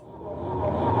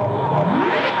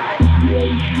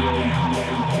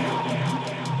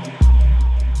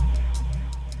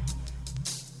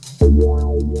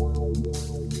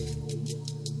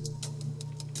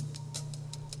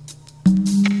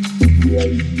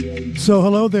So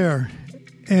hello there,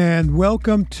 and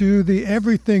welcome to the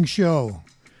Everything Show.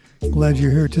 Glad you're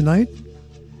here tonight.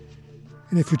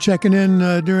 And if you're checking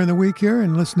in during the week here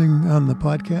and listening on the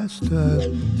podcast,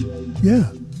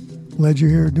 glad you're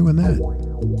here doing that.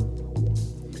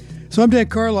 So I'm Dan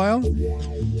Carlisle.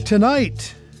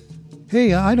 Tonight,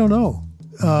 hey, I don't know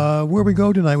where we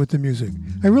go tonight with the music.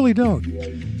 I really don't.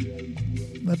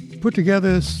 I put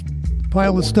together this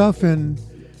pile of stuff, and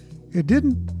it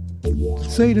didn't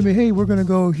say to me, hey, we're going to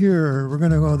go here, or we're going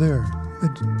to go there.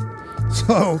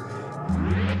 So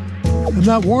I'm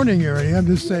not warning you or anything. I'm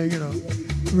just saying,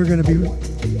 we're going to be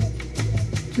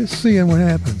just seeing what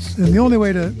happens. And the only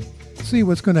way to see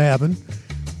what's going to happen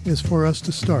is for us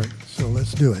to start. So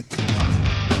let's do it.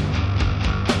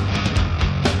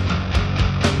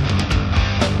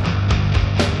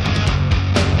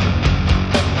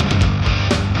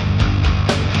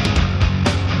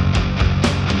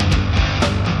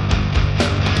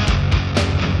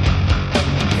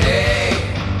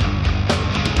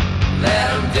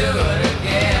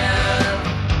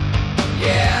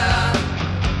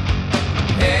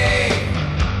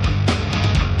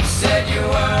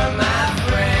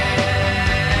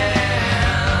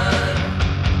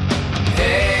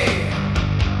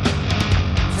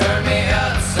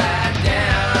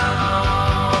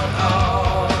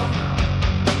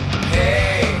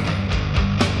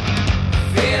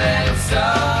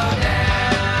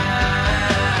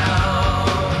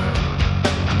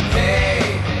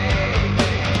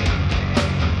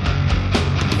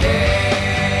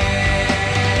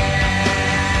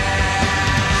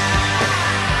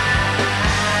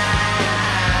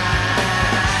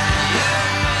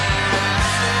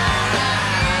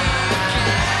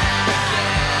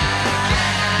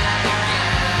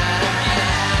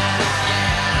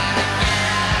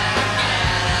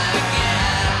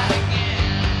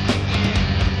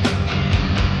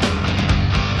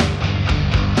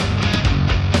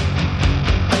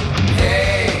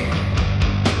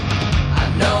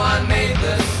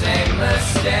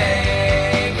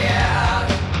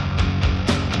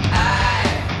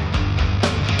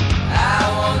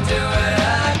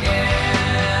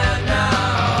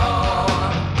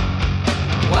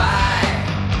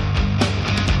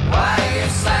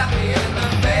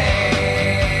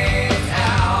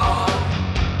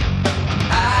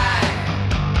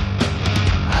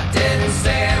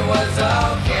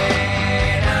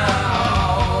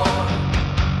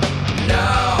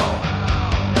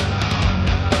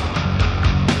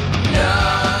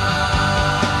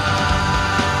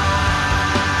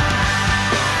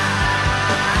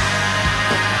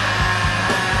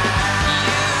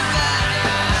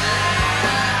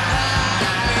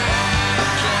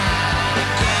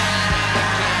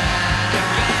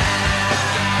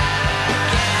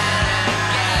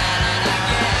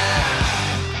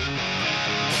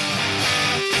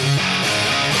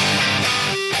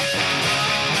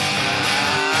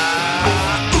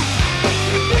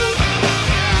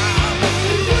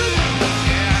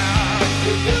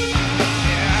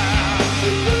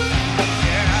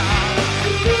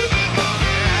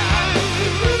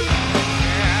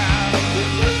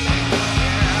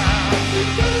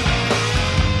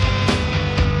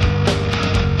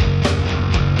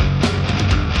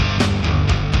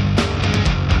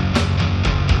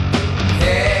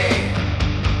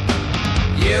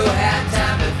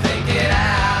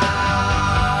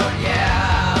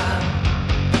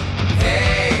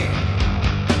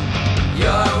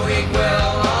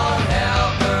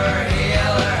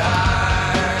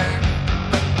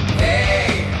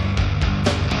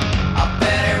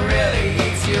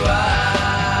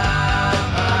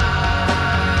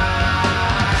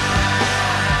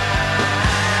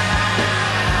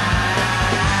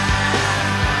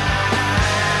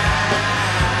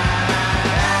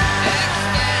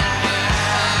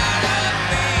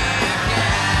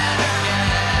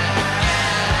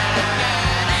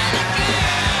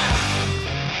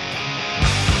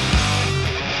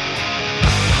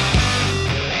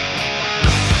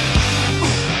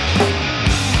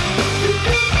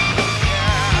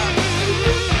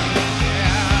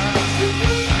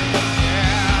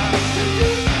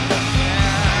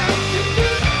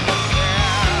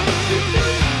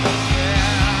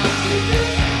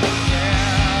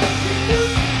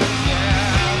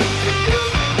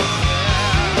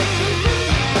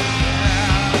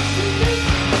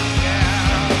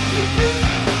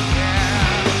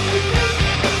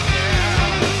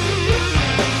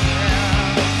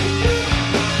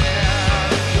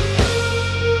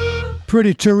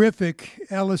 Pretty terrific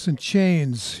Alice in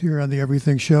Chains here on the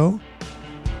Everything Show.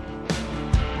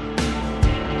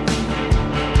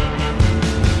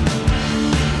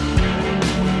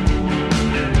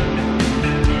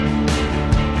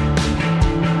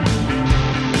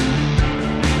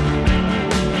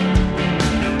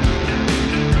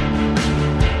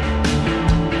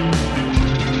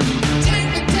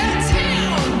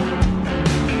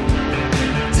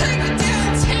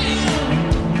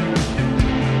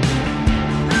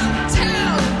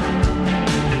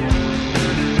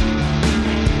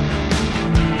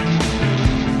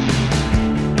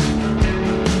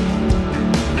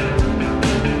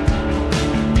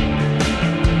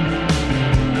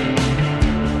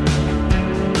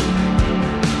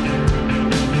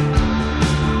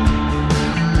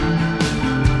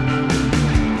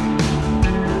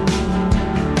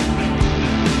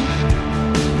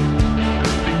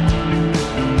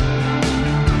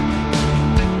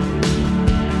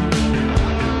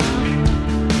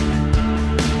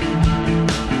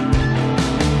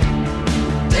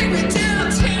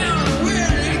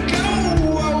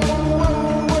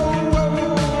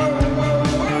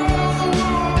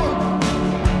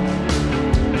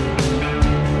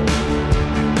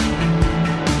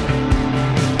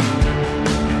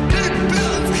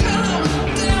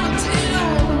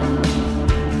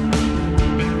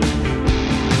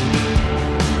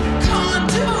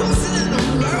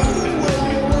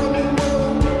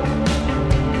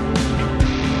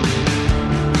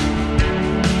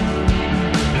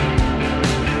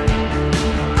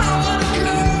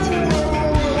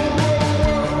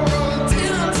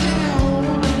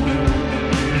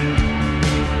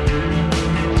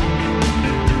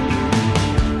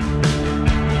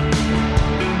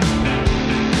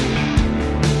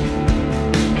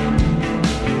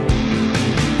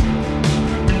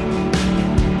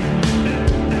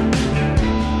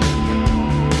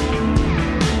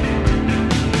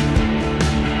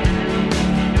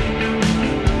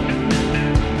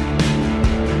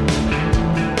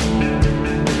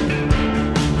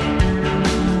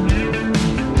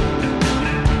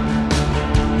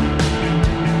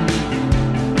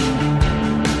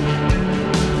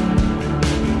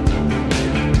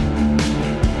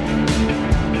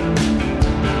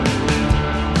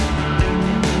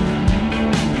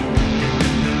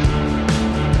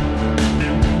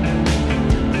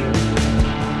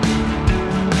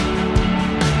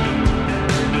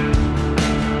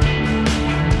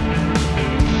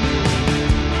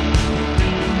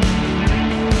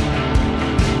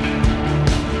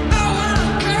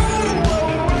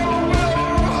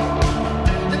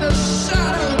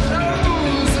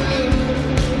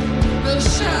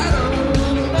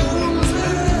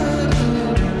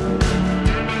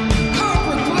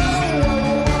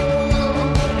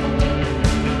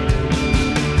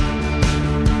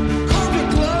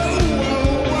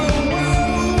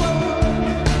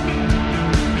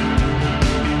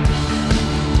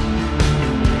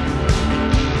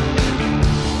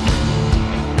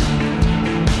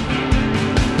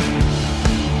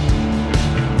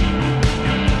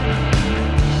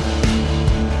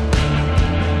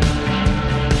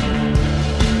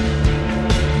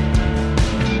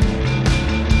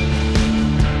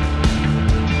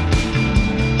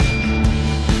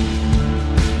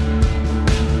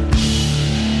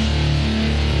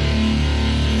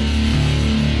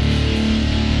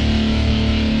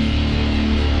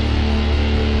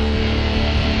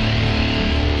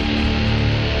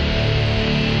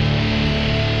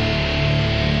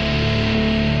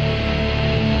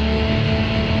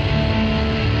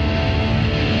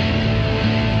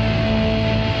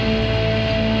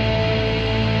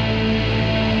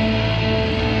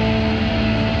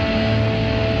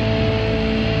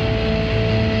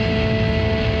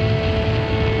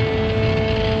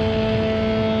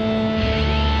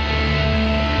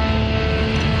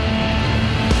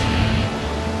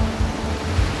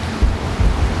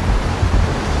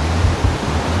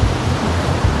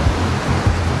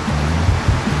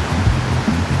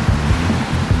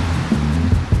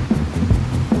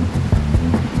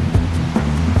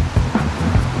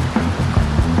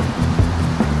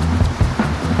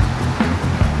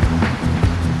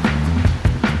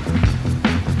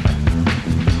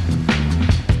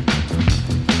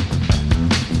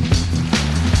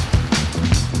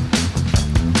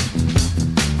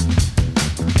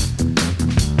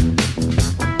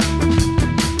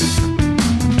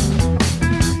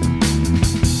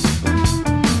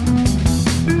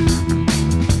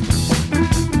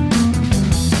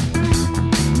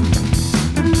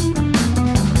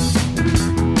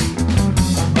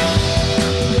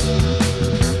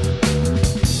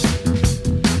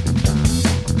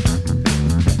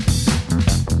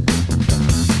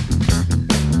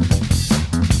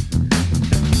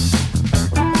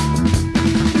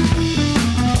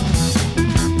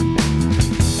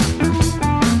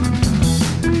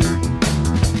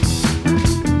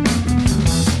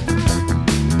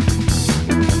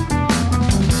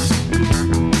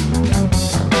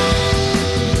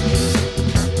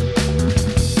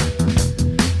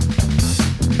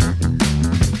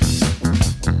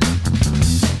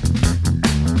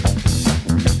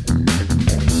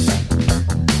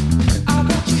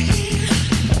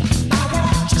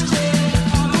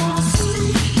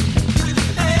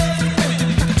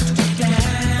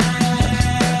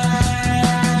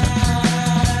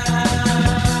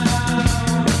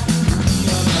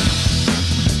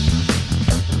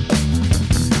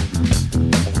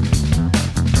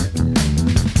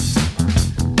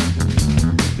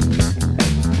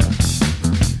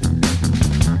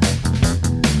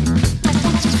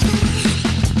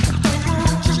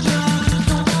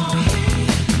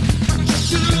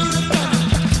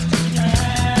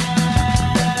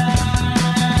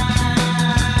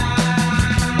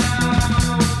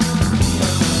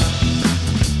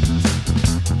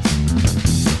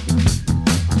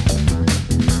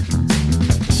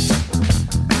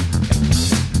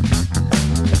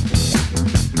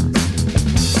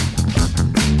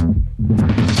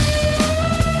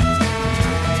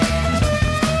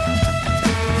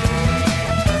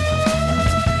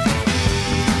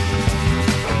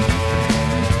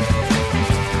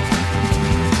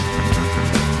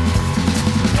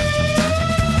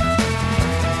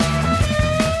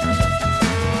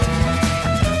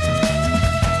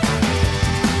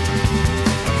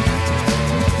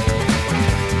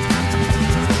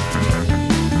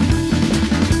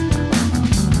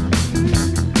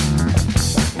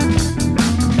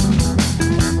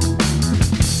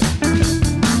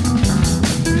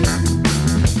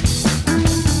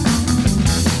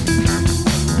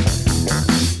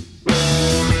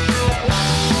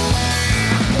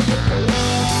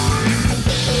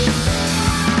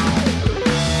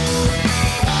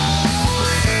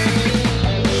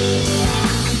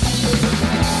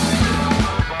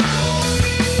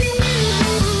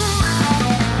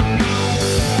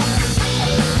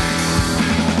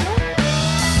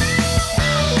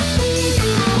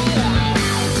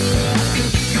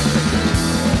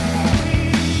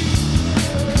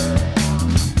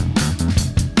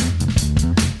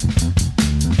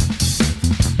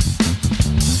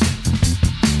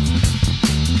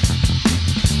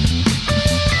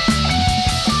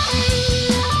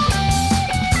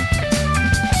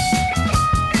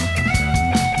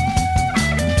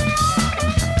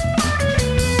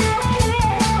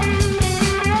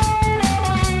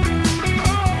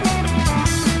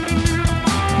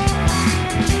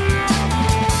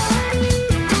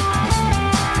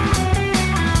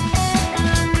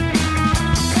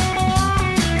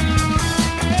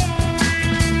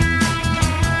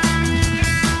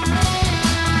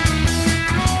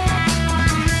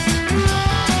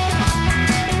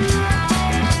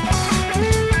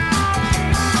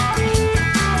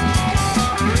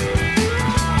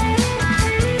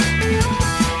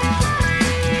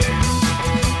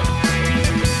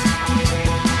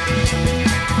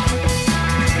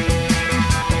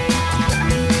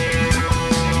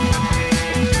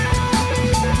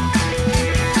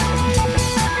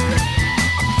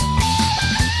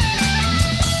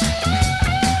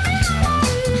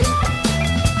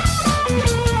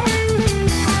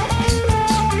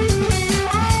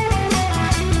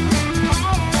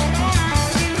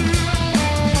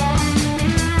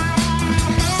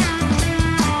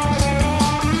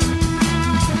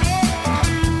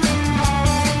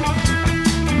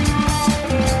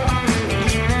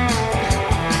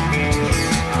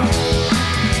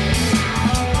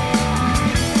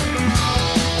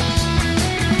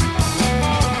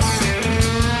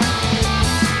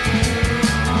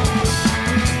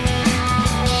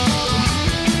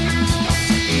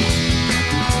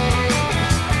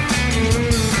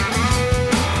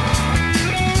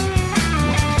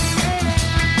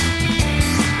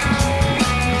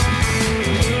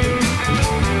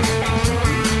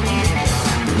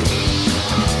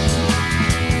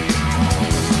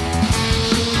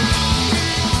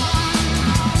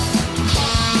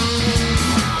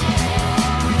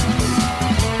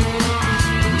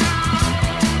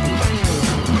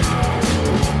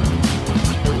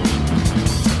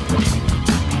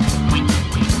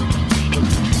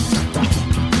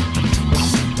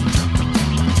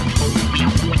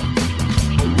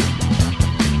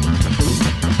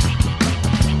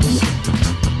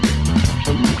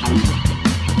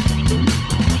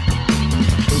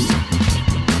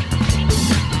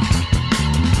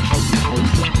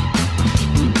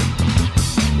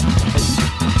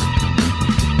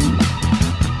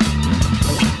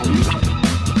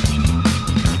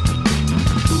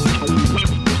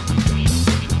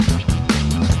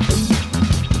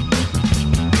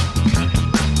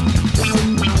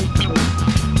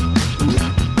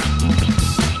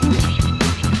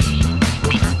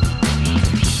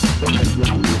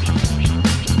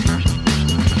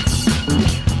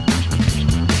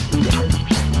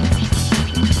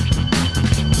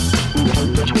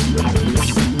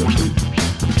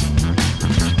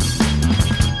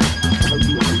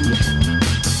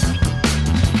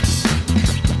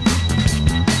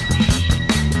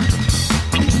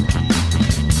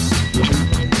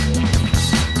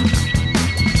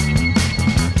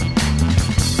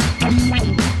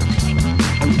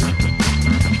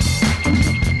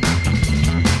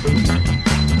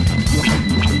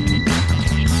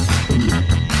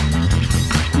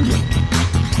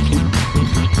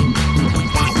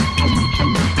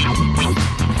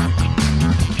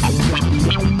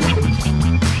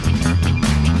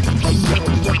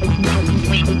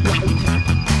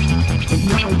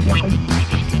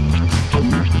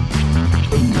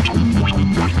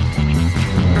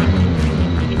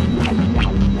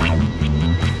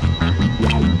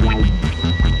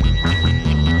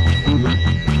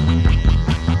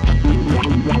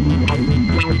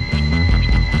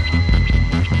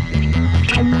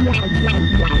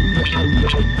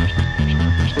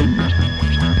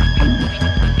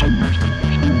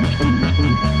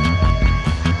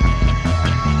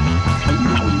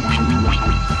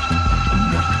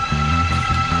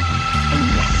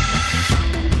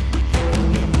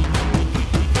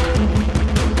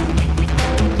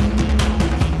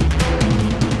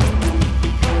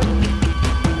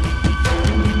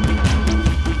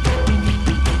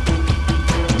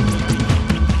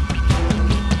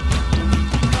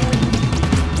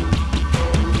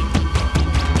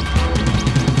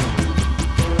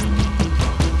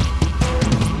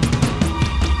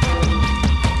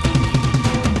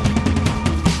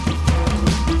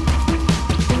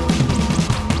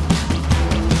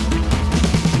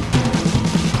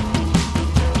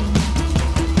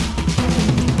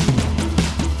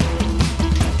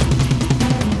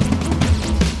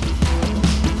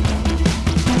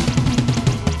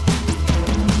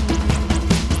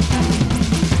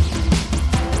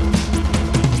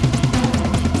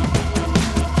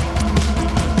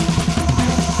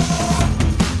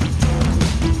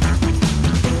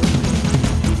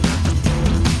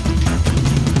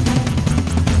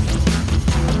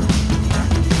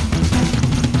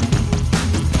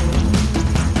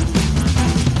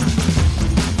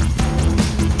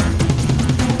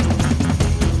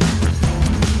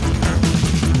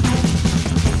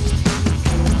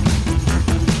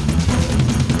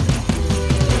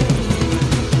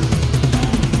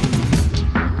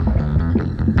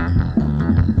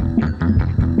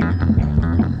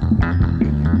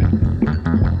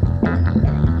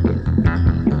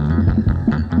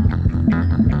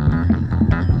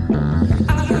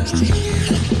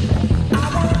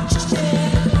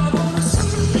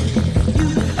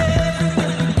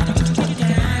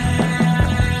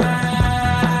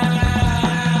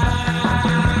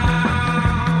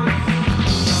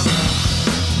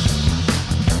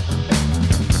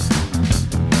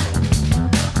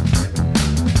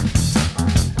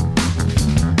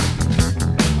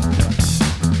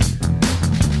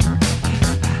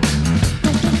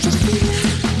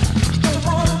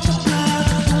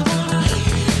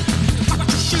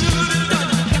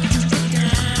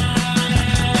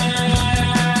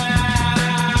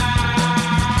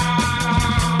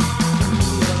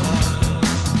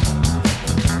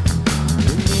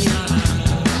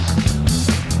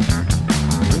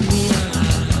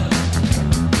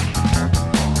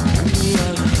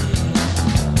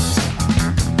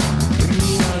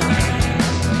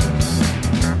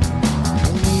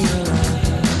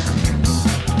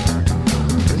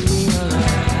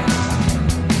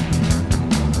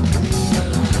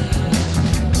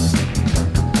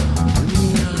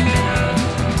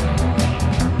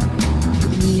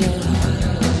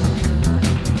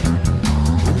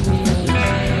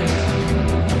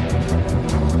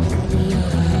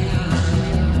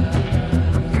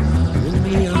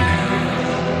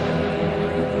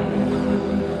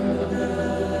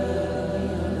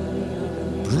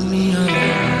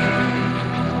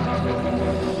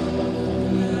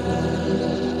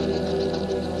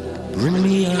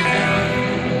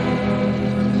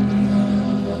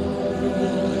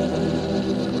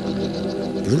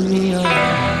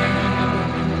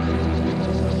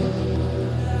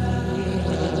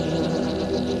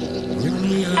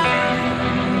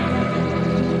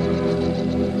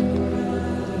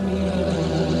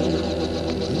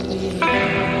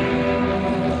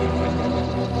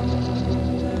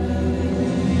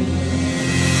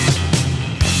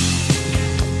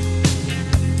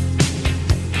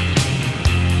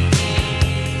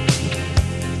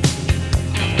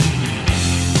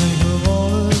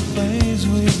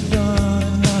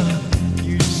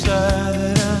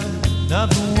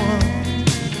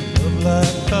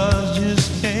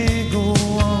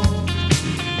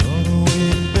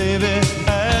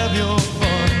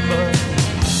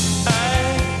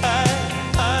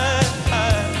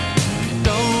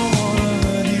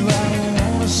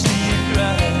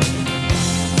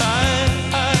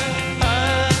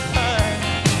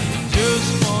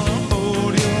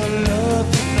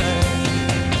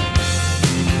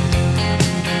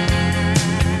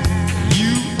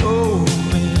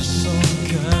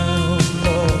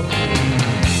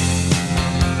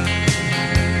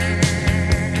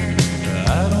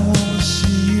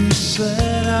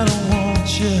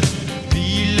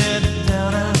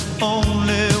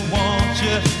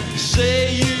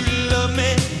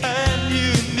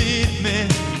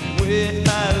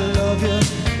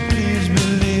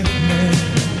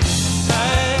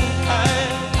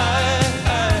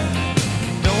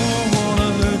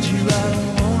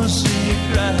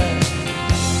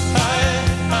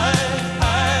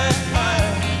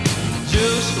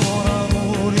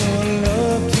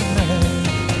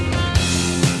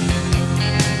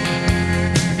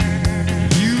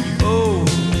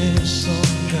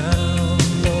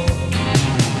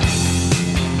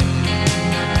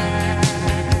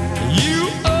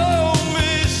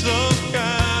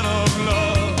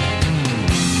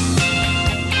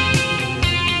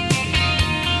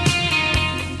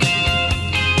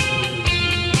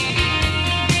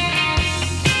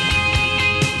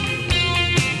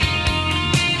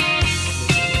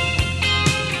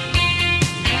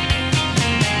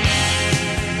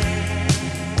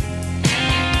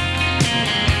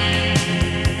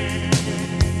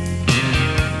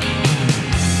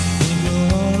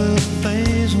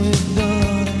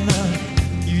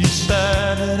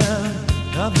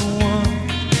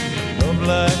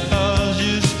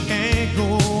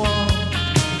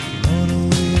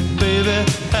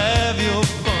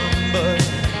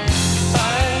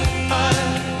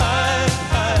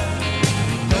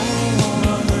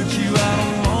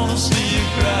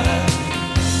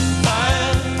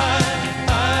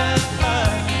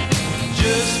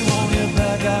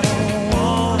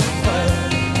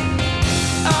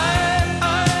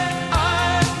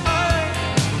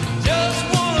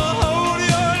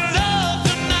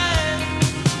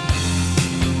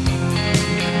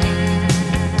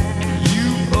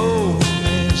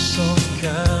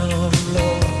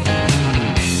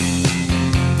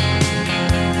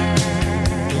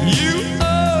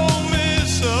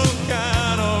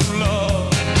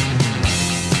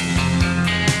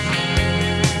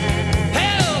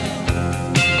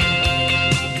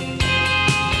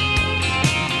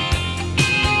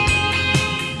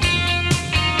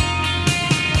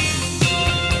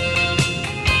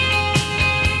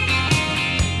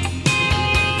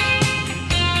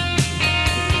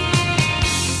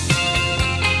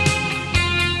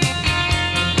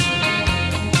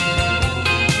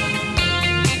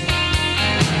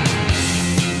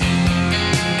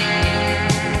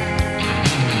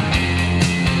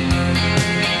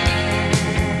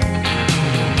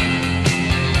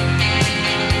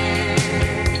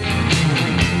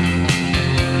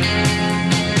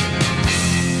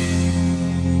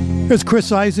 It's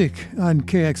Chris Isaak on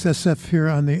KXSF here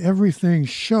on the Everything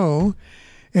Show,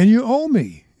 and You Owe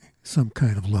Me Some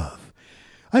Kind of Love.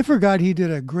 I forgot he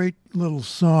did a great little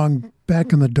song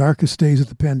back in the darkest days of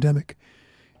the pandemic.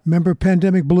 Remember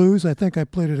Pandemic Blues? I think I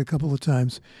played it a couple of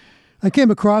times. I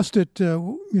came across it,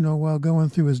 while going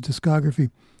through his discography.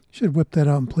 Should whip that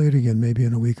out and play it again maybe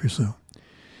in a week or so.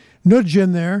 Nudge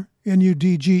in there,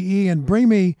 N-U-D-G-E, and Bring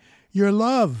Me Your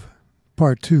Love,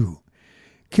 Part 2.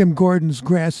 Kim Gordon's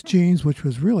Grass Jeans, which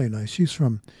was really nice. She's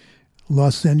from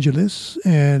Los Angeles.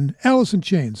 And Alice in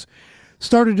Chains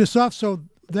started us off. So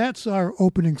that's our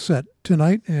opening set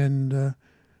tonight, and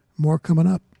more coming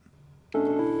up.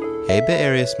 Hey, Bay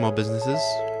Area small businesses.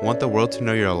 Want the world to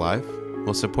know you're alive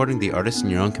while supporting the artists in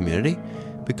your own community?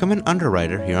 Become an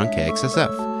underwriter here on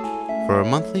KXSF. For a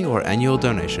monthly or annual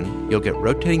donation, you'll get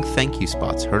rotating thank you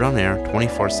spots heard on air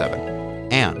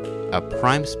 24/7, and a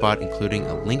prime spot including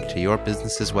a link to your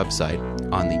business's website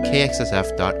on the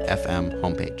kxsf.fm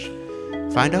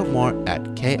homepage. Find out more at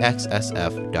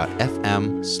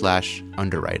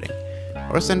kxsf.fm/underwriting,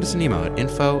 or send us an email at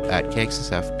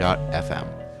info@kxsf.fm.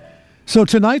 So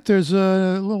tonight there's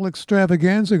a little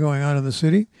extravaganza going on in the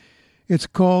city. It's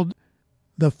called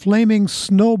the Flaming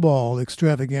Snowball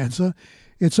Extravaganza.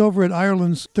 It's over at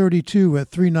Ireland's 32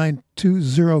 at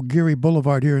 3920 Geary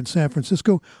Boulevard here in San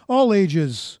Francisco. All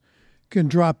ages can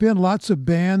drop in. Lots of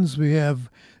bands. We have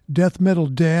Death Metal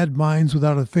Dad, Minds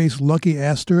Without a Face, Lucky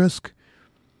Asterisk,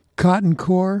 Cotton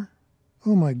Core.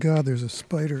 Oh my God, there's a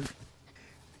spider.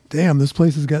 Damn, this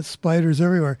place has got spiders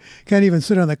everywhere. Can't even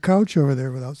sit on the couch over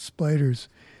there without spiders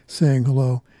saying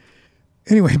hello.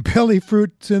 Anyway, Belly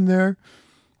Fruit's in there.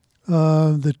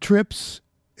 The Trips.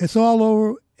 It's all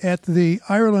over at the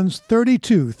Ireland's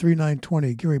 32,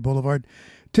 3920 Geary Boulevard.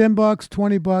 $10,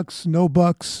 $20, no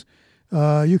bucks.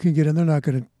 You can get in. They're not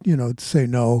going to, say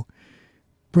no.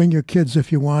 Bring your kids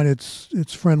if you want.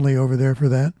 It's friendly over there for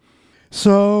that.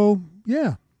 So,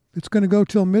 yeah, it's going to go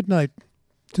till midnight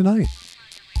tonight.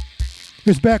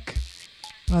 Here's Beck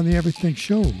on the Everything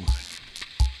Show.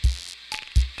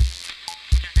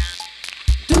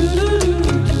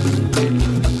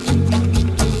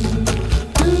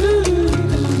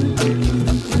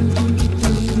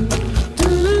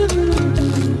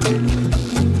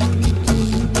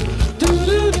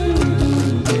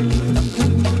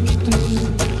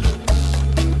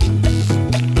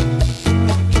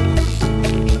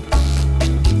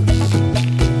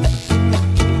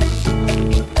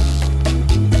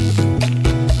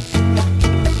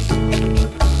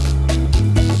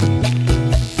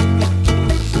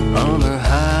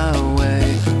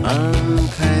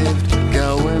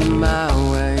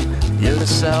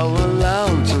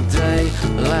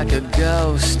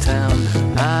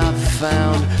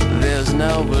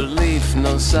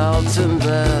 Salt in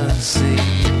the sea.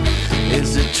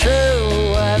 Is it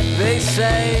true what they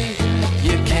say?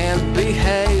 You can't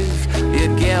behave, you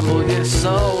gamble your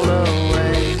soul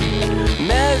away,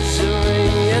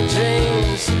 measuring your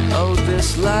dreams. Oh,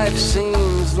 this life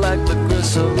seems like the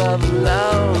gristle of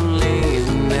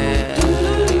loneliness.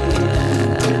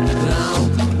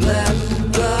 Don't let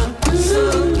the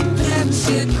sun get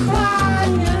you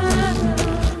crying.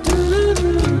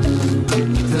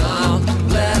 Don't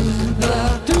let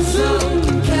the sun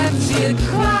get you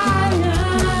crying.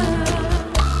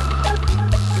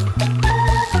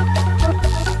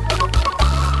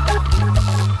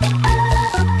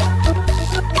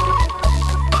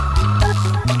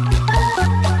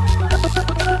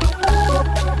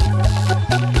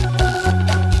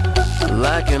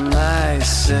 Like an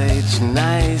ice age,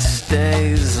 nice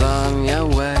days on your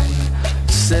way,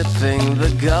 sipping the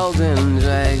golden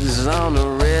dregs on a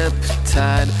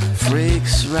riptide.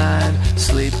 Freaks ride,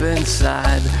 sleep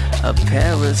inside a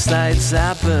parasite's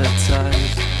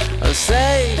appetite. Oh,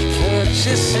 say, can't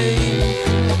you see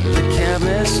the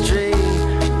chemistry?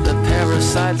 The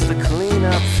parasite's the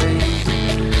cleanup fee.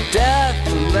 Death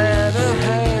and leather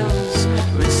hands,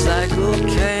 recycled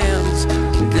cans,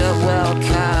 get well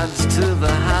cards to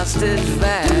the hostage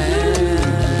van.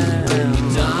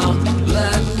 Don't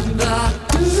let the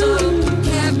sun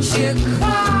catch you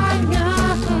crying.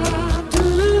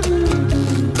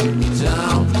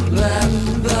 Don't let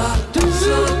the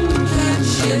sun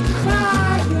catch you crying.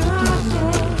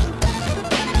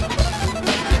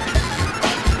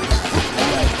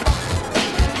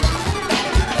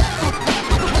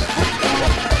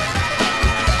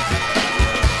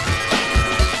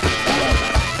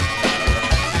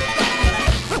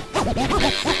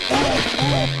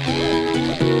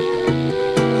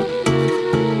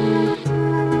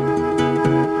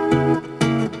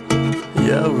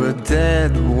 You're a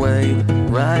dead weight,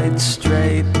 right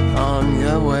straight on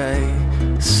your way,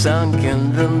 sunk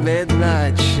in the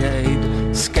midnight shade.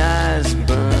 Skies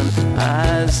burn,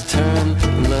 eyes turn,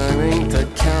 learning to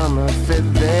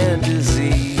counterfeit their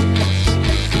disease.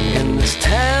 In this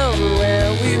town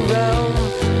where we roam,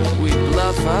 we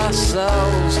bluff our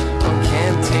souls on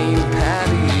canteen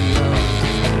patios.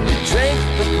 We drink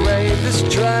the bravest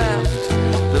draft,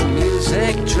 the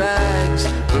music drags,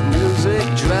 the music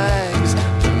drags,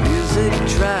 the music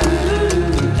drags.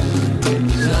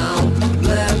 Don't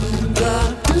let the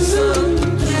sun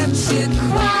get you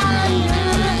crying.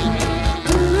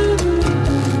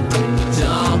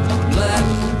 Don't let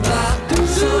the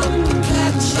sun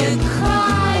get you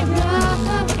crying.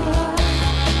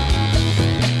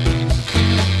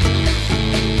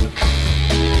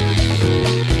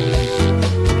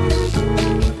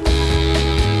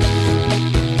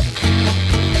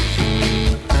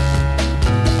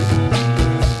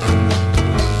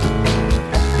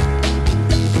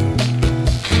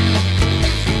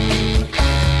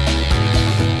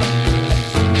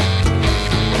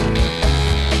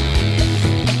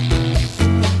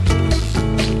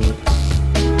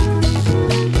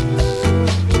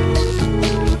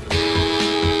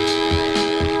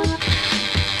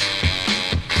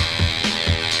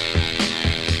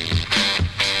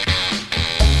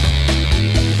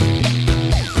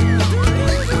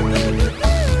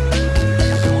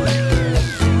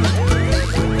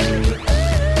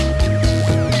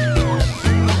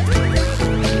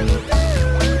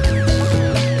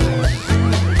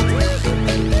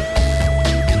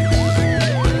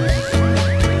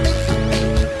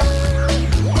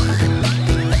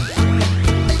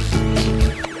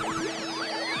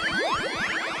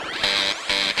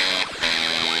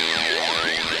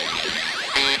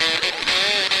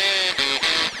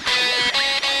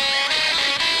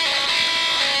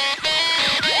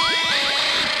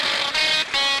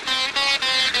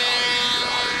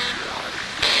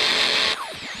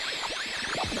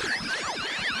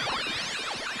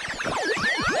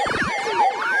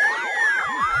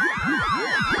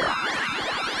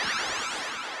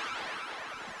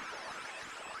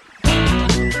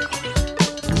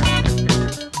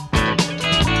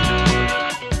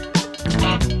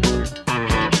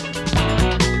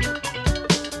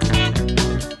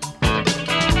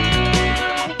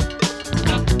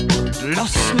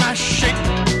 lost my shape,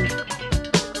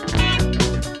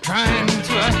 trying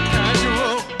to act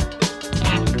casual,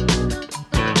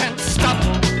 can't stop.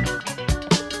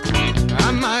 I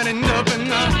might end up in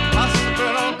the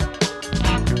hospital,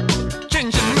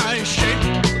 changing my shape.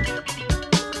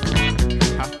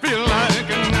 I feel like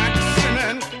an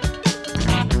accident.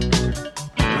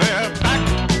 They're back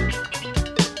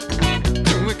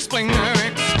to explain their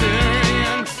experience.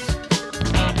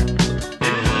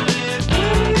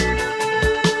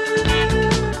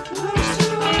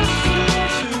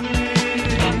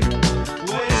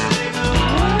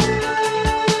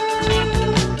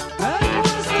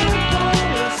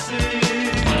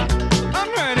 I'm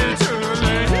ready to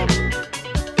lay.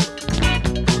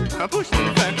 I push the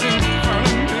facts in front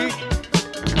of me.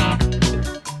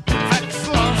 Facts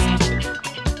lost.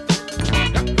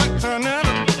 Facts are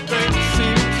never they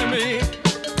seem to me.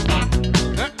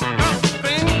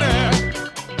 Nothing there.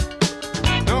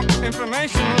 No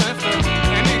information left of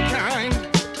any kind.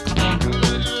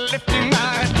 Lifting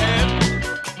my head.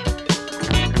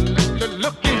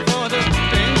 Looking for the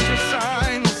danger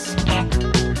signs.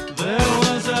 There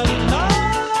was a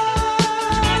line,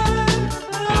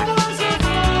 there was a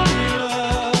formula,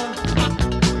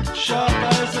 sharp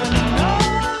as a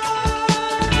knife,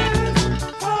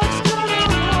 fox got a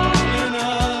hole in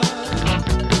us.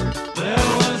 There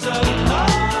was a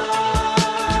line,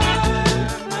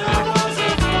 there was a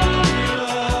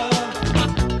formula,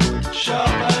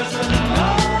 sharp as a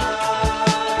knife,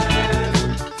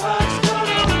 fox got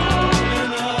a hole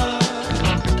in us.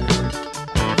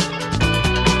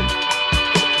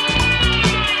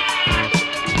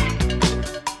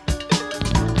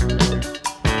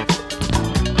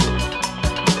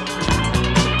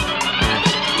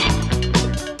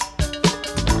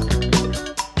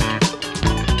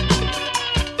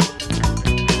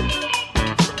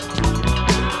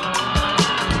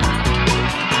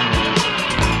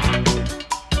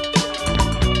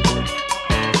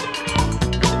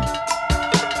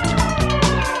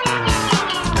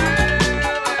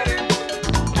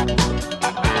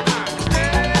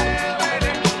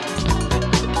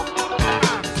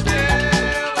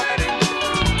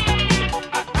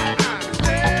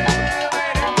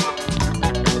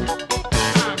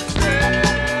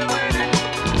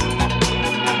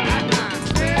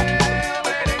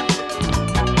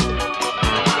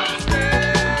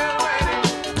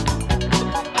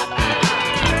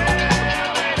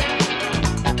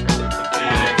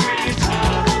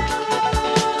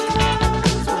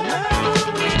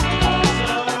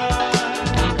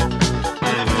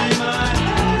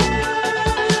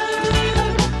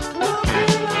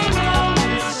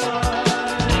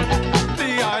 The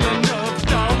island of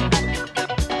doubt.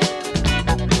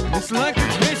 It's like a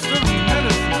taste of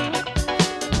medicine.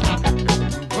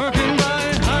 Working by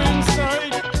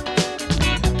hindsight.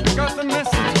 Got the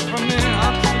message from the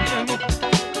oxygen.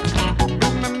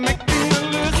 I'm making a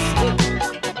list.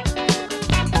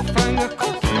 Find a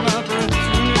course of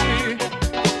opportunity.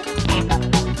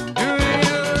 Doing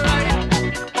it right.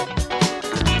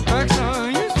 Facts are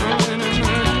useful in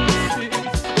emergencies.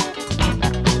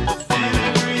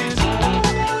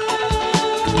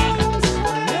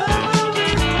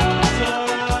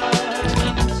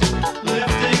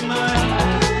 Lifting my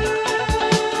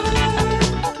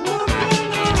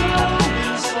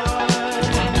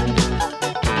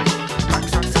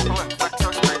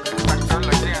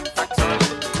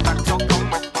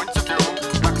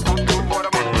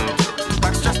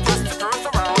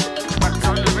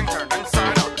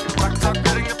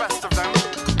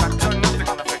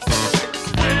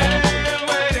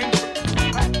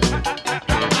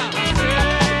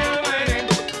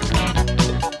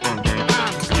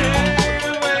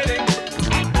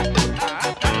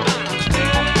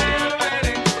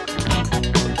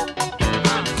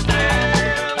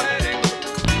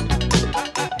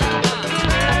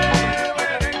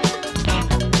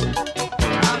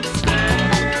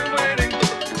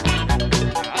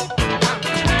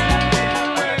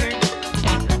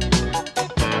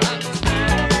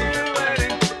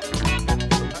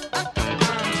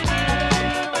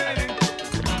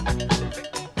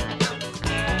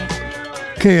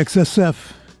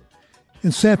KXSF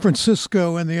in San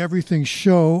Francisco and the Everything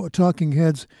Show, Talking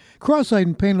Heads. Cross-Eyed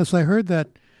and Painless, I heard that,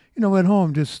 at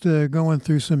home, just going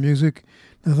through some music.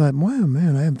 I thought, wow,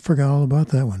 man, I forgot all about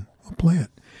that one. I'll play it.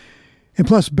 And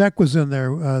plus, Beck was in there.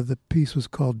 The piece was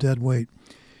called Dead Weight.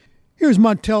 Here's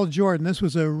Montel Jordan. This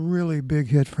was a really big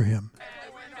hit for him.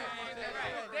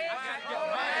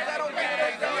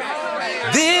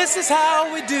 This is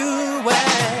how we do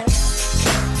it.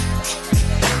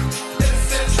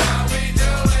 This is how we do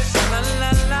it. La,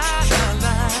 la, la, la,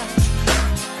 la.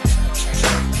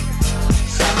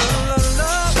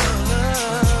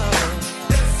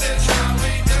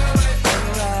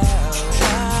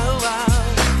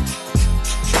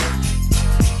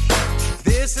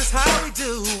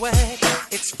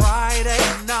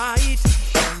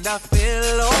 I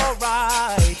feel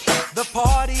alright. The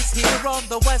party's here on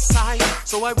the west side,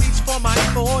 so I reach for my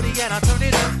 40 and I turn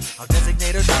it up. I'll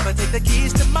designate a driver, take the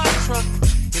keys to my truck.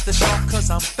 Hit the shop cause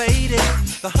I'm faded.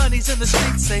 The honeys in the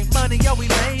streets say money, yo, we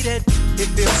made it. It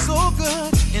feels so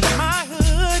good in my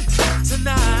hood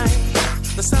tonight.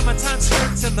 The summertime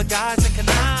skirts and the guys in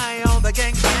Kanai. All the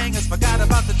gangbangers forgot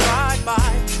about the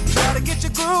drive-by. You gotta get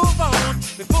your groove on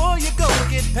before you go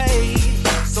get paid.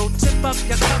 So tip up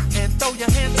your cup and throw your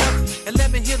hands up and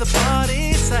let me hear the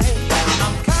party say,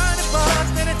 I'm kinda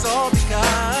buzzed and it's all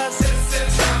because this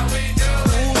is how we do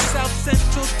it. Ooh, South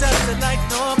Central does it like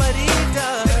nobody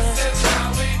does. This is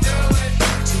how we do it.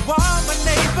 To all my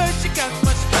neighbors, you got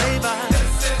much flavor.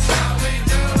 This is how we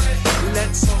do it.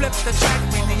 Let's flip the track,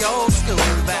 bring the old school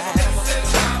back. This is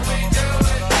how we do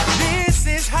it. This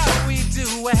is how we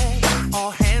do it.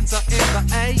 All hands are in the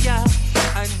air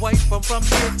and wait from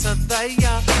here to there.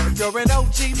 If you're an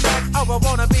OG Mac or a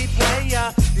wannabe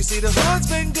player, you see the hood's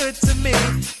been good to me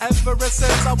ever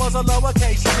since I was a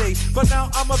lowercase G. But now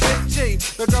I'm a big G.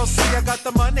 The girls see I got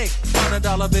the money,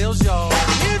 $100 bills, y'all.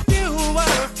 If you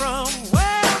were from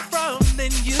where I'm from,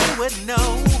 then you would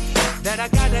know that I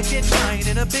gotta get mine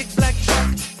in a big black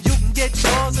truck. You can get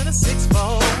yours in a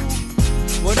 6-4.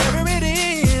 Whatever it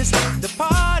is, the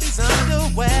party's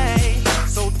underway.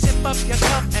 So tip up your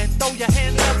cup and throw your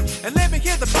hands up and let me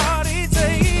hear the party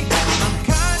say, I'm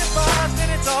kinda buzzed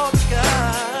and it's all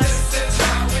because this is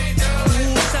how we do it.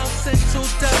 Ooh, South Central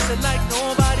does it like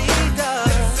nobody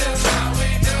does. This is how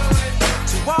we do it.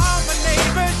 To all my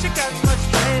neighbors, you got much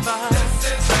flavor.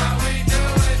 This is how we do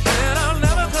it. And I'll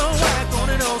never go back on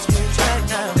an old school track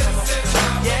now. This is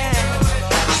how we do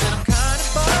it. I said I'm kinda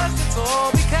buzzed, it's all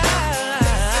because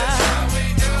this is how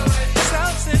we do it.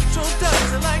 South Central does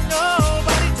it like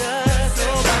nobody does.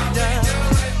 Nobody does.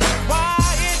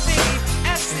 YND,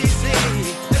 FCC.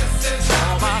 This is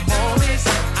all my homies.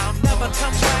 I'll never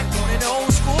come back on an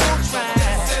old school track.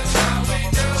 This is how we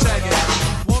do it. Check it.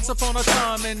 Once upon a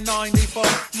time in 94,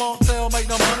 Montel made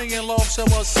no money and Love Show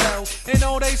was sell. And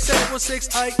all they said was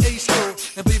 6'8" East School.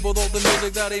 And people thought the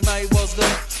music that he made was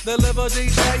good. The Liver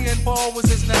DJ and Paul was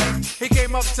his name. He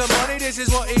came up to money, this is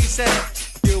what he said.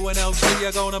 You and LG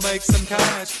are gonna make some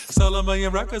cash. Sell a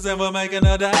million records and we're making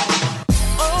a dash.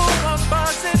 Oh, I'm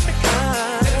buzzing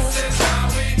because this is how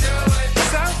we do it.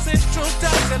 South Central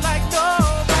does it like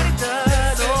nobody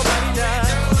does. Nobody does.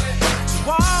 To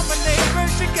all my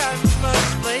neighbors, you got much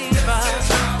flavor. This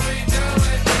is how we do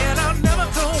it. And I'll never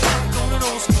go back on an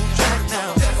old school track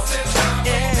now. This is how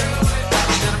we do it.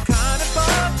 And I'm kinda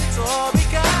buzzed, it's all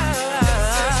because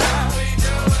this is how we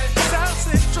do it. South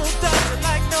Central does it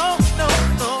like no.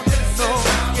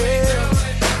 Yeah.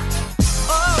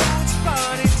 Oh, it's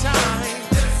party time.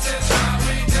 This is how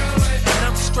we do it. And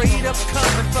I'm straight up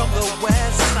coming from the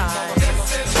west side. This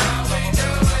is how we do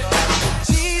it.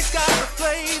 G's got the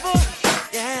flavor.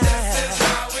 Yeah. This is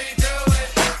how we do it.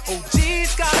 Oh,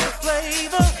 G's got the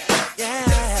flavor. Yeah.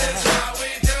 This is how we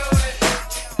do it.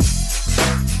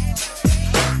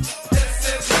 This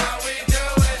is how we do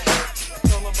it. This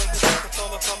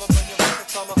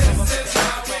is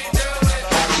how we do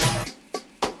it.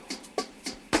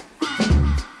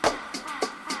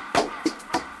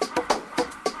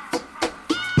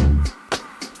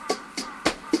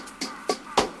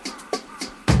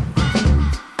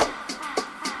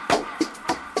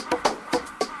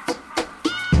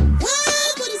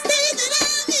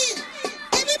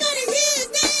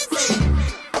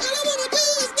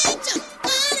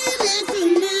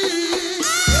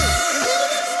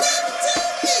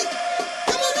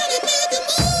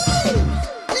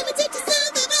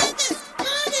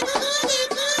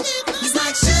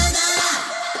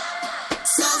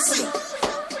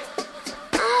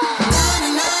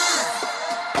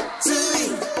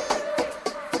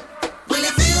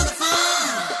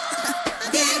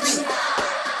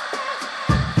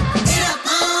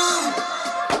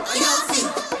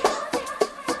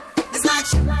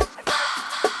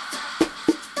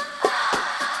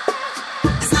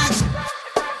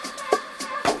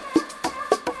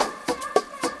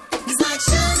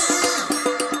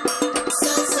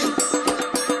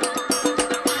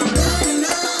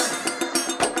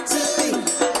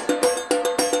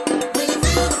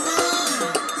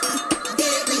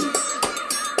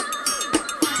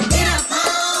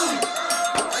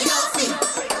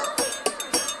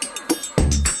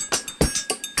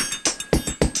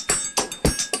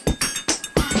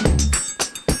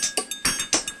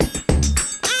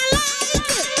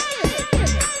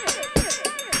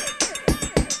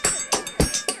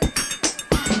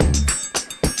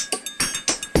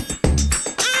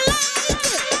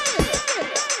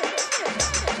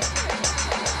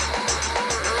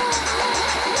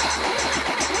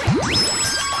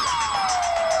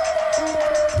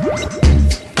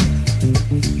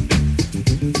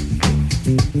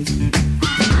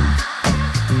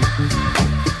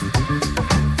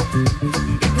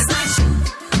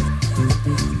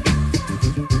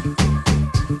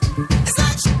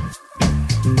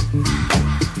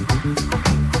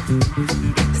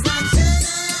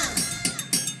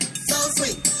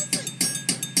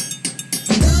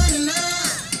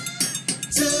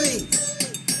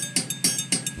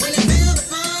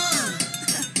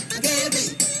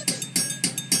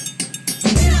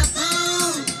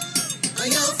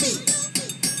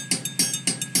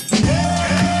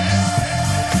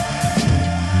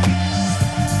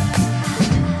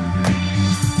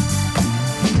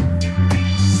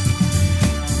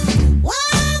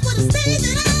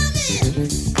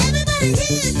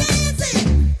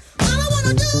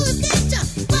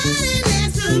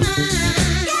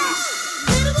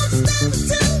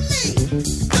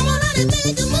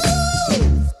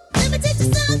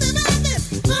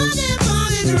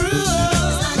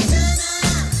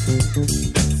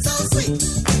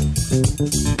 It's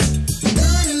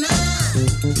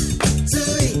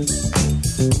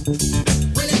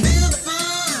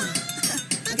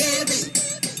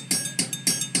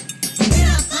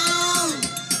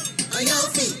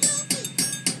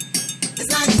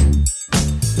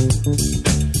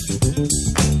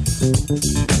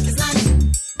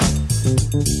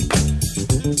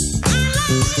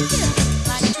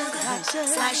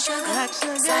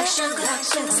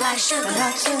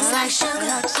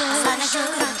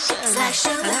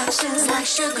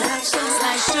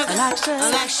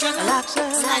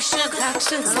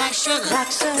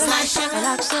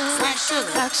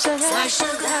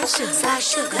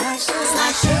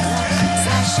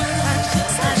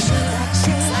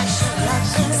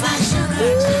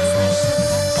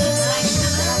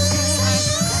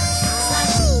sugar, so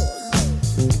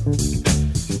sweet,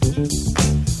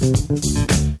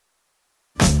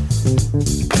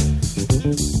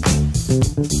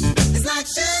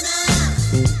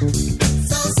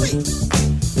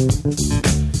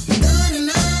 good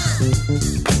enough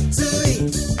to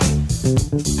eat.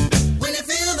 When you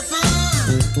feel the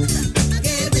fun, I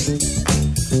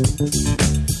can't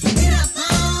beat. Get up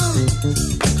on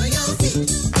your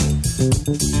feet.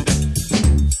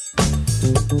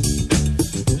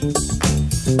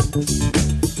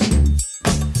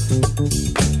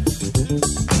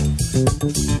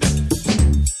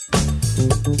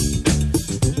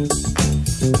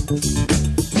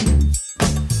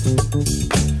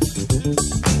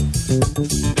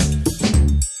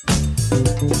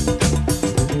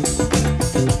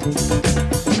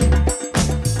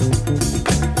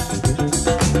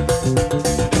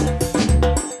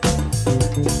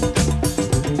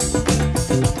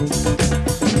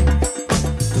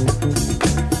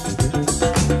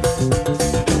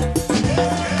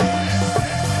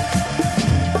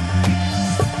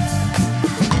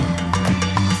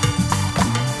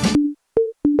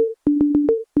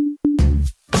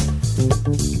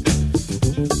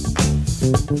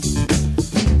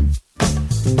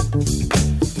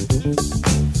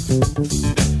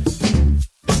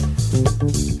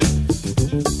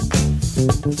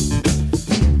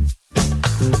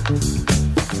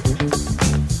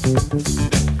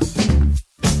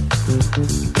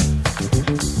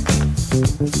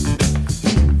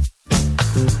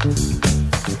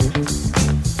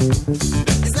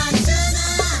 It's like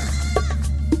sugar,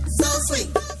 so sweet,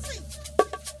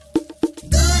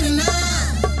 good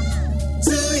enough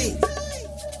to eat.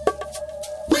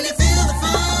 When you feel the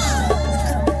fun,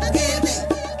 I can't beat.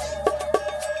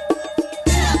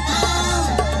 Get up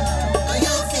on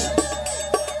your feet.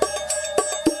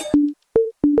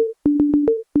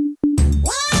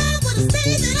 Wow, what a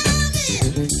state that I'm in.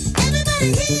 Everybody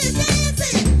here is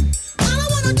dancing. All I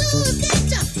wanna do is get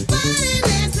your body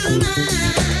next to mine.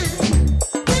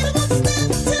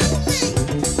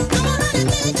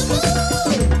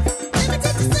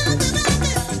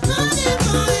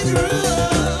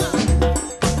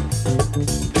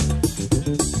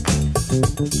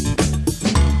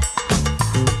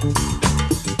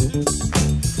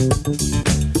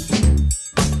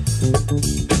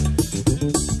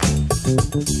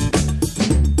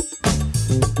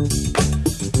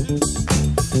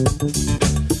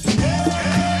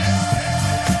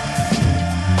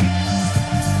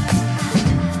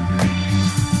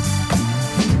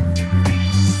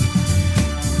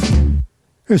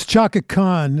 There's Chaka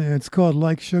Khan. It's called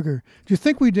Like Sugar. Do you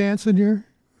think we dance in here?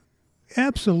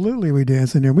 Absolutely we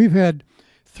dance in here. We've had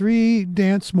 3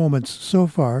 dance moments so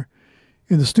far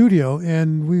in the studio,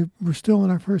 and we're still in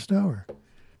our first hour.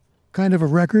 Kind of a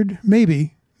record?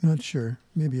 Maybe. Not sure.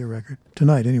 Maybe a record.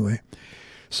 Tonight, anyway.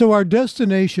 So our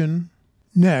destination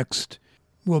next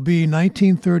will be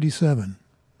 1937,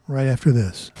 right after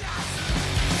this.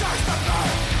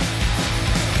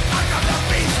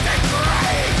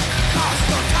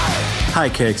 Hi,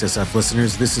 KXSF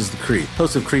listeners. This is The Creep,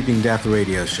 host of Creeping Death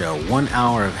Radio Show. 1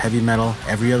 hour of heavy metal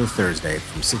every other Thursday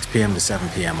from 6 p.m. to 7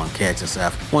 p.m. on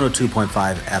KXSF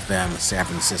 102.5 FM San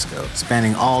Francisco,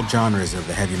 spanning all genres of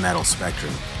the heavy metal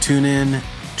spectrum. Tune in,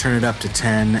 turn it up to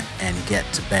 10, and get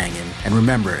to banging. And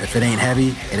remember, if it ain't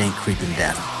heavy, it ain't creeping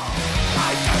death.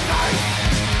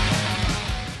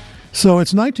 So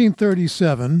it's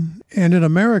 1937, and in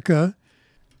America,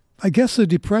 I guess the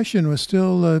Depression was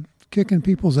still kicking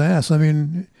people's ass. I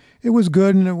mean, it was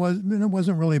good, and it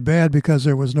wasn't really bad because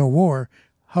there was no war.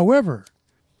 However,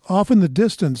 off in the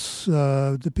distance,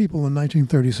 the people in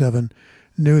 1937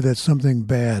 knew that something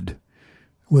bad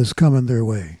was coming their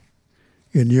way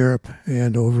in Europe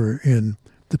and over in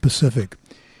the Pacific.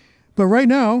 But right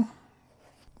now,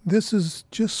 this is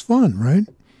just fun, right?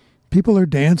 People are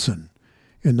dancing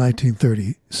in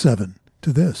 1937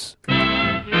 to this.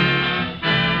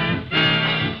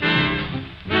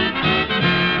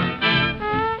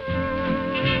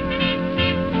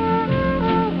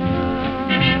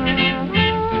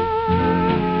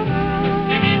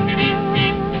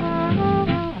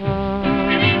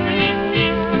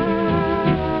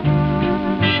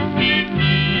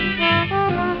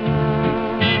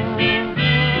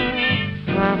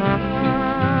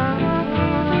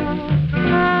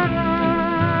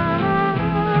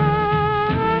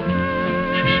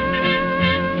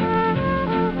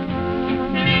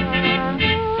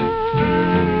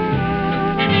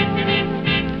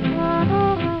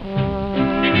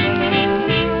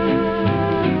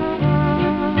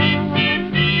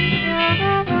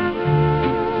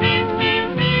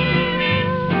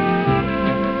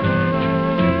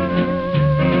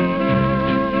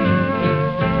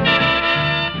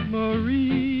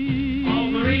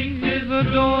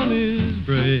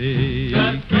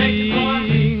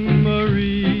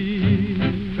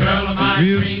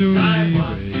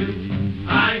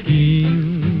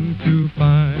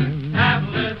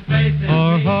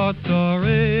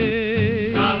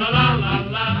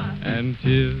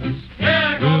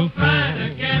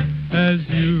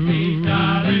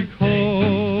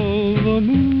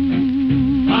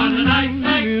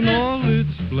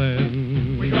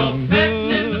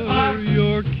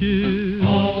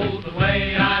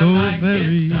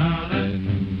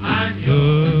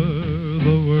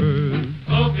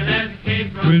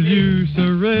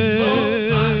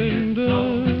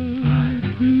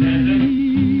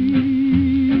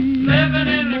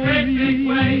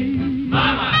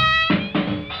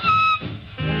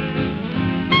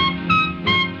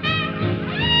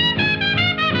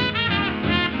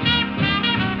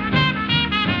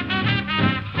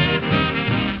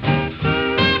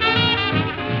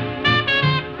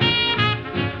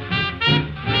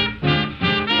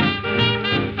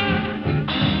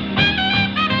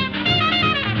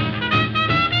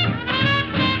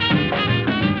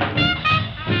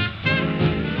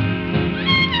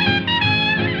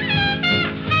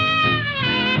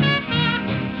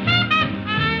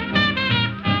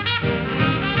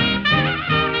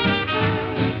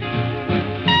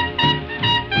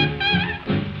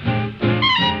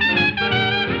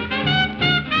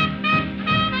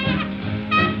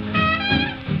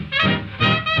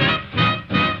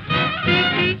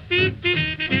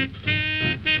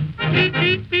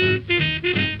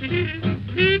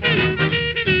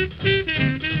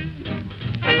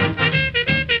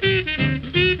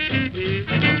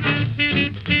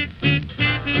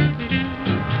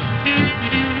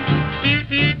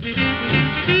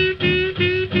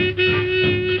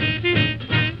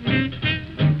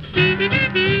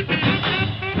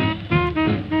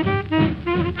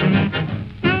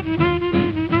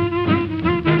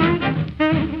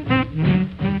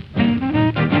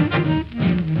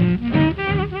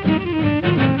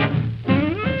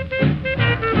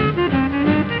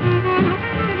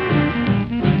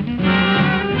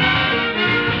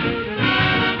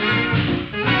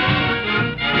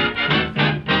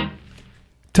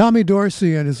 Tommy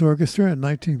Dorsey and his orchestra in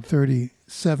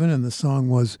 1937, and the song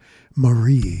was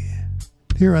Marie,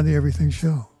 here on the Everything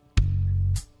Show.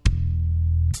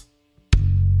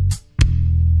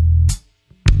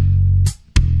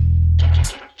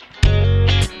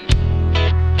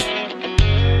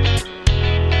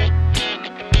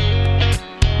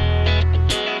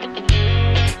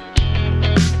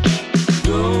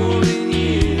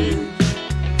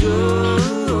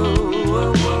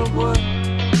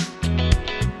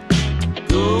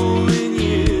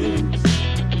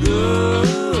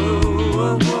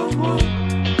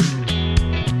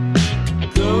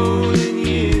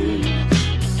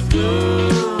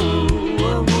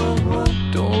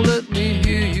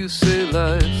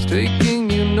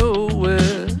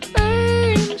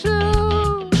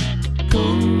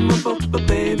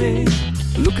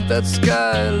 That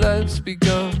sky, life's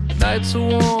begun. Nights are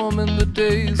warm and the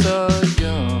days are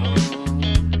young.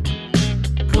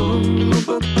 Come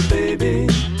up, baby.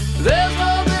 There's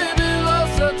my baby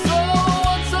lost at soul.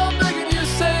 Once I'm begging you,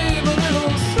 save a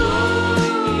little soul.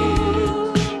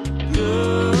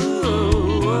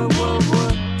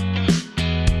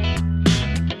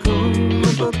 Come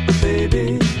up, baby.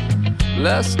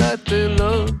 Last night they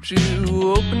loved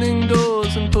you, opening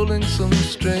doors and pulling some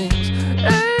strings.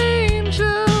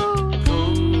 Angel.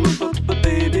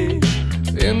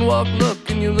 In walked luck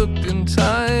and you looked in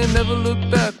time. Never looked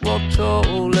back, walked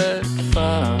tall and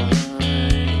fine.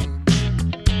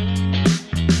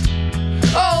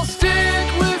 I'll stick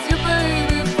with you,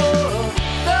 baby, for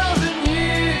 1,000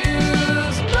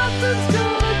 years. Nothing's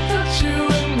gonna touch you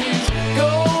in these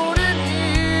golden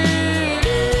years.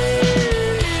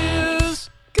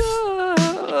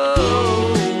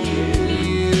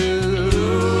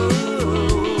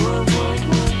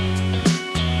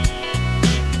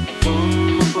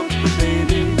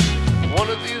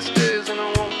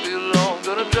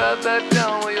 right back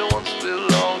down where you once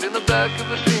belonged. In the back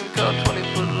of a dream car 20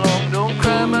 foot long. Don't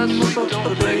cry my sweet,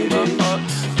 don't break my heart.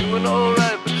 Doing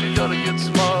alright but you gotta get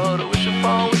smart. Wish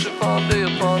upon day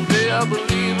upon day. I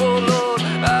believe, oh Lord,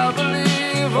 I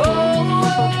believe all the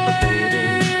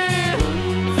way. Run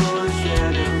for the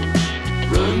shadow,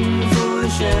 run for the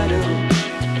shadow,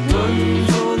 run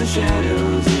for the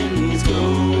shadows in these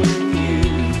golden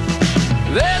years.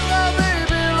 There's my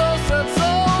baby lost that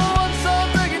soul. Once I'm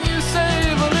begging you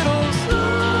save a little soul.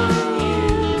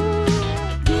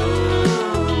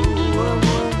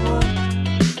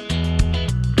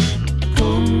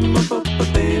 Come up,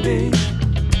 baby.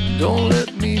 Don't let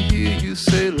me hear you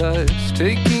say life's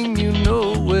taking you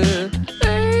nowhere.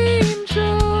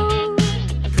 Angel,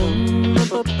 come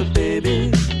up,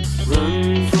 baby.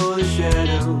 Run for the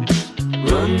shadow,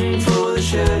 run for the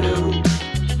shadow,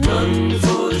 run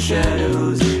for the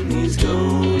shadows in these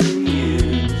golden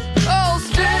years. I'll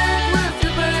stick with you,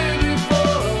 baby,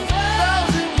 for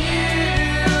 1,000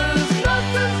 years.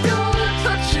 Nothing's gonna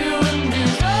touch you in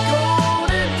these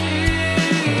golden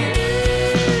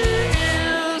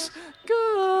years.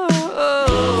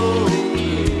 Golden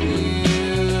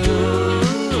years. Golden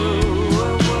years.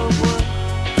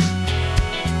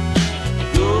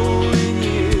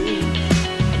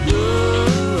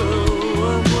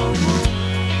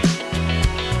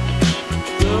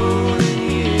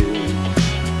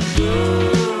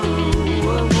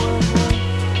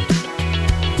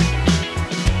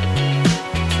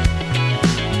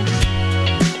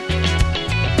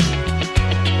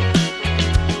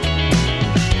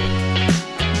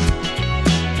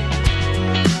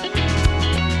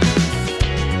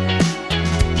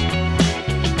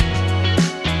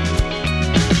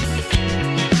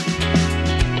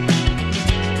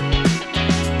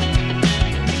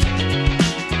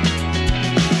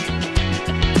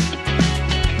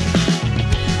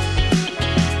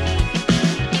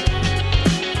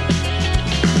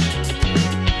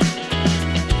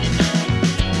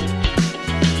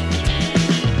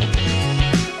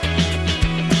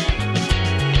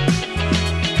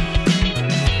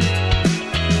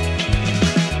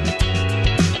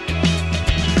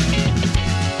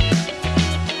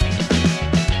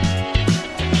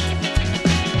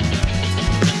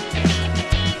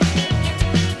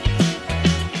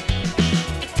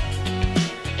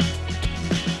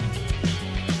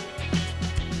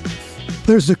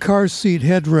 There's the car seat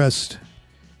headrest.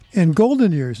 And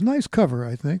Golden Years. Nice cover,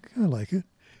 I think. I like it.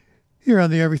 Here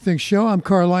on the Everything Show, I'm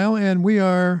Carlisle, and we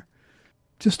are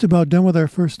just about done with our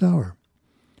first hour.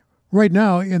 Right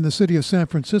now, in the city of San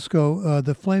Francisco,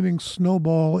 the Flaming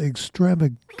Snowball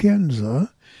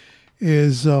Extravaganza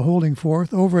is holding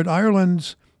forth over at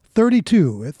Ireland's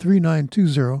 32 at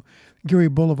 3920 Geary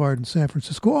Boulevard in San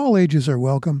Francisco. All ages are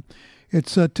welcome.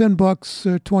 It's $10,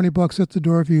 $20 at the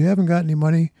door. If you haven't got any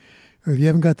money, or if you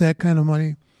haven't got that kind of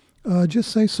money,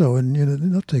 just say so, and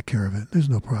they'll take care of it. There's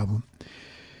no problem.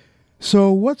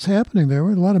 So what's happening there?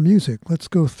 A lot of music. Let's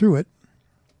go through it.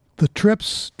 The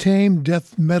Trips, Tame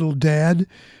Death Metal Dad,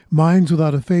 Minds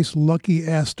Without a Face, Lucky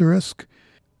Asterisk,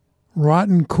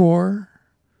 Rotten Core,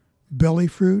 Belly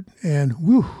Fruit, and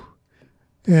Woo,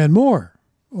 and more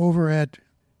over at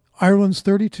Ireland's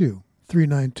 32,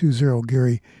 3920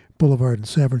 Geary Boulevard in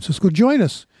San Francisco. Join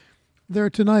us there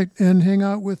tonight and hang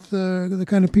out with the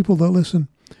kind of people that listen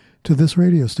to this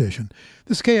radio station.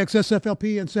 This is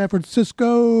KXSFLP in San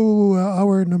Francisco.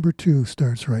 Hour number 2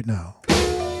 starts right now.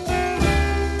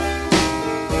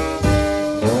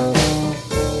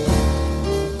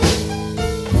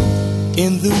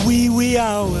 In the wee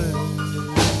hours,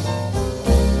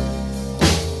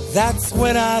 that's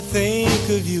when I think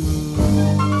of you.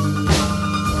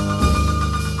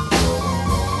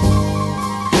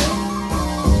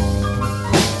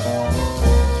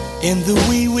 In the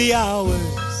wee hours,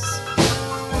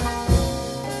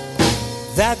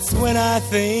 that's when I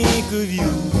think of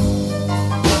you.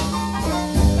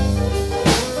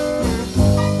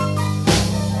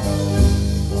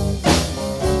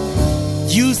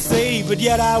 You say, but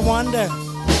yet I wonder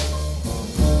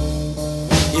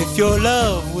if your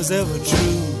love was ever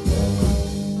true.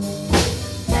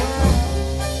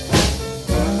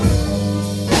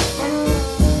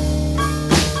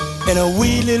 In a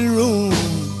wee little room,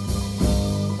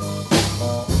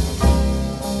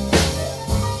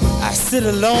 I sit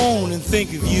alone and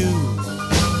think of you.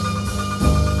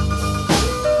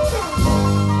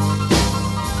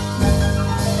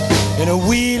 In a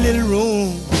wee little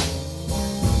room,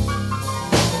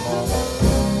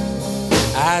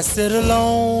 I sit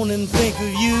alone and think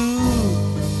of you.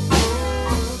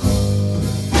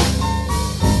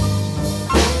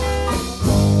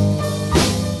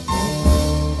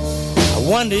 I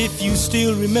Wonder if you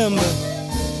still remember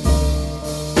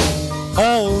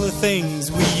all the things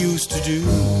we used to do.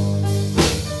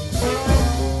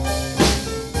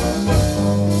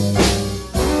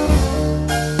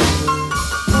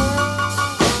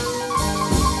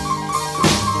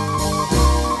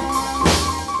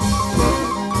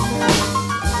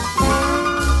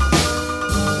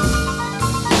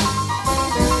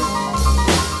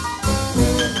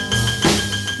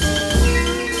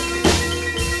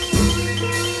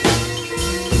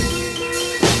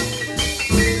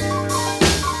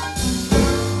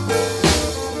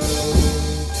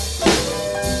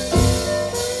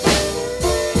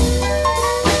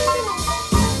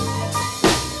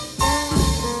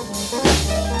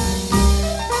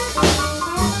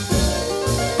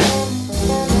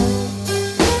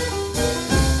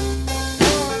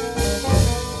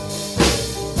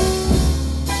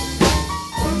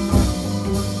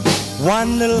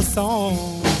 One little song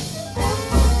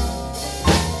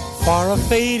for a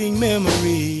fading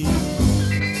memory.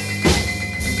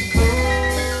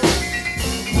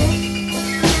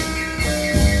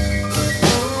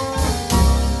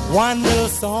 One little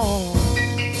song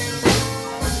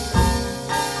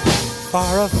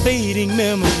for a fading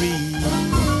memory.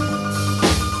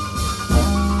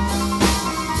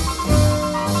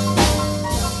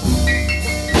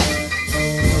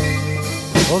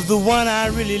 Of the one I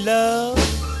really love,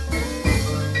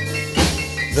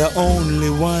 the only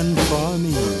one for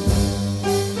me.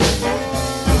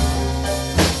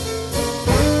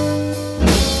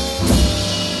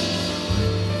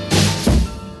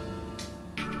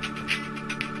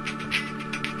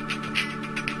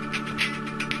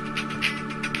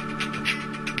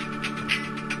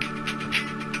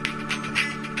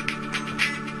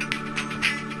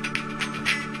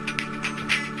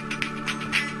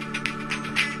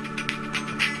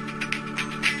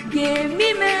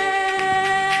 Gemime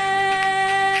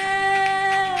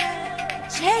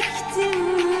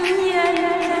çektim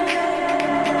yere.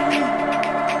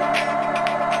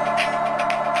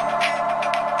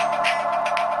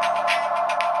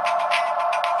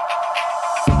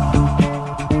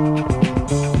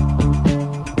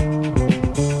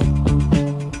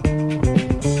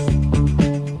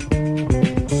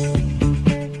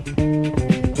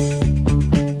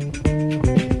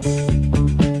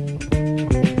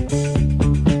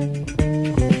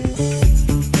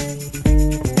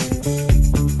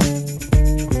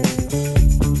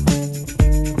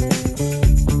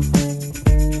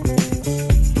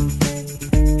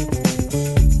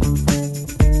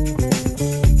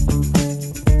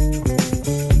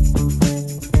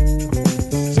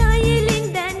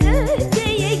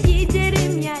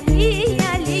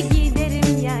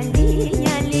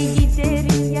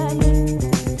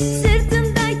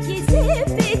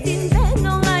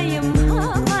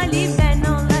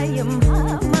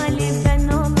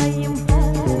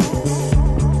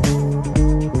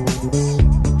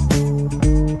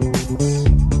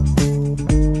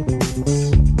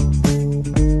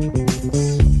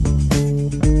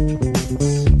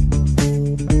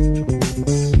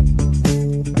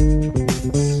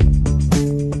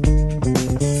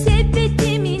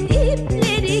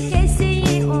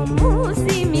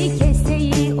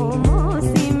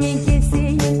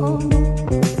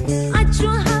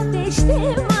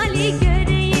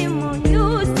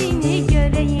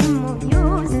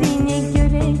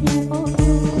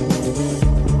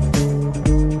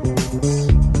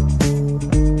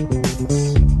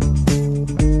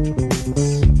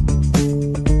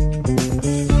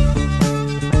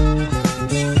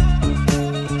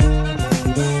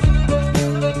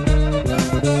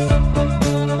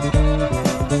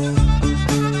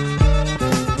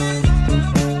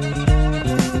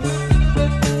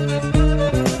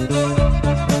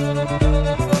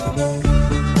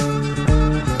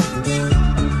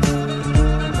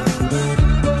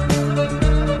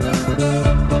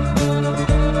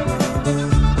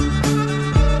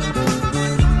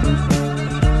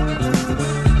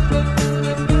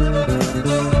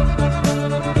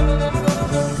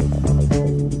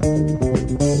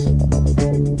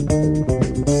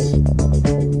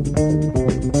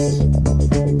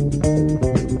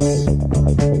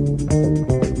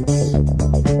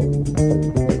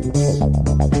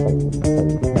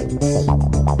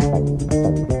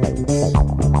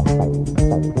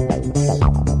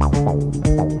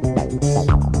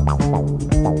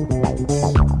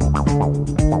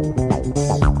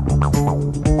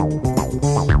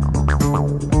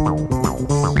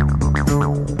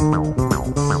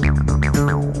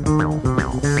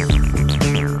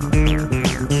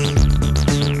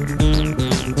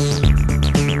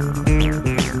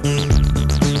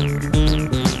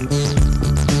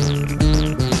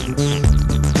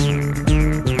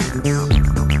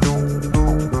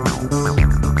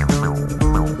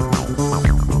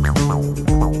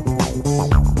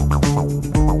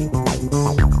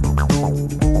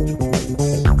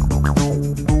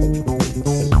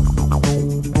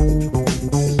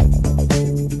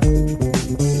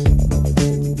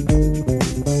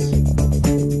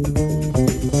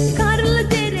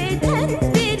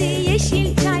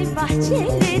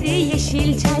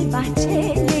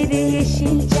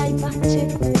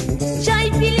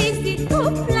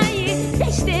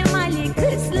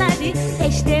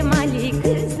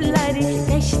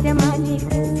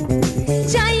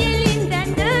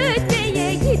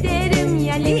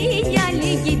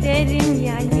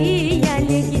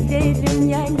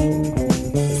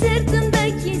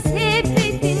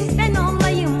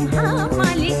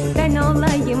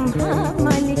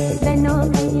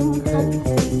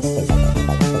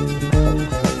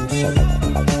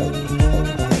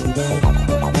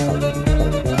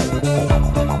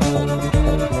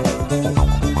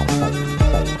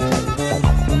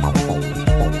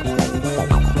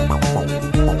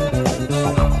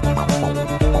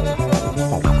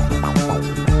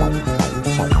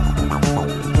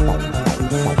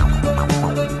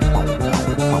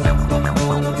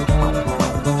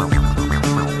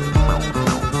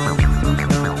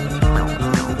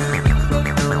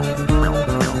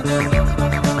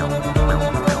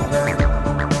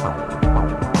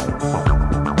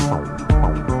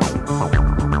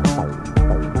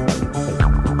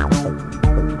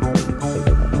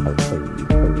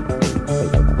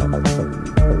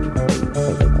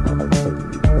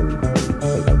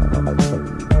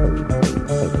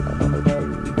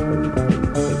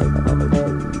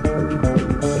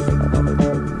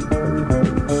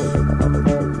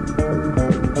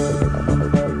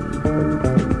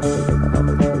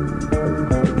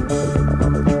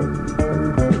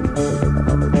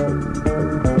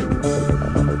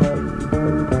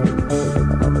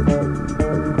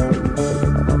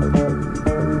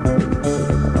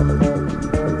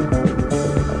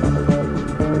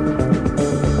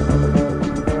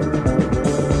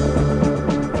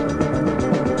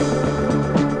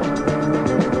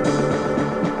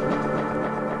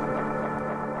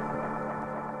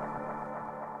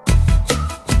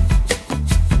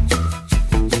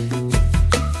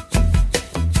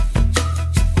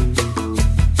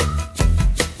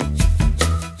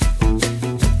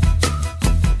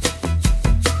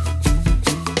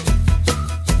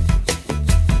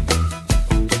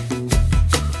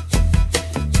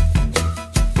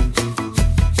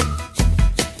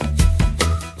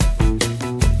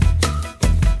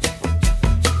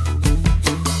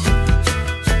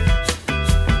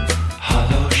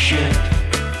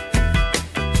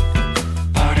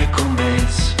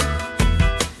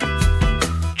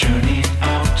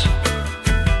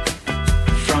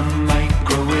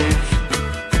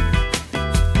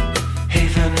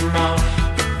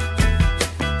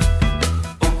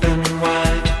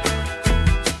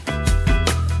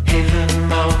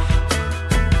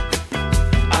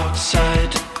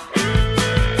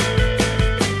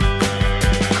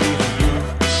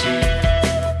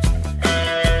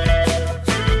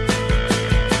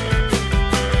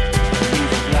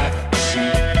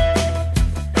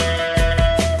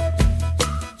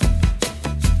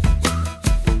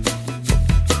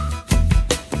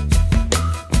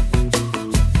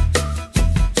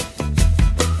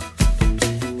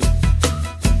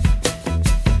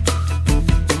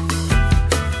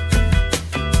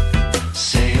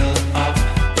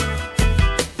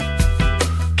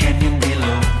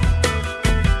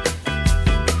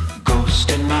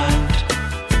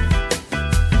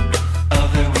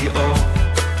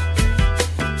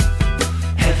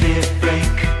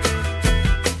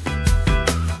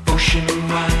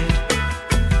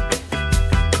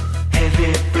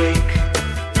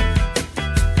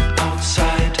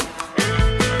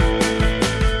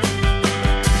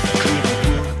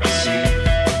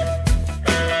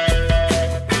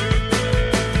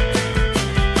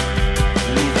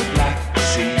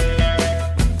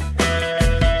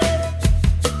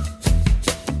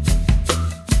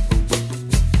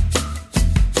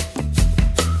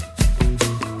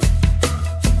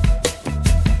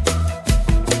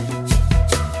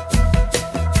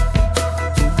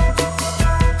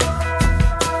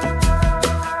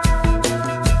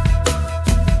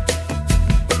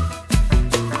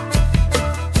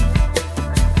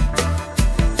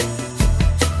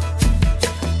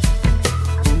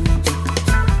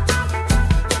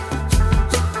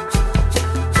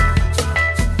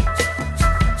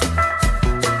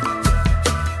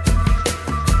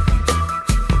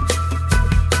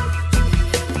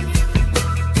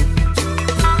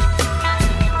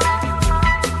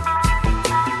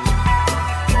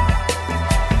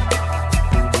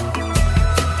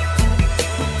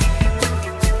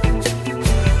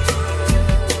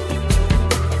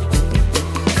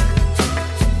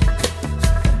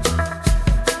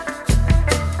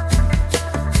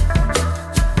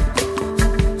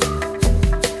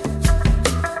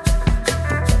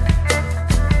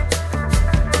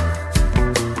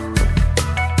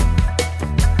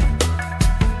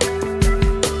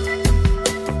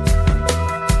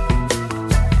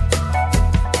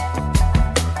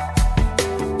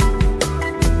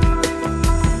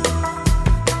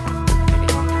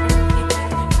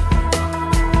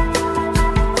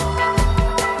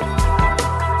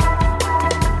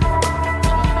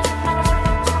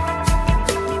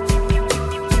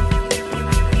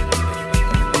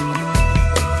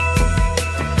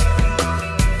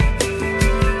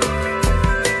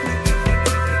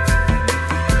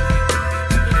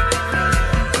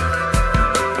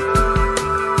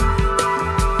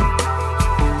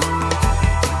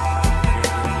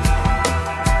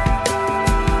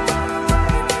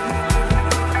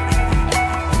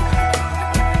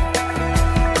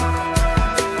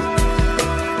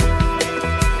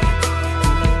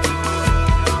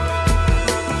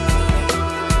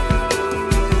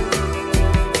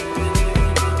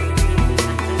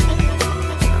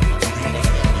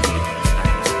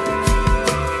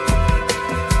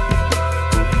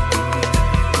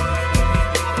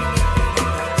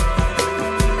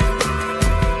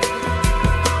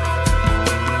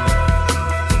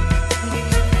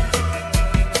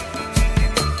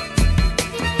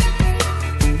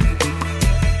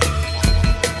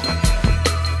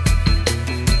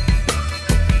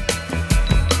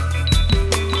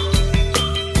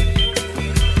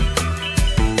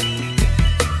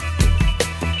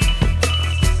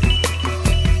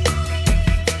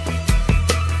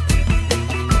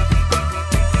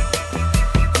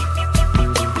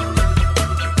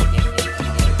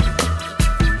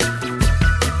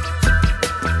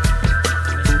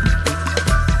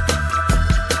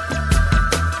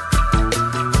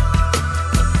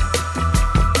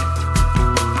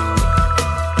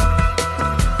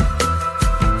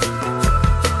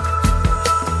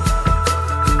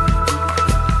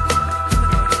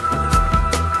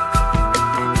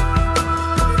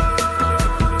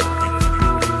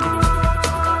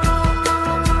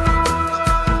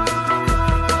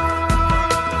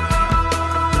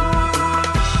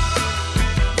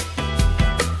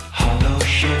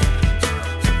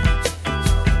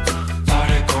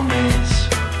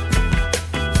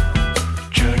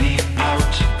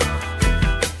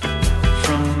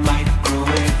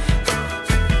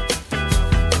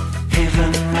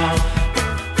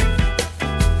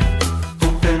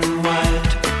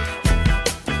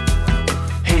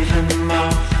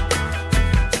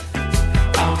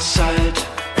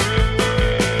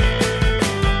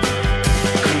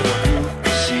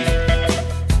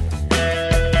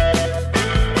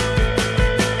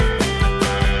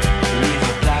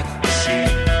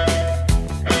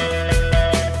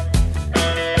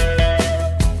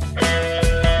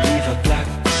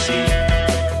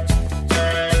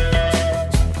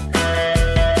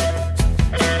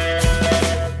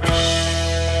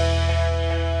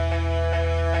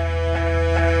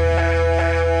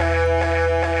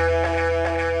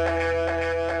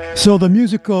 So the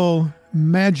musical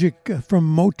magic from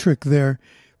Motric there,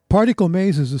 Particle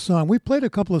Maze is the song. We played a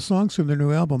couple of songs from their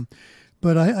new album,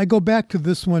 but I go back to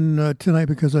this one tonight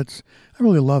because I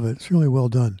really love it. It's really well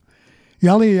done.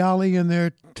 Yali Yali in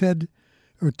there, Todd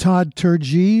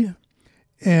Turgee,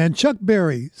 and Chuck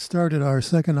Berry started our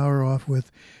second hour off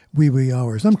with Wee Wee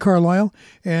Hours. I'm Carlisle,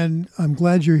 and I'm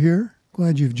glad you're here.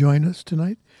 Glad you've joined us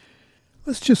tonight.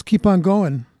 Let's just keep on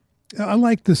going. I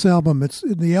like this album.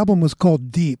 The album was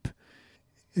called Deep.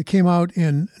 It came out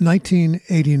in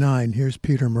 1989. Here's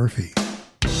Peter Murphy.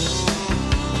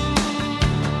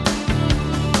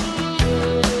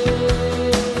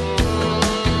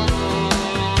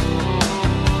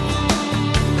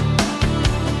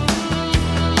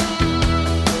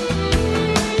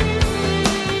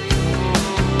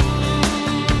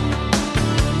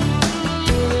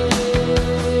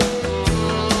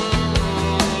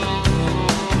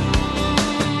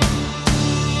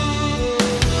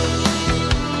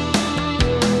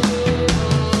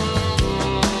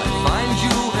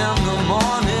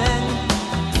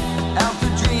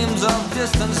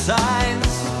 Distant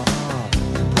signs,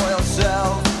 you pour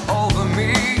yourself over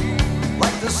me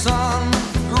like the sun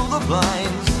through the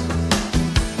blinds.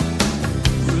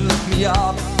 You lift me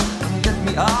up and get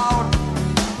me out,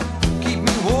 keep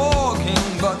me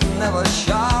walking but never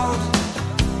shout.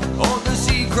 Hold the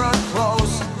secret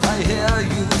close, I hear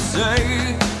you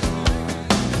say.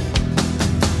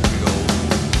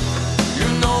 You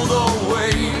know the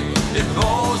way it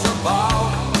goes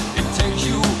about. It takes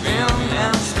you in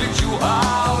and spits you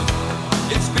out.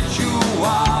 It spits you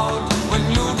out when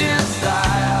you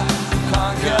desire to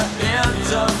conquer it,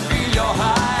 to feel your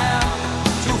high.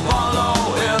 To follow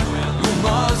it, you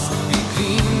must be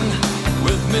clean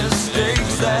with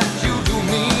mistakes that you do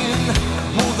mean.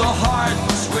 Move the heart,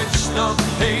 switch the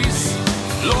pace.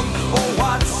 Look for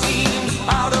what seems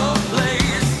out of place.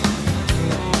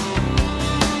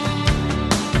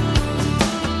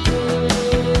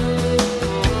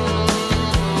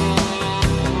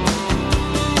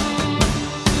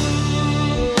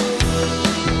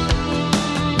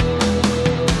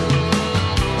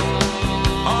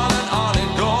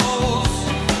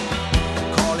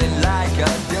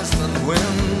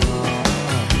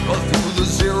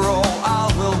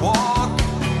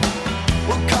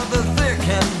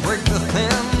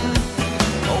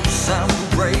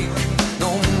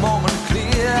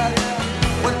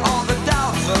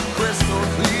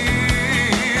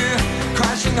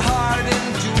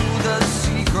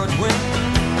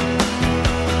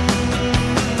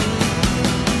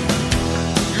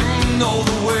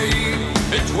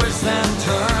 Twists and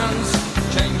turns,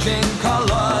 changing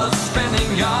colors,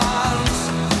 spinning yarns.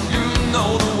 You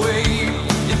know the way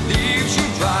it leaves you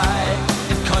dry.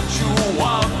 It cuts you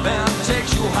up and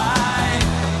takes you high.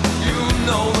 You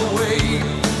know the way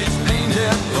it's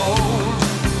painted gold.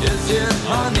 Is it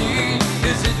honey?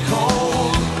 Is it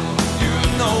cold? You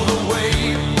know the way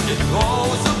it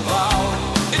goes about.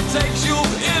 It takes you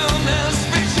in and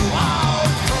spits you out.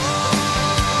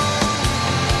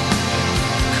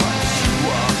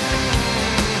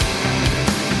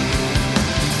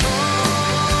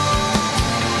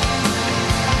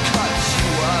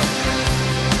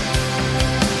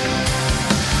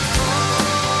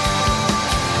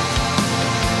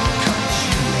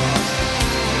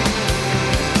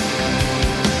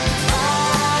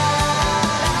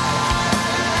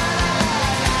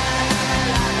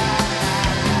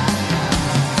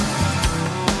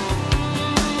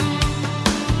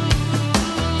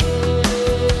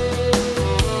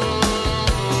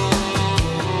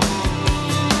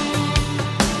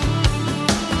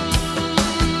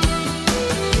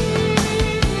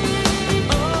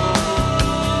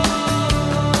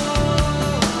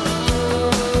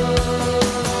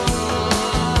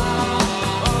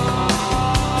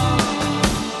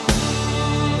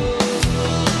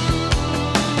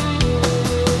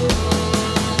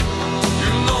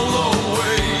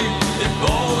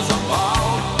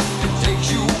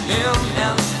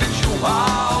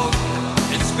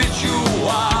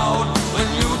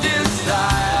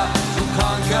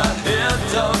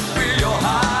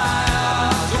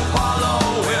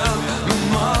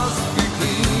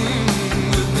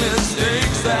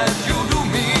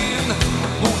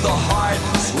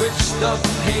 The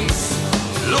pace,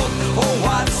 look for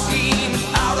what seems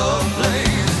out of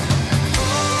place.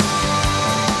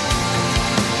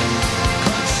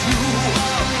 Cuts you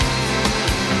up.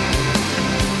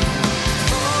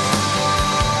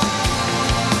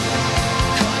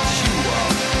 Cuts you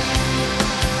up.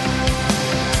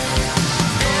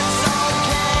 It's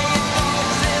okay, it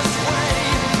goes this way.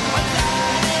 But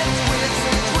that it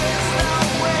twists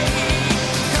away.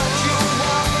 Cut you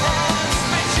up.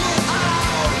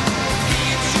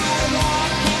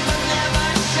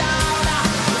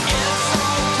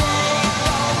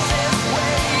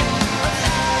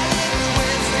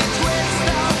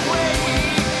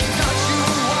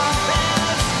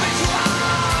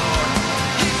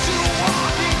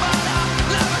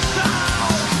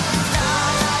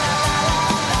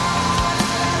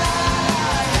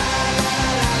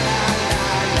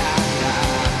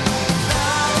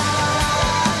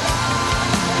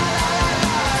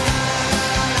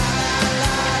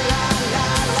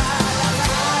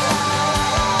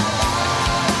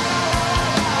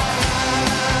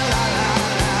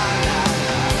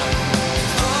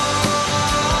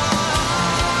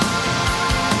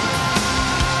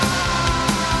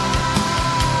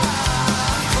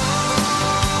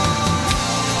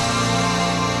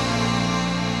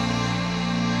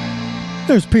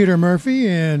 There's Peter Murphy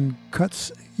and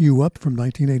Cuts You Up from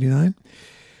 1989.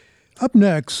 Up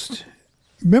next,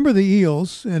 remember the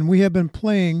Eels, and we have been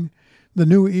playing the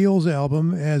new Eels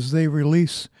album as they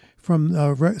release from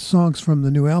songs from the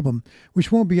new album,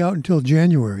 which won't be out until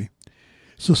January.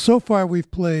 So far we've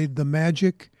played The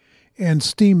Magic and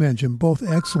Steam Engine, both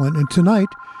excellent. And tonight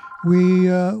we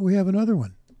have another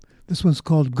one. This one's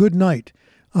called Good Night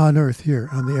on Earth here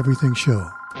on the Everything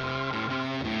Show.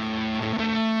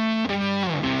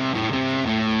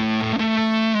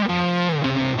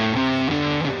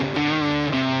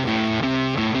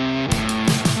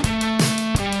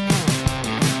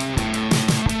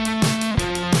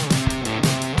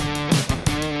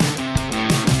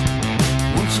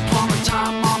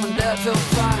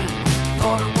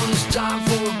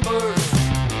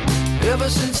 Ever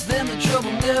since then the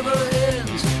trouble never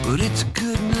ends, but it's a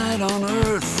good night on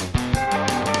earth.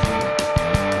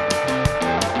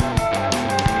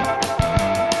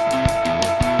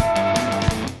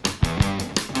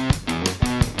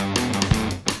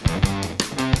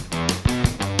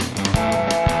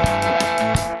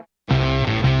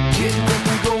 Getting up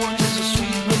and going is a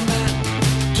sweet lament.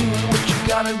 Doing what you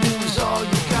gotta do is all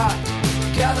you got.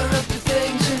 Gather up your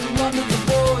things and run to the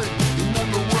void.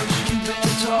 Remember what you've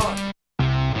been taught.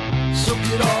 Soak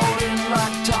it all in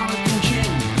like tonic and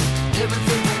gin.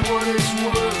 Everything for what it's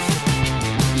worth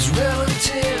is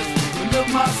relative. But look,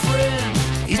 my friend,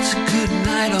 it's a good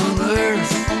night on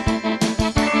earth.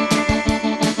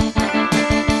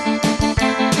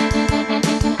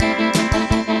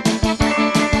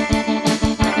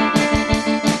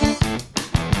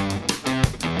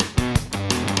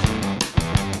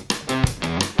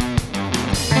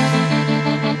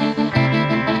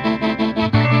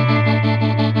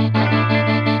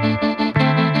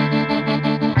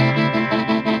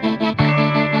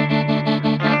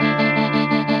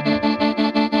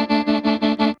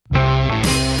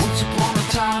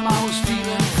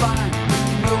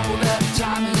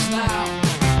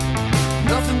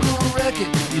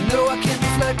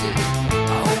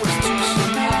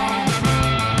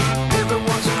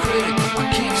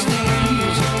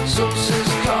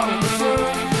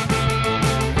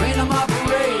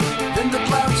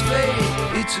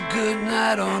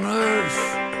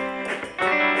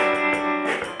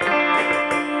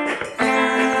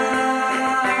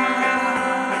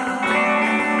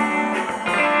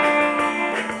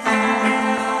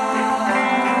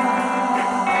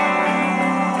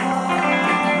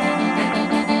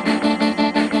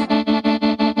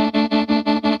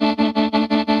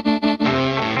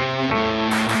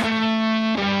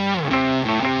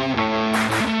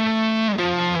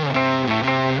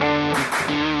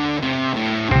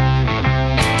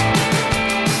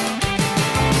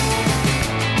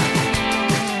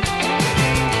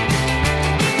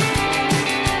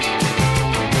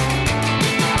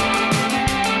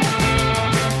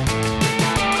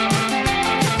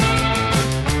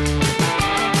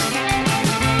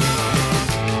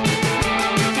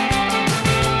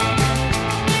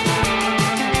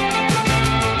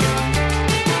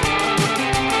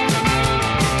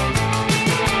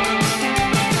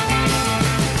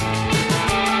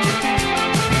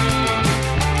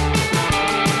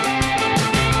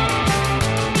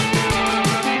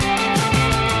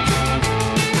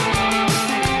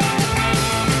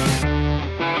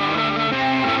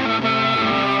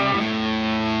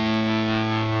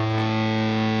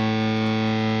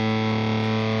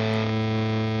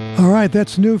 All right,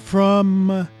 that's new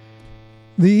from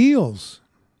the Eels.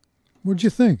 What'd you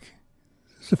think?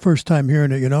 It's the first time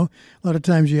hearing it, you know. A lot of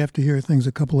times you have to hear things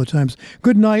a couple of times.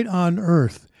 Good Night on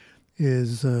Earth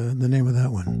is the name of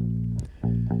that one.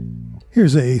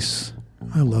 Here's Ace.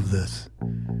 I love this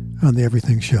on the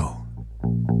Everything Show.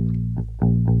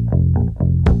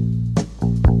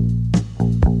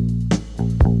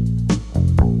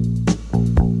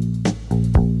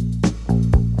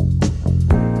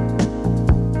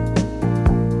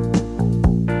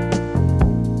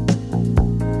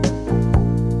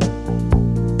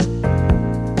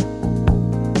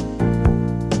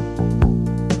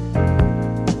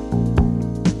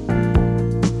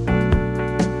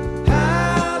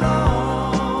 How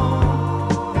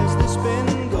long has this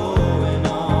been going?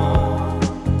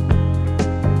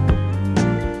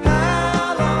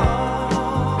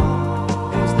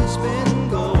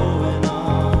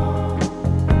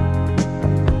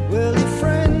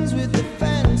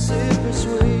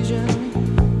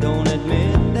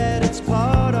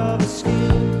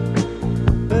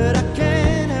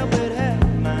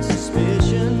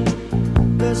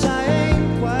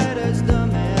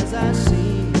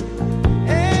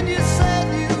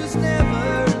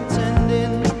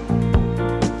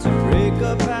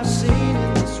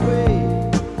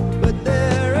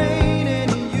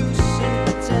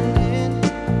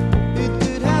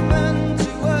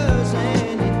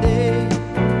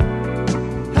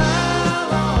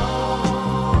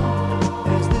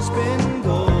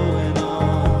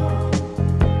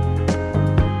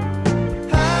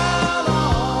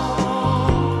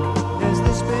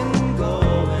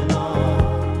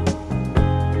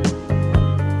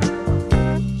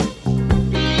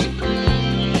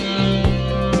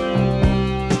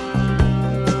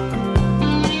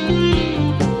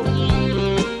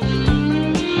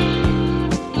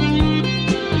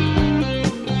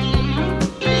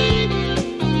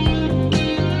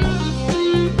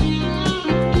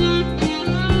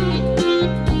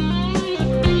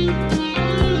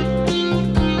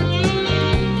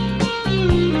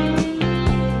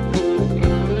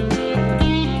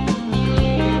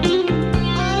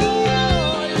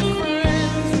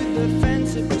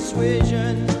 of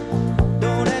persuasion.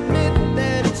 Don't admit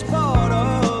that it's part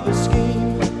of a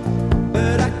scheme,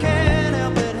 but I can't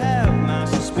help but have my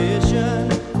suspicion,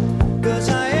 'cause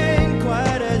I ain't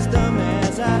quite as dumb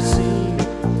as I seem.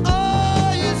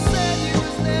 Oh, you said you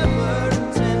was never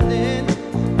intending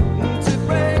to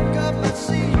break up my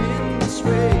scene in this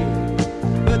way,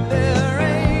 but there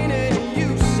ain't any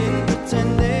use in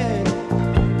pretending.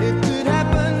 It could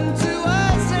happen to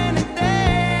us any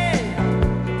day.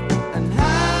 And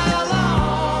how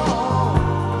long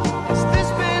has this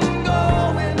been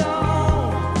going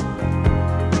on?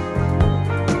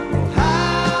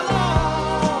 How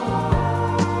long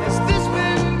has this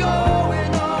been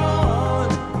going on?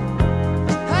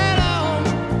 How long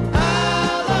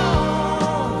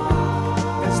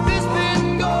has this been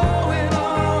going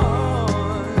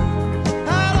on?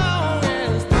 How long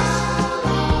has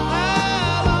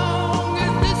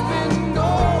this been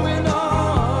going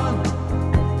on?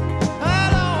 How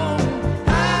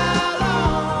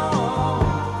long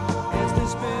has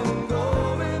this been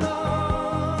going on?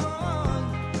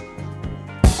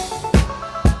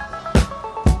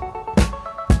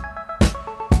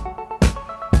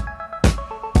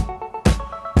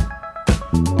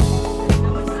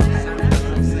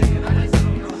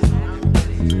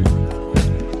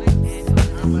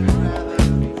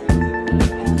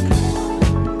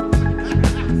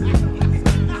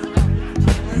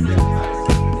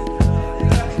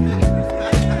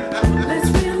 Let's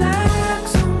relax,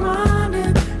 unwind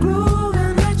and groove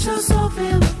and let your soul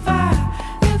feel the fire.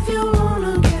 If you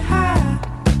wanna get high,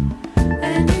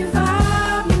 any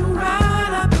vibe you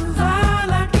ride, I provide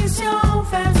like it's your own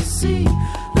fantasy.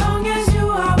 Long as you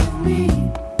are with me.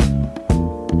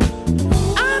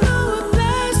 I know a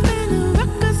place where the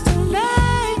records don't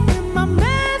late, and my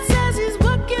man says he's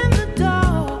working the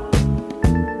door.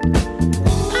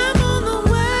 I'm on the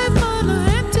way for the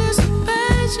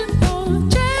anticipation, for a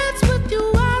chance with you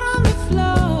out on the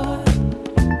floor.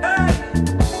 I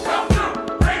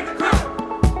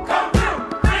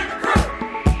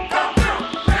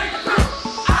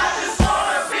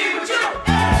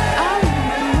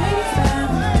remember when you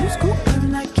found you scoop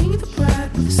burning like king of the pride,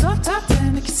 with a soft top down,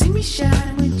 make you see me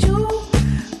shine with you,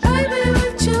 baby,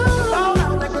 with you.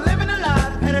 Like we're living a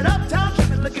life, headed uptown,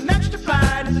 tripping, looking extra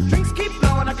fine. And the drinks keep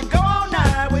flowing, I could go all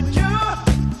night with you,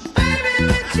 baby,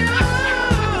 with you.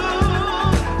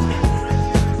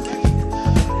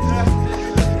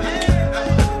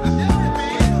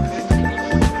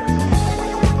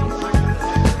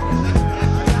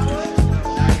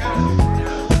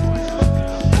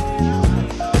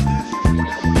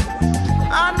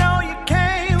 I know you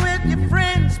came with your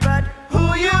friends, but who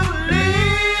you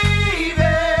leaving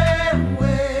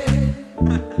with?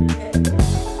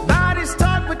 Bodies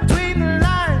talk between the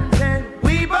lines, and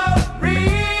we both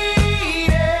read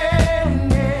it.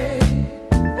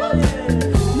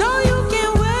 No, you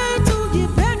can't wait to get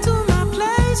back to my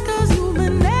place, 'cause you've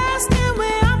been asking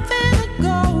where I'm finna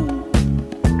go.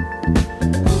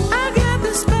 I got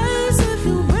the space if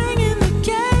you bring in the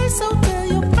case, so tell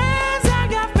your friends I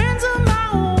got friends of my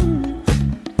own.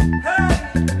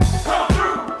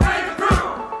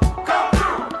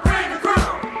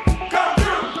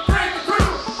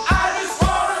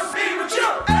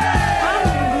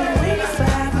 When you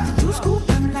fly with the juice scoop,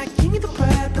 I'm like king of the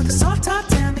pride, put the soft top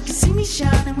down, make you see me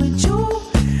shining with you,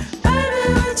 baby,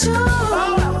 with you.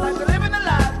 Like we're living a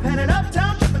life, headed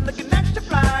uptown, tripping, looking extra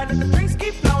fine. And the drinks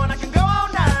keep flowing, I can go all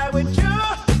night with you,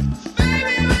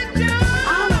 baby, with you.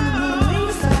 I'm on the moon when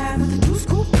you fly with the juice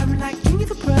scoop, I'm like king of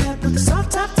the pride, put the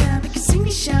soft top down, make you see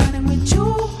me shining with you,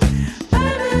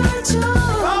 baby, with you.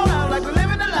 Like we're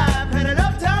living a life, headed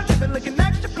uptown, tripping, looking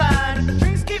extra fine. And the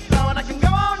drinks keep flowing, I can go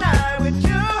all night with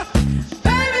you,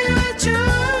 baby, with you.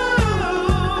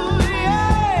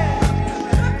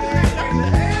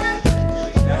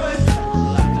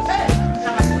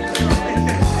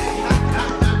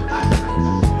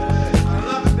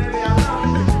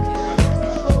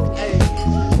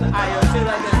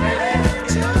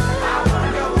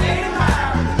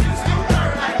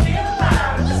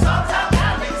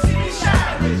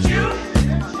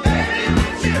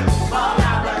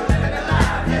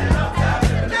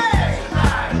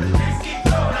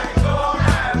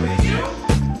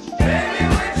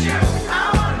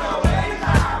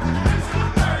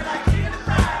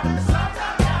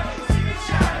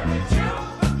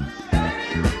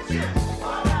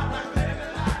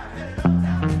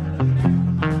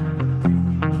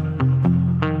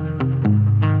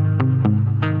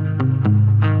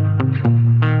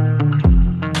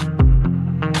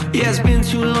 Yeah, it's been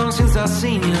too long since I've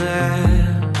seen you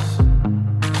last.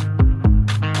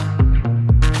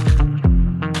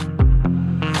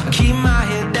 I keep my my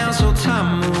head down so time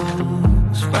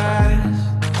moves fast.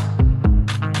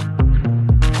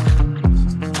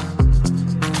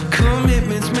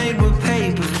 Commitments made with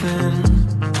paper thin.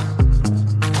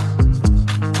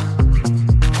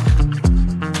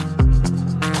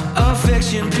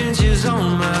 Affection pinches on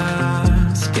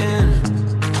my skin.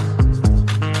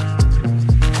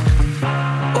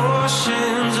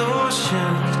 Oceans,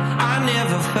 oceans, I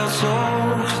never felt so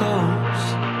close.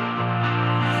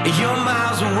 You're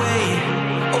miles away.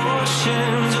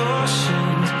 Oceans,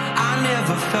 oceans, I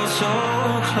never felt so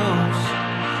close.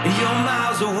 You're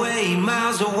miles away,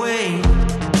 miles away.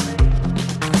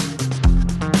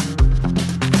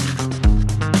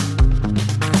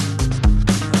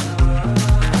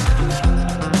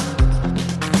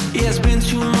 Yeah, it's been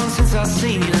 2 months since I've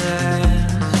seen you last.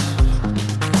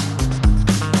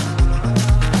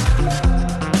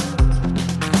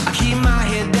 I keep my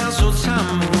head down so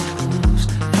time moves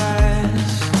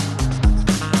fast.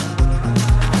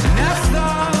 And I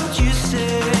thought you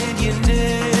said you'd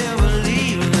never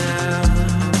leave now.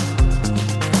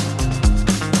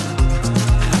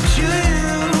 But you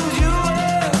use your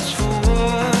words for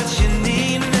what you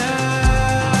need now.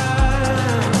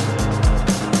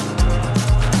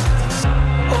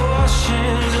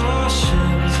 Oceans,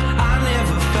 oceans, I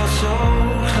never felt so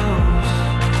close.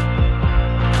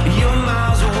 You're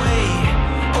miles away.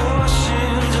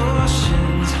 Oceans,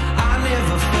 oceans, I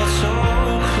never felt so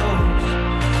close.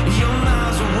 You're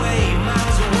miles away,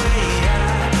 miles away.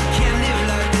 I can't live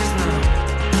like this now.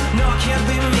 No, it can't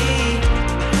be me.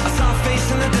 I saw a face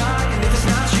in the dark, and if it's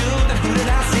not you, then who did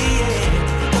I see? Yeah.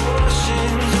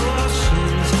 Oceans,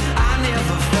 oceans, I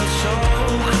never felt so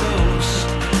close.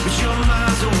 But you're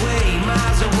miles away,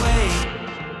 miles away.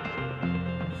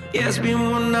 Yeah, it's been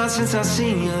one night since I've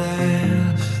seen you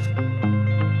last.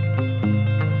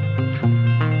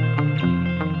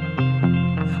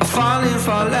 I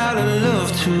fall out of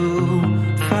love too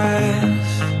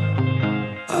fast.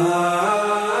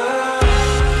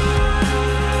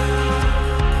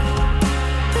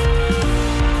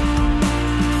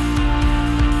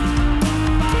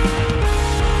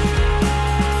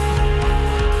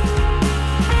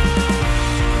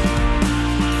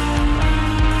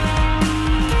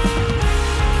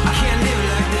 I can't live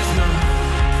like this, no.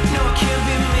 No, it can't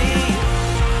be me.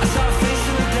 I saw a face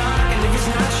in the dark, and if it's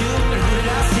not you, then who did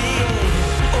I see?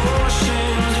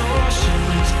 Oceans,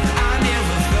 oceans, I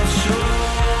never felt so.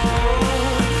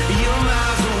 You're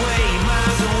miles away,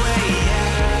 yeah.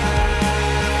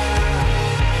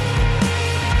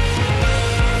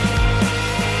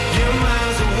 You're miles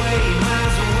away, yeah. You're miles away,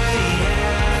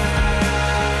 yeah.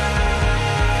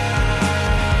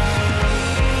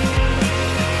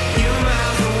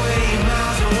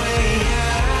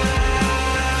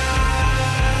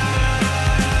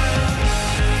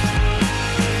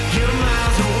 You're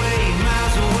miles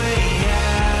away,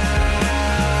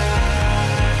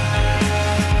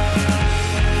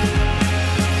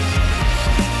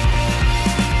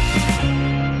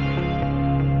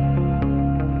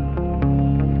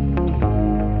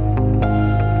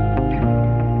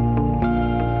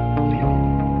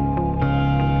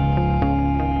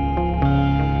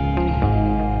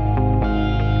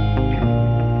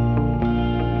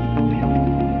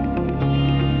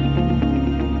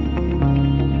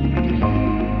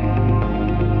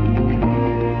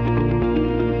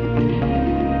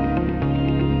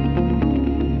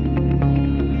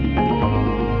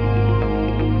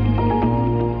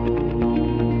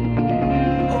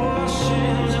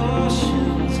 Oceans,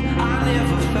 oceans, I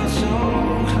never felt so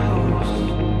close.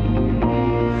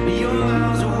 You're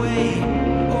miles away.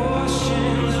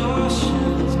 Oceans,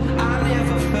 oceans, I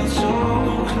never felt so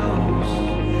close.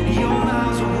 You're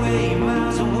miles away,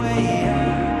 yeah.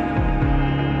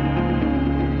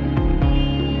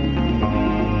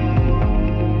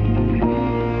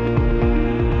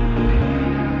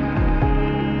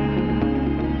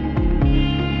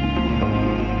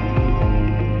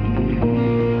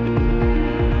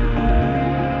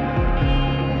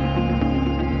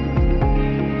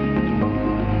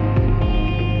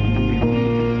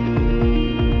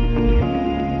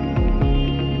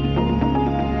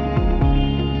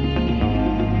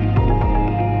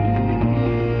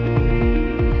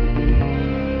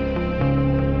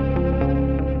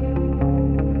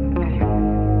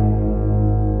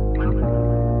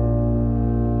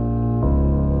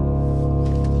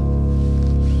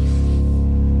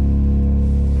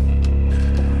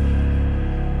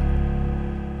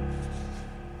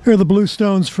 Here are the Blue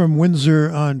Stones from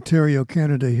Windsor, Ontario,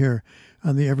 Canada, here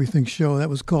on the Everything Show. That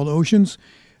was called Oceans.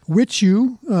 With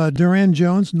You, Duran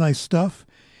Jones, nice stuff.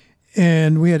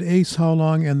 And we had Ace How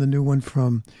Long and the new one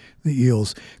from the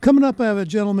Eels. Coming up, I have a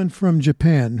gentleman from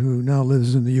Japan who now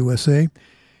lives in the USA.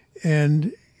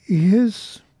 And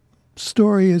his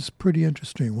story is pretty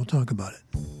interesting. We'll talk about it.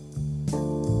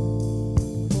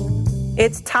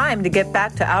 It's time to get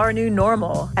back to our new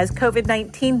normal. As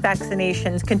COVID-19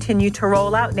 vaccinations continue to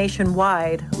roll out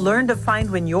nationwide, learn to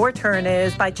find when your turn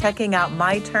is by checking out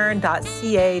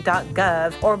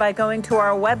myturn.ca.gov or by going to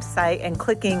our website and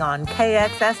clicking on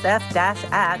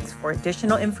KXSF-ACTS for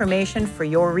additional information for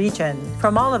your region.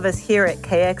 From all of us here at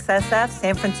KXSF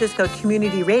San Francisco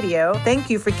Community Radio, thank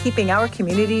you for keeping our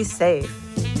communities safe.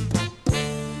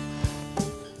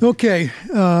 Okay,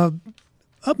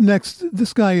 up next,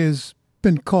 this guy has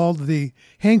been called the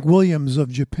Hank Williams of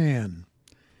Japan.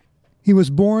 He was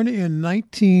born in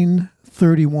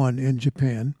 1931 in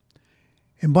Japan,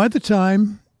 and by the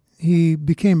time he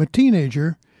became a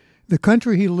teenager, the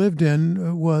country he lived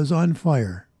in was on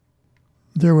fire.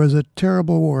 There was a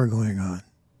terrible war going on.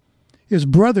 His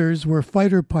brothers were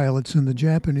fighter pilots in the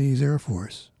Japanese Air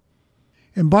Force.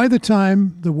 And by the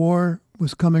time the war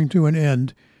was coming to an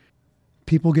end,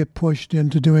 people get pushed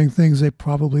into doing things they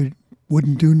probably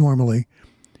wouldn't do normally.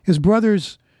 His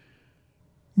brothers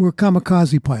were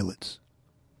kamikaze pilots,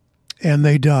 and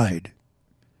they died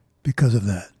because of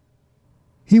that.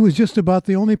 He was just about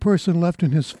the only person left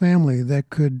in his family that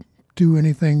could do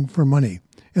anything for money,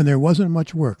 and there wasn't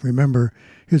much work. Remember,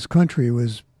 his country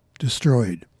was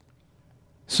destroyed.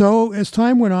 So as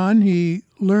time went on, he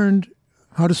learned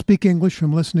how to speak English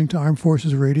from listening to Armed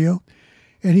Forces Radio,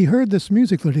 and he heard this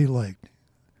music that he liked,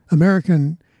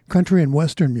 American country and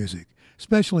Western music,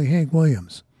 especially Hank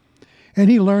Williams. And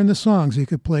he learned the songs. He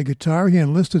could play guitar. He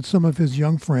enlisted some of his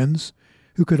young friends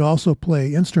who could also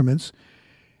play instruments,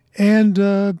 and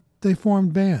they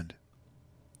formed a band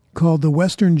called the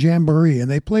Western Jamboree,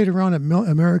 and they played around at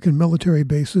American military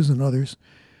bases and others,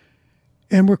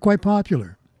 and were quite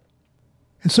popular.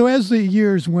 And so as the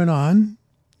years went on,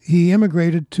 he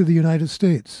immigrated to the United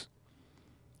States,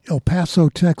 El Paso,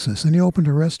 Texas, and he opened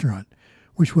a restaurant,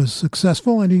 which was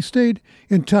successful, and he stayed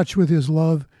in touch with his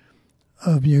love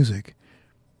of music.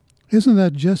 Isn't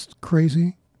that just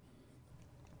crazy?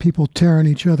 People tearing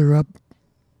each other up,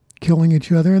 killing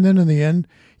each other, and then in the end,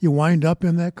 you wind up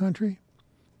in that country,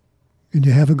 and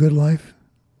you have a good life.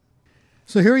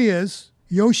 So here he is,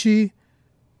 Yoshi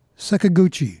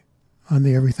Sakaguchi, on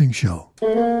the Everything Show.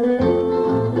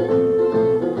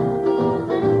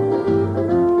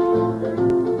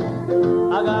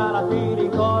 I got a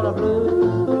feeling called a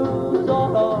blues, oh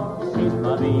Lord, since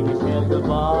my baby said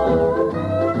goodbye.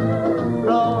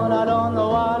 Lord, I don't know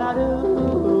what I do.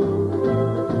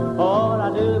 All I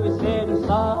do is sit and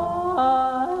sigh.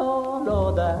 Oh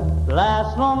Lord, that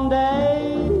last long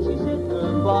day she said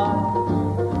goodbye.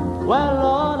 Well,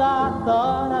 Lord, I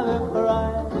thought I would cry.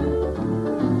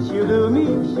 She'll do me,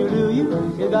 she'll do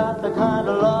you. She got the kind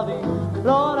of loving.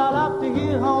 Lord, I love to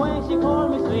hear her when she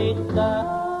called me sweet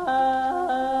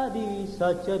daddy.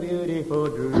 Such a beautiful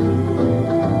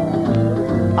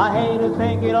dream. I hate to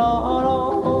think it all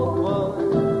over.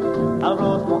 I've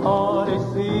lost my heart at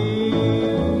sea.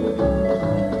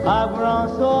 I've grown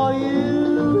so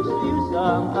used to you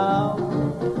somehow.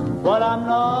 But I'm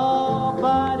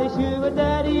nobody's sugar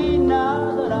daddy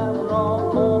now that I'm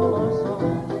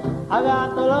lonesome. I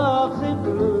got the lovesick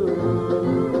blues.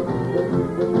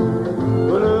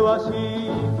 Blueは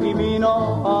君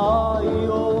の愛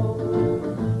を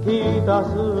ひたす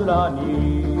ら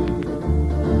に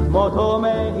求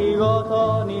め日ご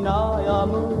とに悩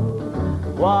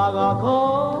む我が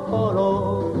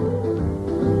心。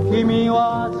君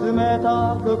は冷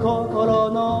たく心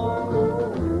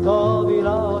の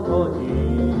扉を閉じ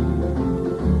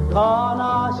悲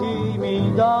し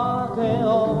みだけ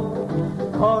を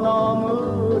こ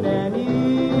の胸に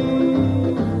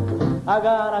I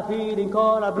got a feeling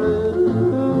called a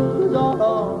blues, oh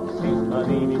Lord, since my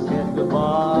baby said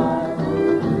goodbye.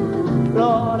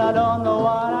 Lord, I don't know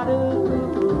what I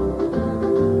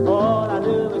do. All I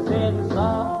do is sit and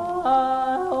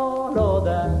sigh. Oh Lord,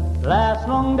 that last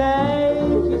long day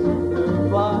she said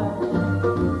goodbye.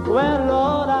 Well,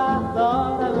 Lord, I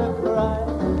thought I would cry.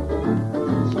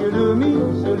 She'll do me,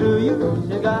 she'll do you.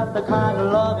 She got the kind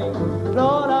of loving.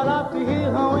 Lord, I love to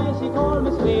hear her when she called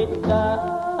me sweet daddy.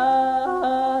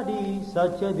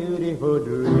 Such a beautiful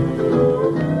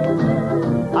dream.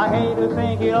 I hate to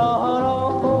think it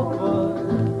all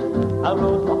over. I've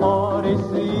lost my heart at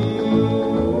sea.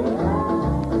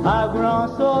 I've grown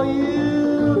so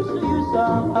used to you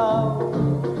somehow.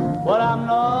 But I'm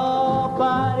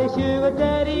nobody's sugar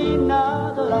daddy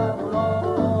now that I'm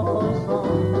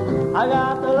lonesome. I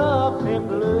got the love sick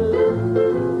blues.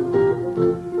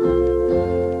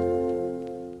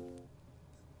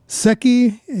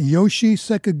 Seki Yoshi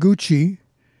Sekaguchi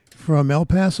from El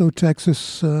Paso,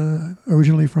 Texas,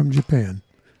 originally from Japan,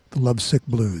 the Lovesick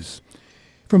Blues.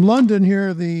 From London, here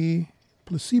are the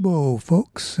Placebo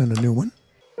Folks and a new one.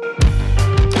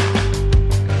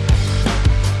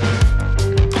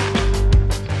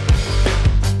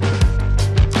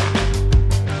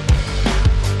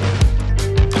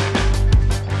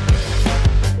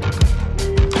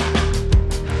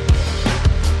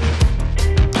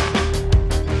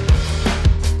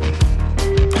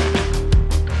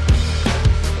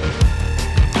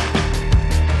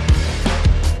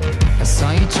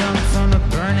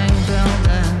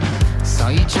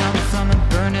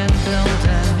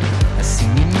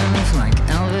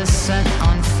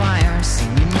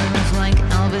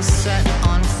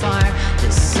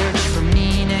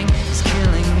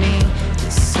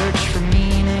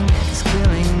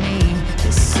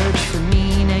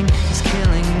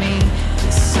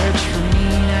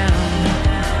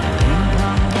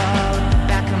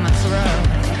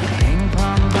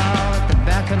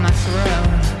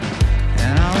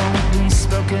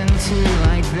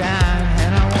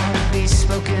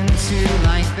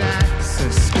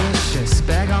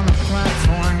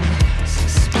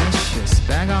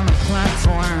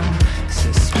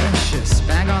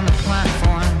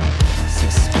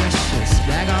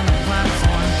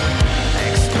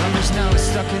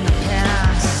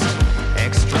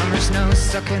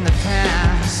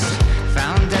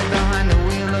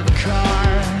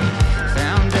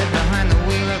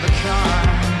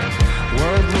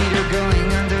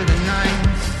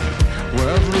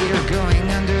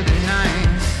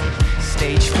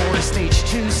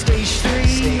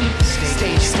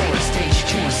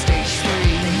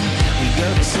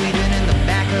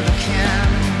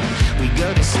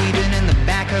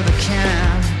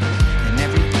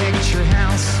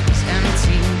 House is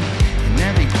empty, and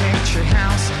every picture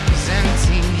house is empty.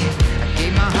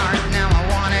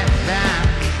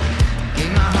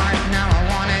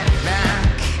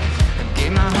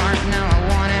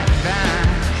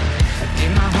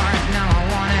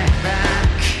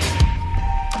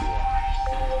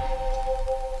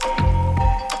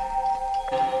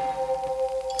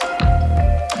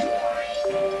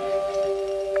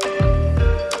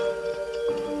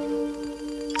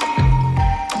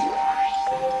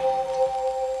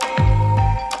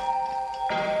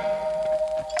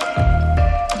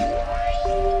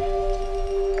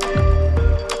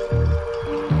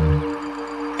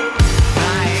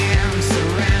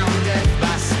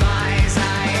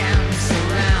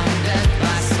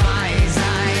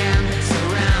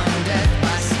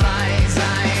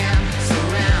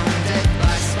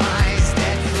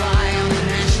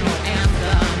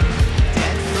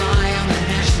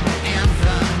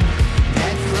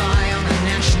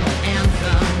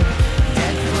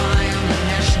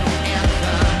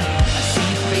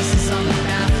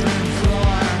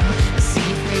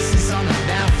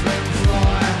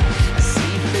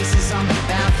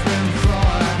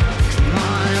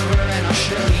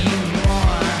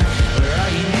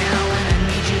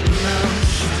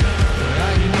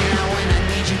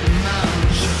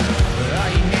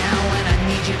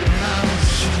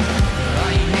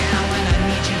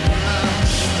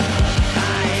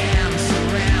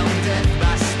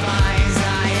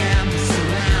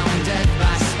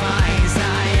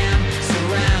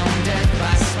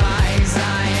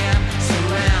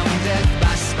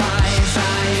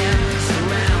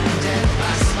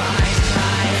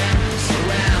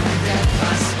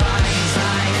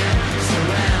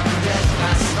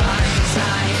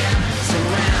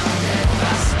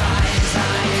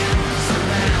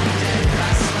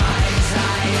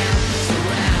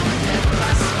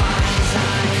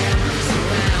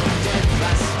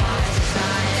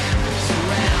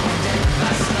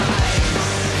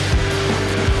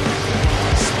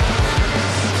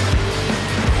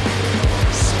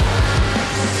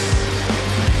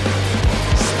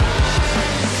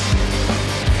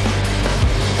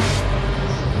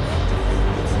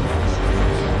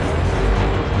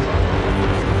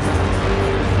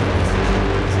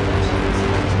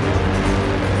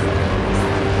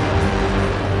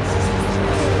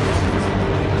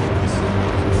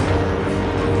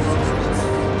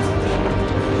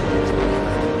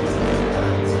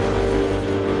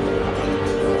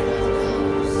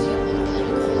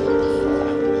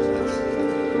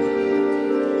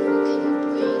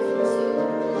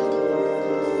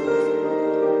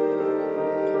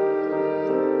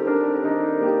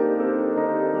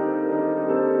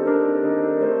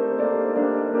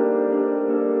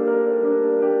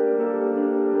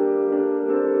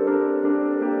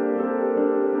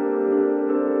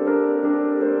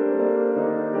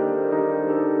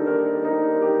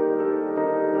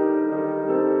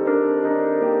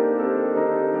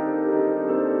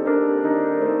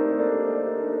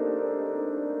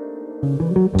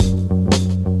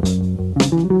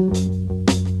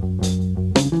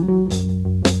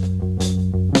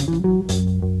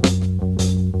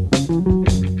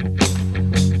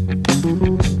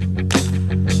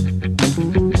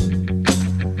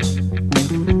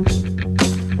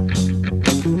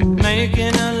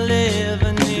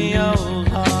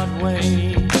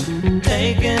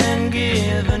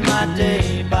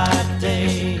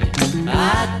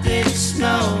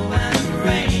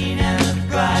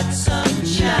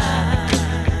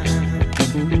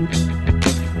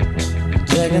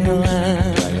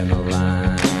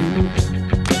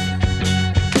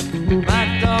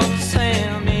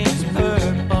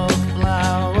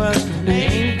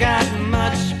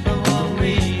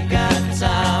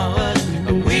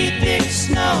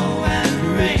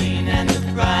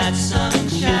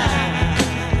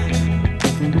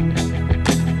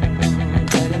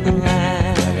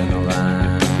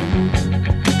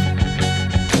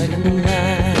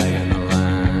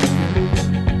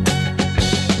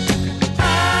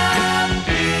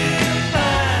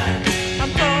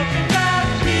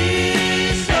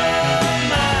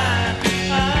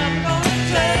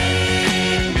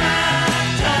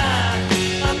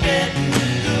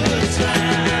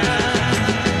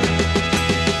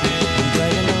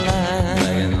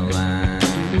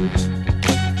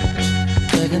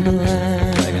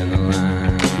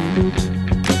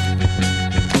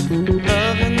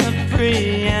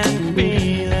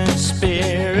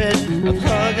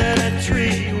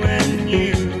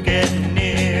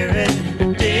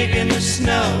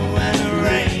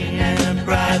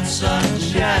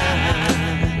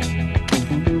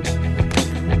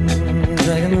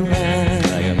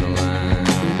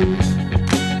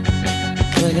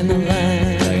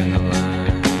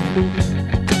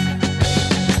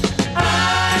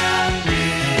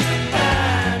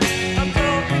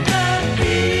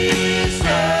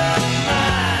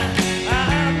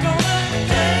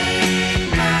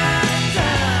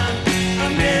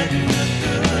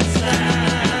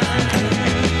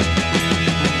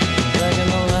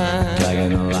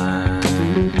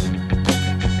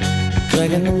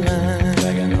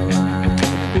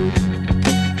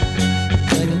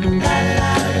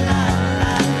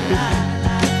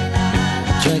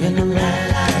 Dragging them back.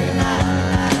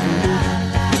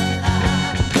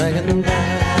 Dragging them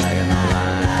back.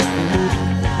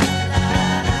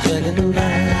 Dragging them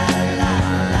back.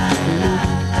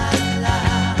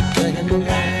 Dragging them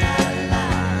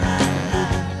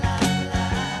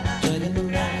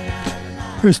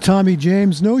back. Here's Tommy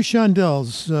James. No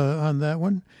Shondells on that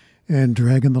one. And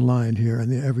Dragging the Line here on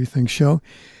the Everything Show.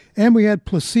 And we had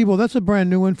Placebo. That's a brand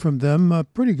new one from them.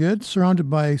 Pretty good. Surrounded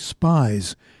by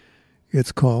Spies,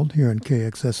 it's called, here on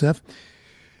KXSF.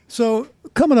 So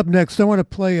coming up next, I want to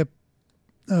play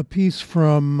a piece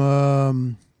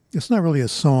from, it's not really a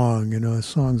song, as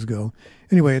songs go.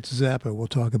 Anyway, it's Zappa. We'll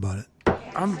talk about it.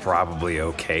 I'm probably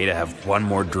okay to have one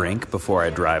more drink before I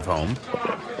drive home.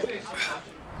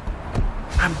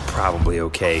 I'm probably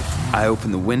okay. I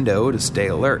open the window to stay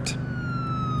alert.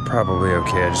 Probably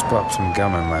okay. I just popped some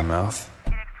gum in my mouth.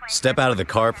 Step out of the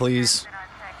car, please.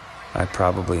 I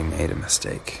probably made a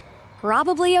mistake.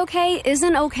 Probably okay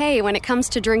isn't okay when it comes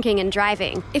to drinking and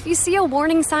driving. If you see a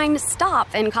warning sign, stop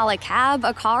and call a cab,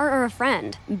 a car, or a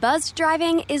friend. Buzzed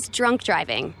driving is drunk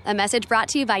driving. A message brought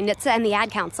to you by NHTSA and the Ad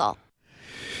Council.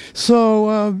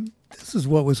 So this is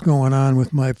what was going on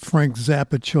with my Frank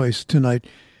Zappa choice tonight.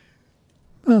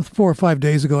 4 or 5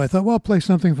 days ago, I thought, well, I'll play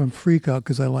something from Freak Out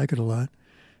because I like it a lot.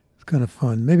 It's kind of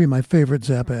fun. Maybe my favorite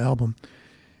Zappa album.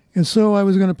 And so I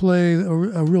was going to play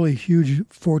a really huge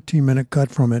 14-minute cut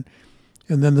from it.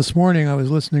 And then this morning I was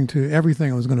listening to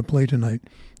everything I was going to play tonight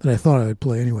that I thought I would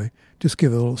play anyway. Just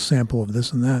give a little sample of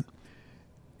this and that.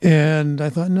 And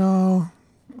I thought, no,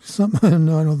 I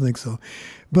don't think so.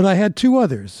 But I had two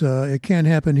others. It Can't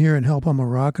Happen Here and Help I'm a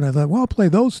Rock. And I thought, well, I'll play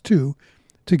those two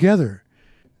together.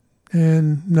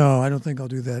 And no, I don't think I'll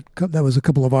do that. That was a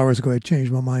couple of hours ago. I changed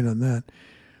my mind on that.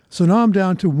 So now I'm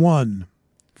down to one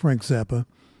Frank Zappa,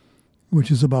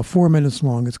 which is about 4 minutes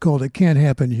long. It's called It Can't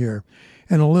Happen Here.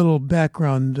 And a little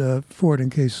background for it in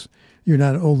case you're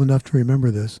not old enough to remember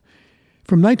this.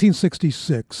 From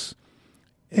 1966.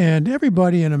 And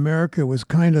everybody in America was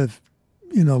kind of,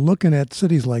 looking at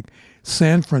cities like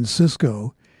San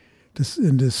Francisco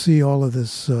to see all of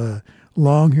this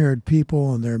long-haired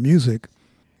people and their music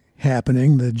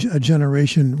happening, a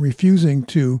generation refusing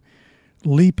to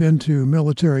leap into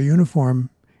military uniform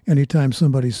anytime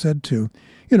somebody said to.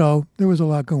 There was a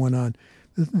lot going on.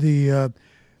 The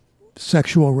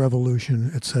sexual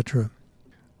revolution, etc.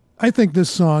 I think this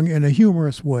song, in a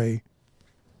humorous way,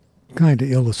 kind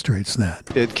of illustrates that.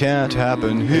 It can't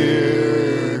happen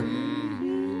here.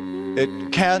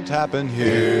 It can't happen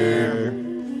here.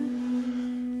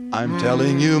 I'm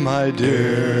telling you, my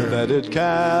dear, that it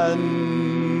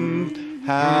can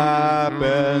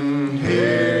happen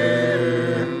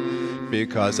here.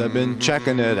 Because I've been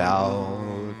checking it out,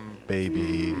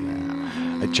 baby.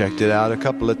 I checked it out a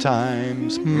couple of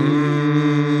times.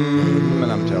 And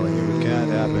I'm telling you, it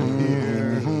can't happen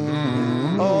here.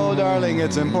 Oh, darling,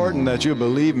 it's important that you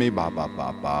believe me, bop, bop,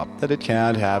 bop, bop, that it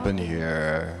can't happen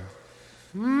here.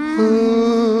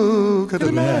 Who could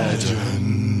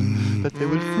imagine that they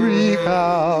would freak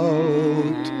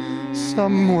out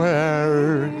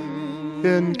somewhere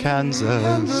in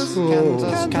Kansas?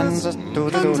 Kansas.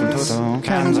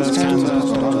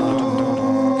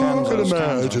 Could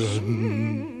imagine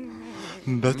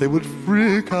that they would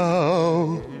freak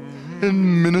out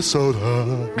in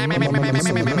Minnesota.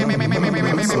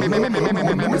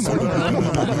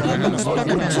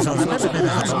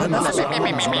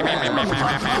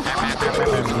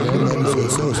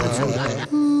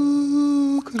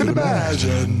 Could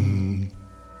imagine.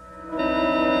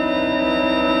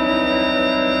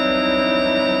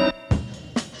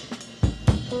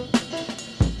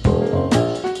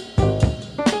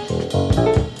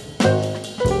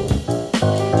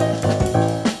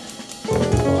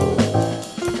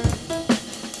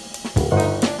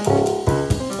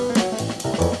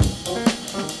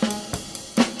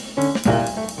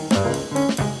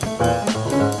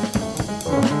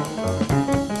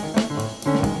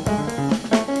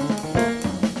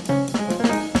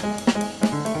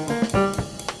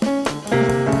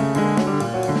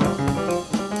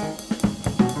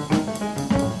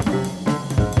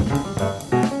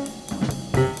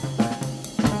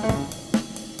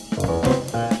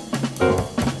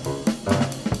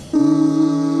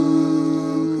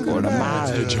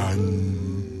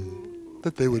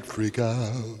 That they would freak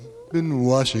out in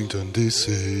Washington,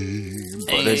 D.C.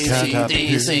 But it can't happen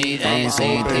here.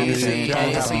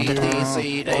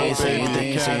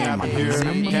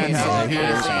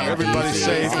 Everybody's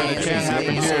safe and it can't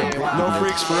happen here. No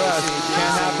freaks for us. It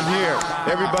can't happen here.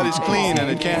 Everybody's clean and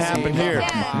it can't happen here.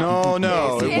 No,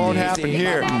 it won't happen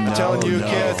here. I'm telling you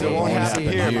kids, it won't happen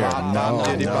here. Bop,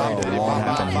 diddy, bop, diddy, bop,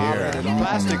 bop, bop.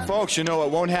 Plastic folks, you know it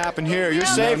won't happen here. You're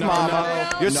safe, mama.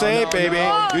 You're safe, baby.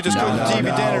 You just cook the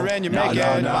TV dinner and you make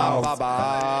it.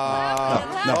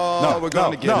 No, we're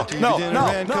gonna get a TV dinner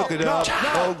and cook it up.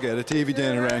 Oh, get a TV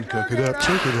dinner and cook it up,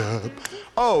 cook it up.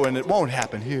 Oh, and it won't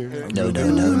happen here. No,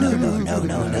 man,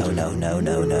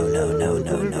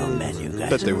 you guys.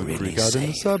 But they would freak out in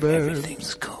the suburbs.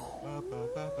 Everything's cool.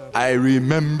 I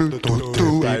remember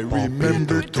Tutu, I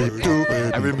remember Tutu,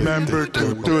 I remember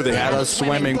Tutu, they had a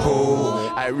swimming pool.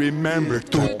 I remember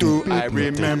Tutu, I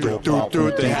remember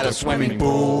Tutu, they had a swimming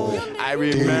pool. I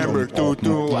remember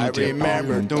Tutu, I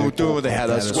remember Tutu, they had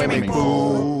a swimming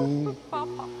pool.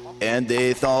 And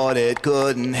they thought it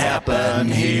couldn't happen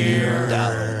here.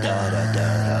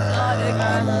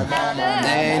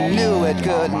 They knew it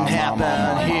couldn't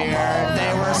happen here.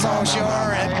 They were so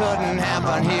sure it couldn't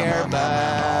happen here,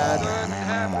 but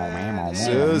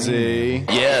Susie.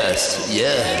 Yes.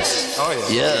 Oh,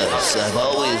 yeah. Yes, I've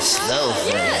always felt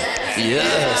that.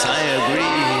 Yes, I agree,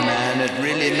 man. It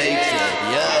really makes it.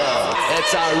 Yeah.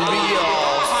 It's a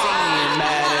real theme,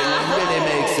 man. It really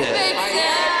makes it.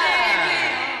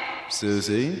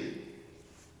 Susie,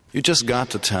 you just got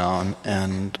to town,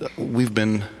 and we've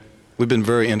been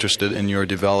very interested in your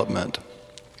development.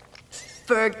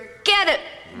 Forget it.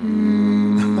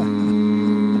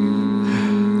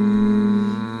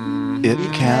 It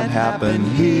can't happen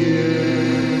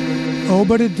here. Oh,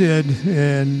 but it did,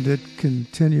 and it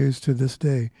continues to this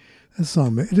day. That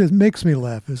song, it makes me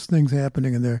laugh. There's things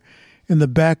happening in there, in the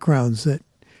backgrounds that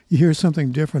you hear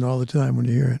something different all the time when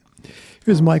you hear it.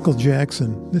 Here's Michael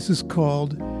Jackson. This is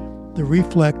called the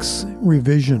Reflex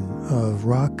Revision of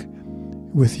Rock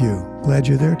With You. Glad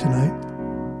you're there tonight.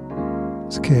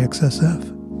 It's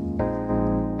KXSF.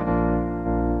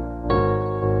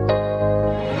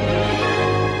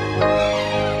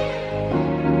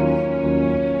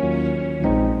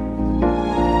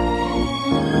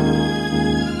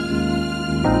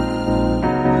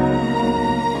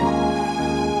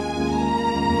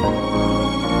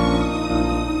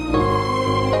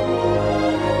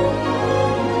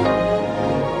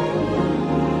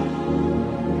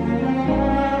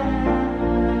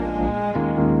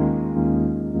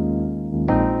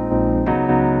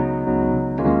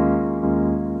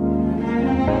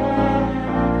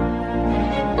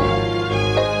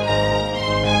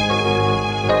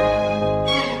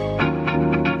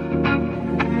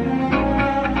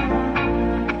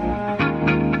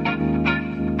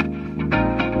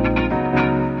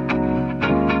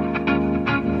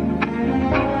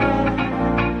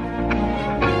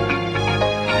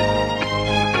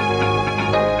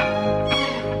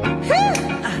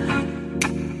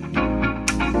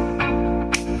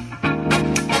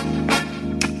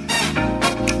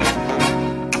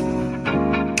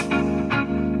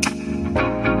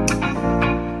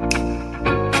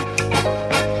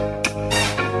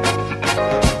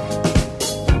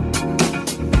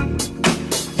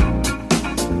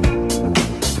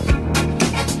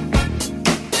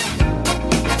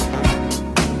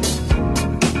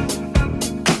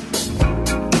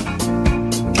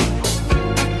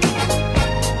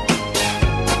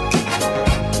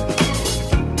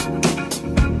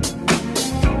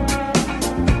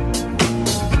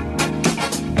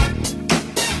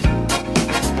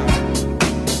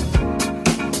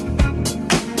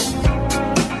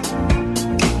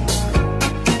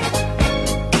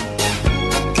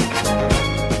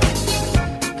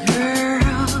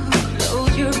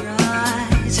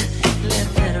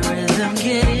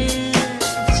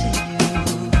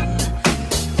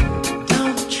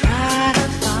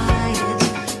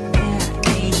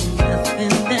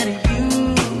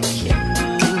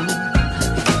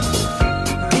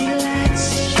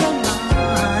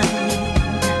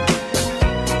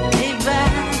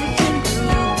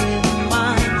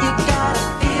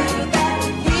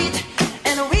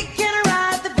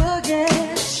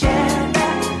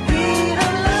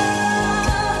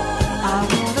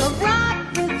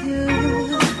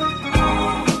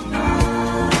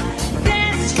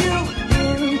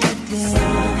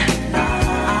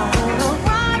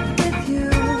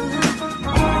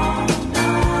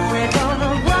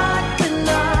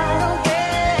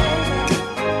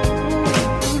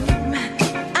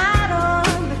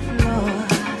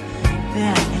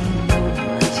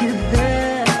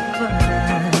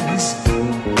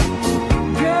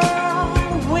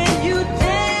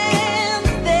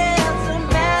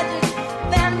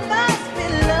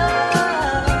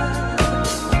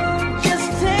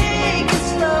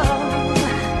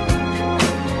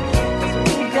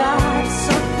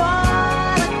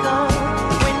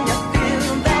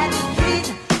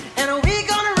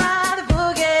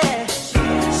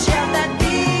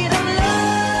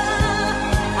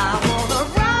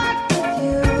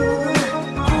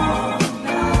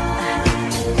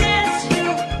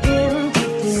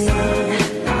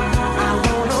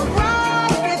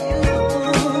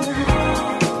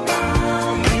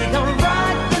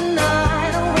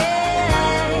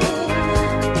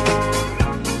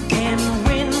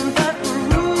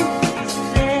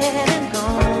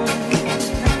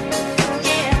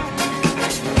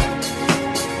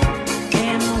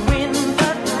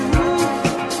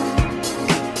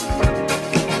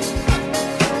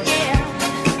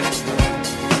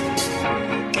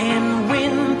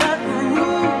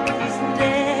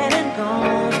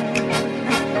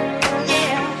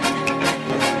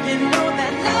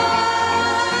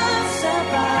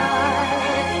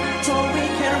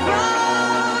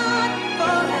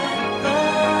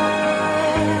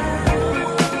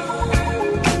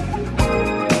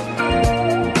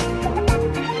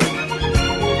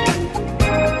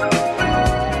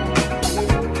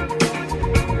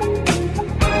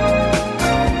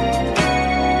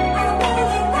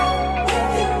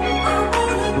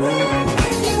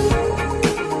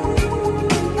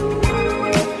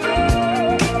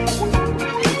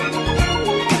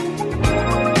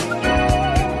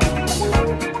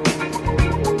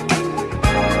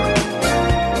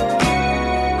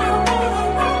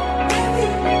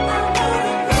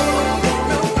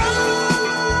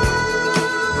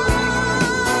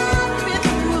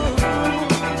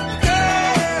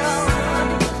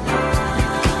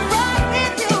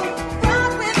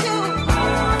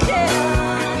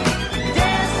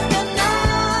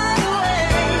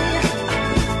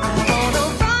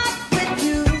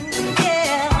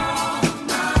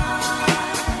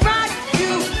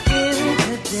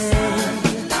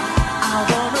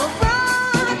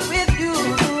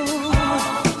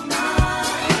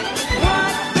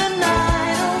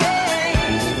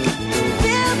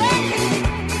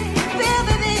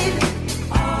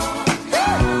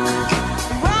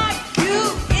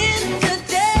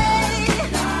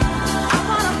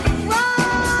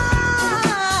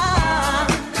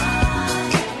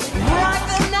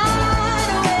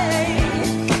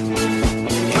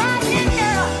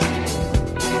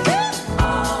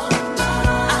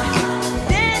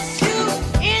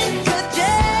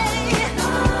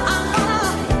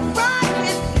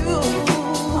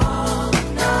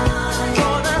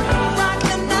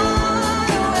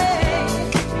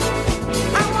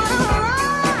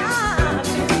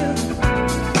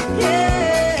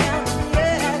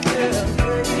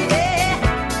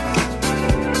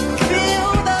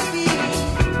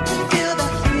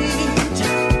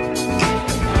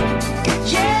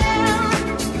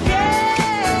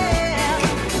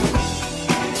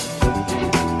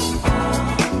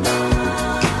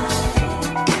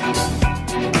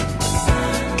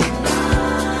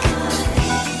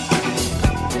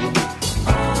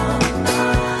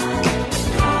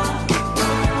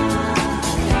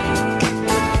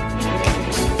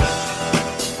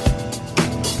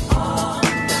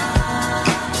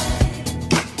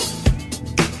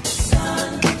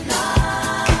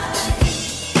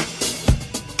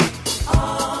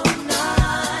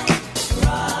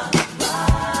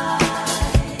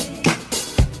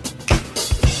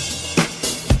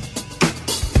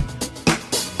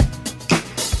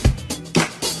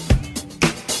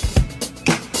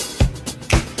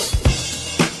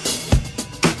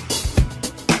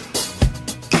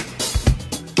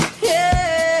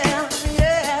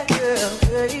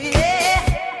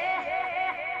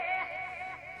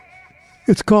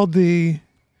 It's called I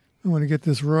want to get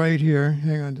this right here.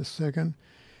 Hang on just a second.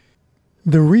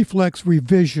 The Reflex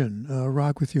Revision.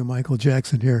 Rock with you, Michael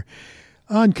Jackson here.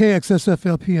 On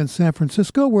KXSFLP in San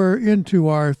Francisco. We're into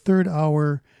our third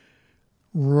hour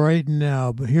right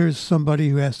now. But here's somebody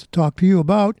who has to talk to you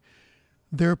about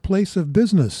their place of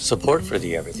business. Support for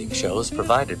the Everything Show is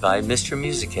provided by Mr.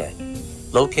 Music Head.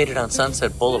 Located on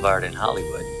Sunset Boulevard in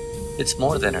Hollywood, it's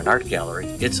more than an art gallery.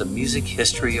 It's a music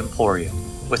history emporium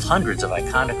with hundreds of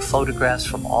iconic photographs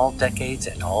from all decades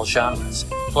and all genres,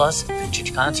 plus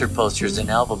vintage concert posters and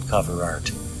album cover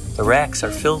art. The racks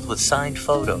are filled with signed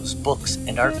photos, books,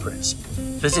 and art prints.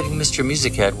 Visiting Mr.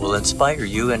 Music Head will inspire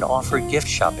you and offer gift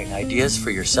shopping ideas for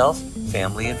yourself,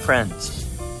 family, and friends.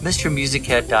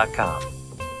 MrMusicHead.com.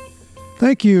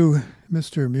 Thank you,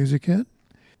 Mr. Music Head.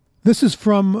 This is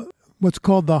from what's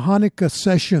called the Hanukkah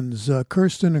Sessions,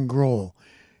 Kirsten and Grohl,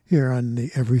 here on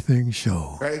the Everything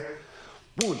Show. Right?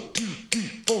 1, 2, 3,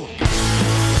 4.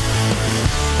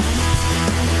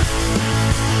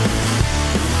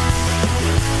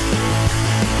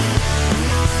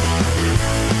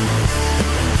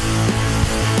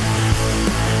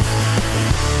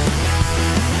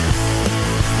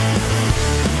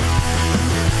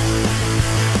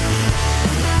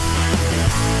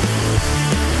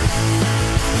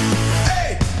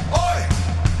 Hey, oi,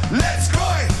 let's go.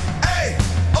 Hey,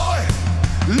 oi,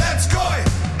 let's go.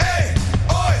 Hey,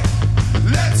 oi,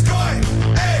 let's go.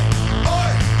 Hey,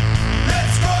 oi,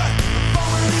 let's go.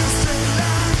 Following a straight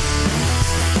line,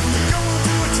 going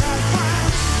through a tight line.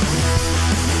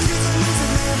 Kids are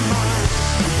losing their mind.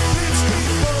 Rich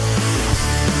people,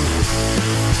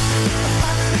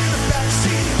 hiding in the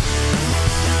backseat.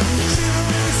 She don't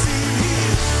really see me.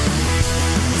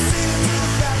 Singing to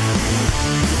the backbeat.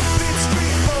 Rich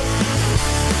people.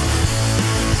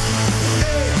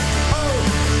 Hey, oh,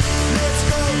 let's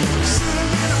go. Shoot 'em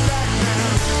in the back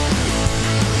now.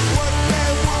 What they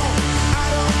want, I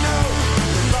don't know.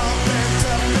 They're all backed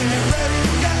up and ready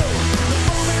to go. They're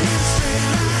moving in a straight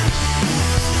line.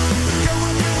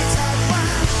 Going through a tight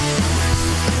line.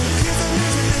 Kids are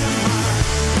losing their mind.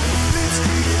 Rich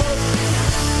people.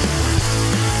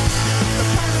 The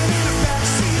pilot in the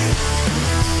backseat.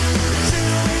 She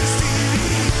don't need a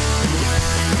Stevie.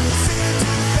 Singing to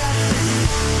the backbeat.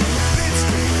 Rich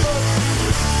people.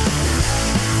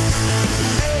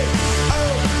 Hey,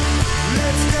 oh,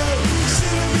 let's go.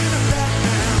 Shoot 'em in the back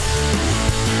now.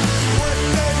 What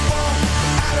they want,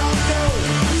 I don't know.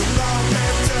 They're all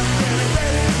backed up and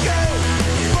ready to go.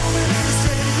 Moving in a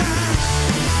straight line.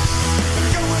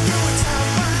 Going through a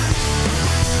tight line.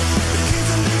 The kids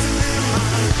are losing their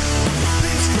mind.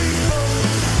 Rich people.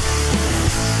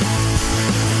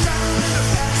 Driving in the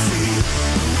backseat.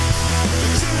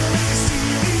 She don't need a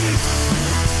Stevie.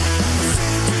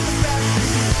 Singing to the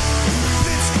backbeat.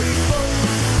 Rich people.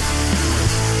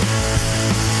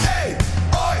 Hey,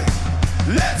 oi,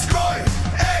 let's go.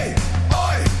 Hey,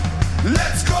 oi,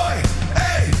 let's go.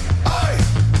 Hey, oi,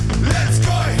 let's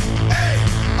go. Hey,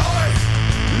 oi,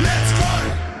 let's go.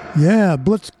 Yeah,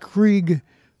 Blitzkrieg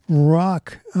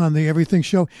Rock on the Everything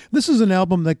Show. This is an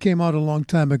album that came out a long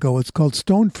time ago. It's called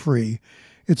Stone Free.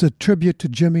 It's a tribute to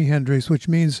Jimi Hendrix, which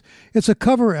means it's a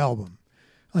cover album.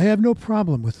 I have no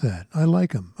problem with that. I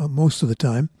like him most of the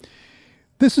time.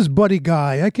 This is Buddy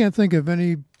Guy. I can't think of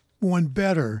anyone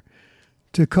better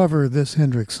to cover this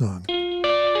Hendrix song.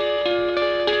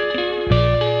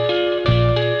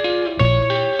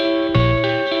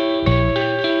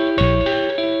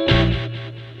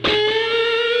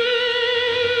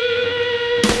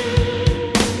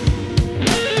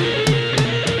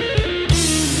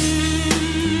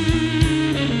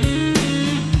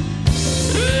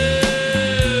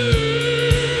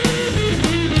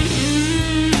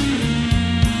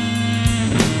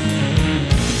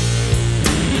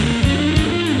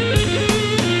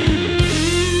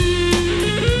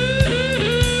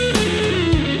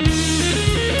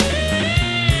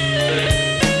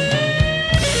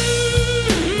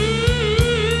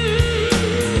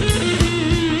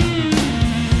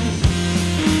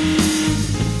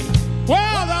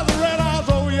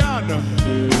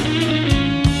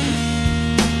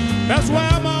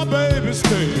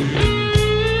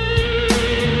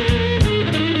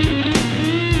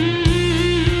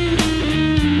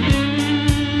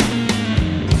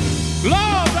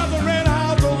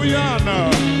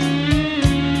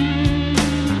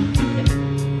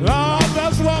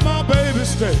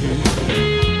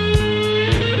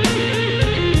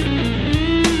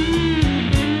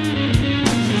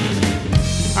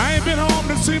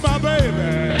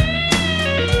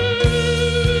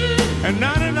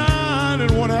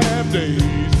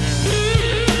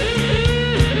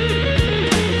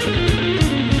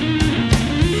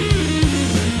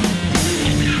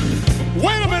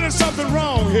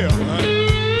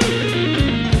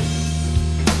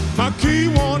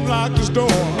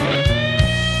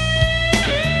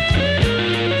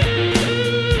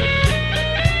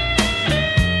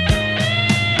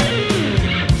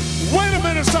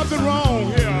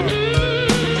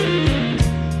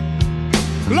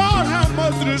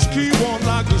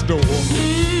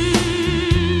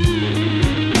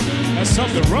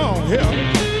 something wrong here.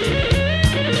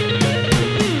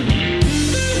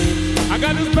 I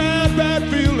got this bad, bad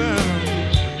feeling.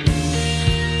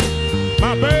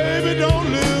 My baby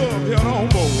don't live here no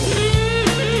more.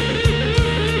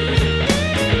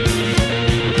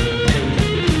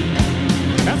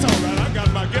 That's all right, I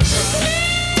got my guitar.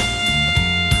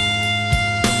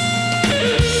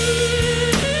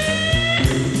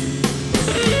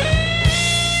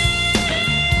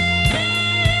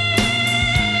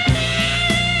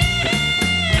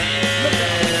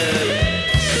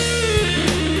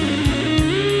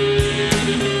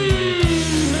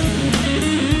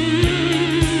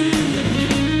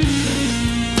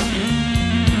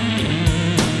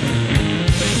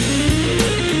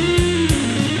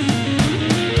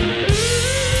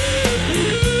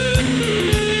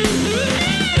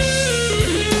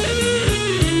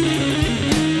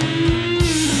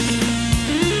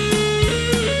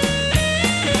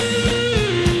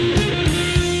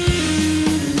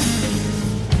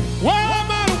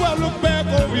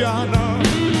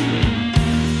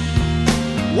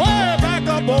 Way back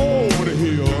up over the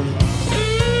hill.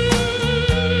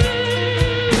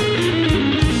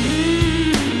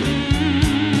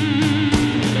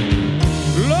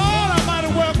 Lord, I might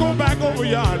as well go back over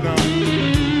yonder.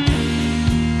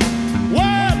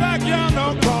 Way back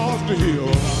yonder across the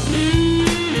hill.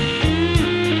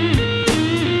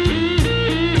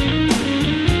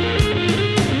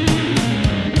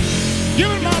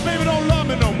 Giving my baby don't love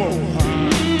me no more.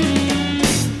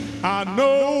 I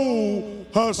know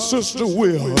her sister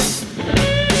will.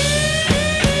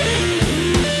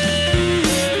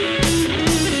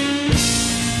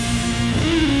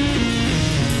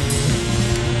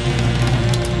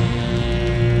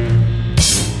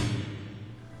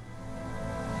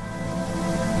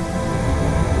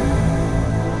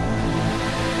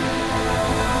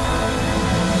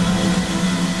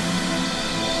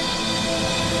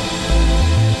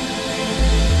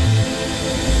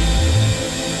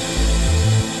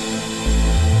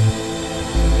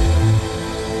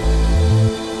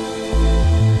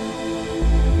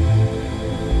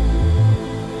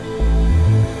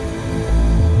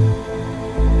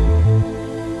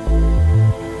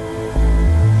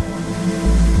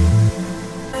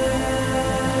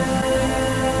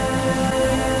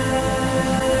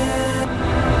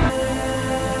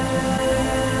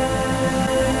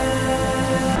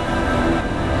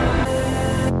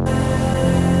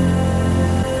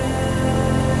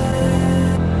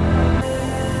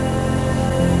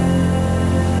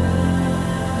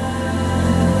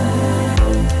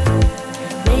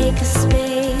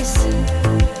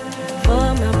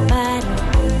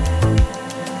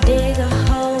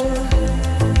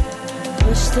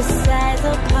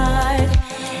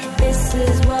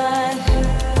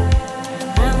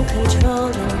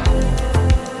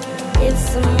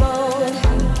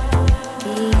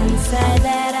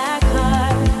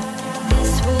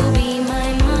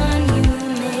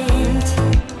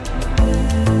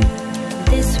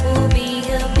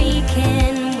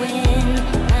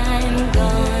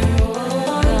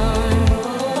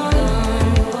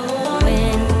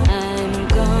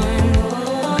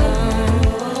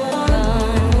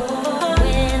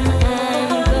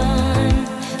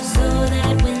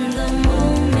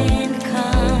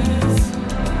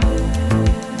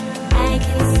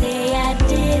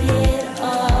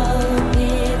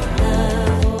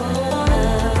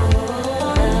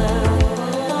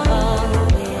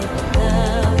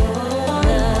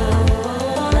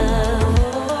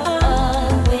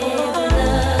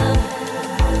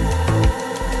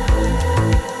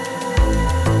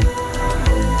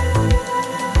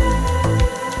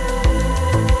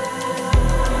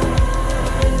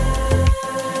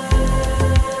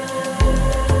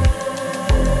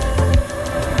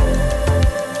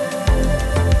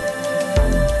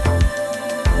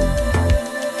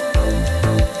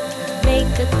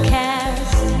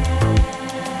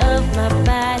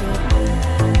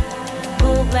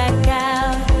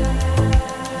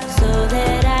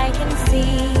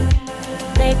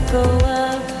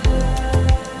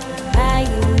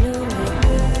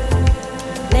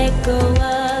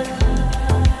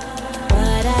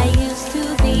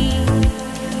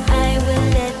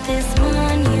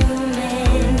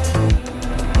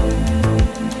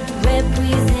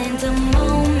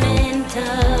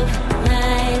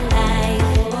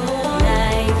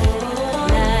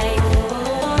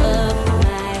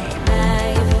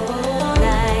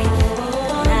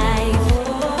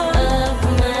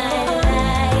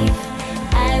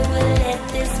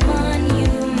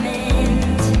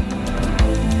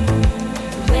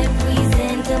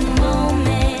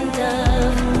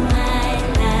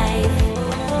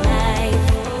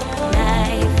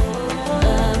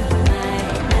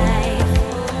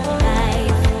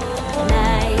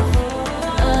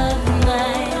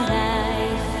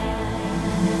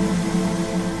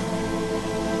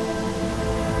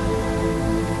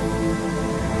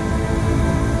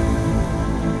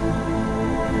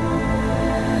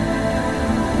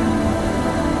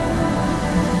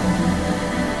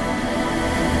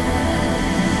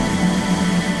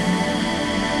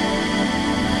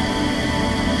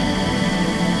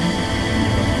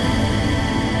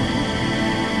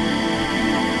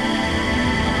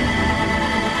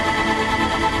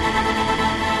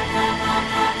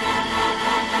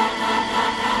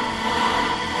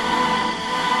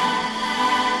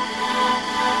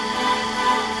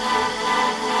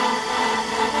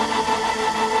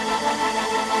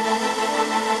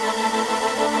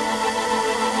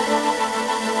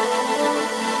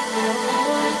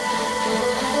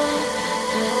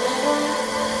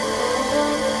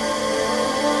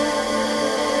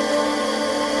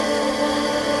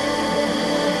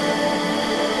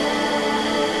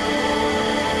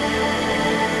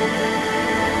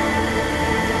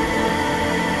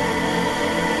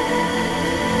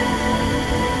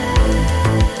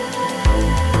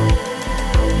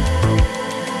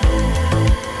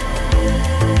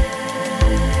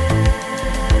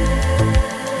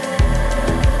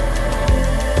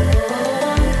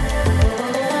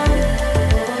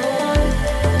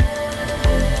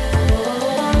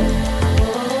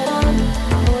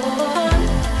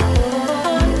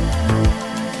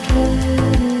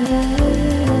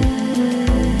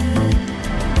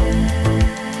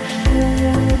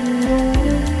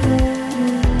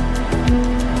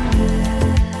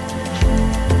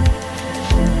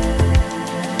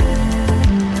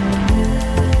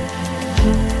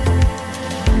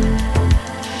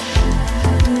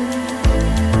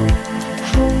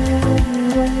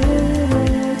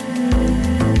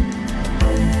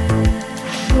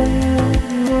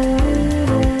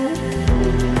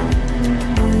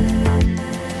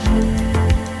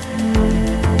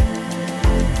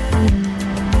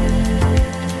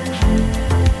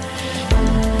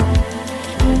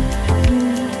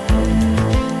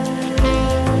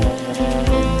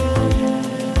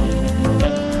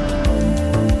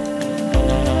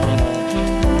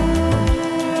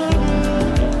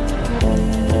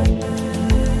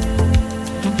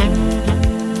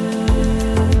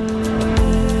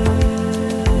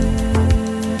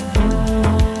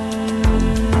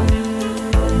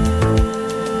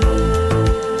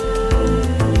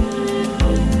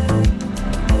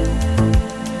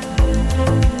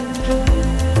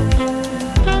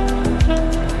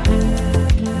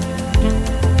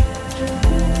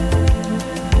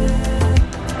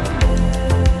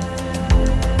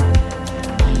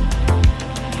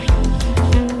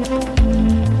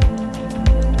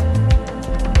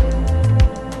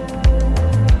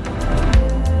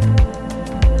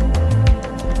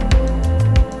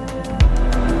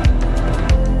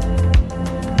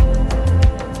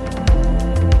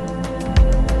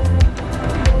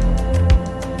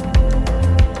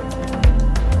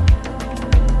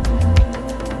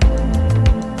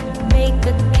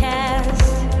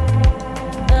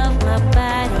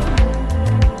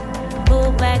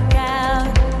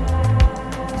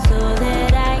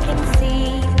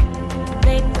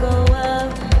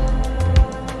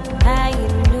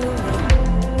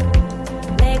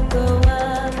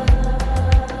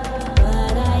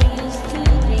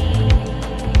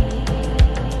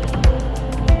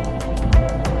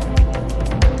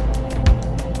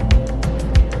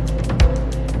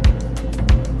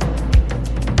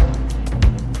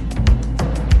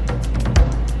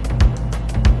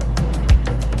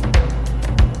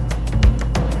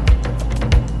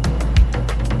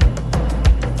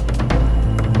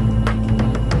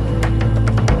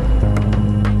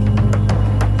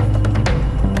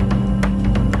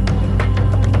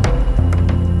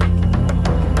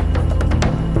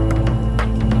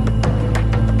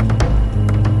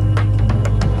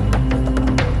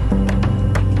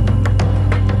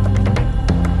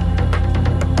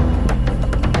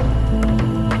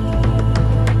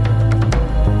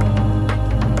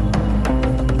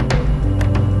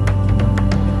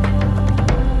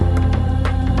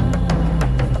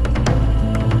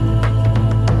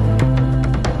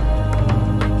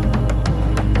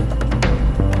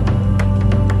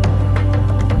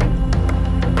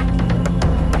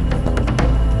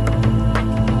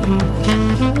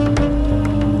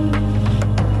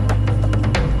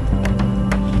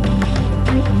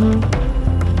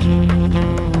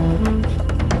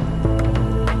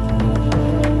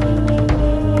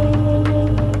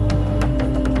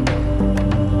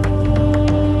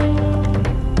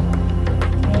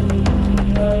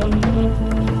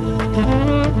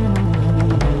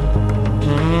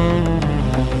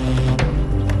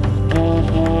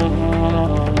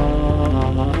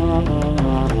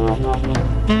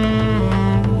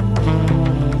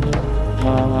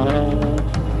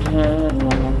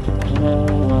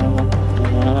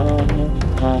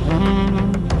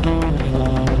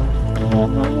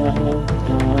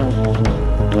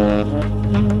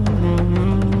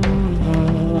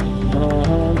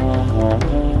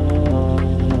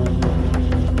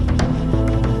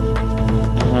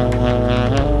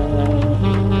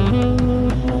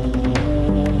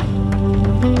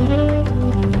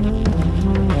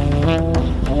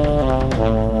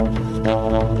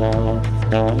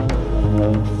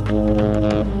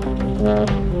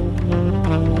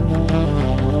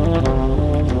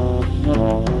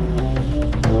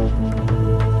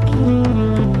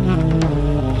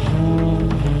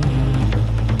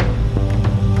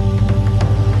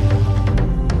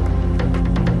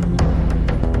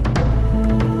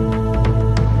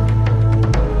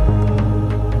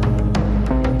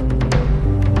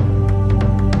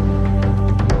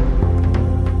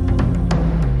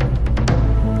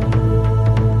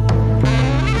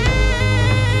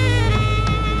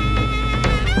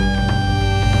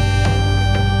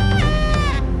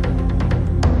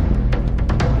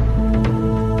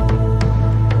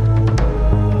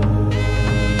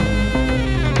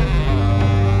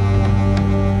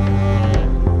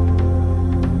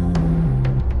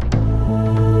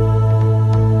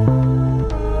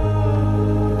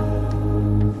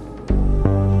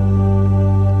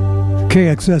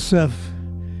 KXSF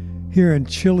here in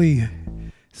chilly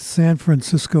San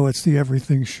Francisco. It's the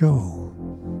Everything Show.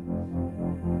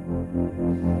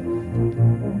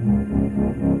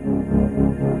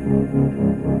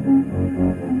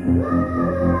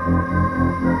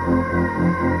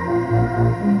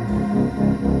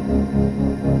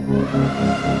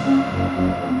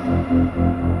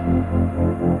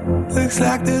 Looks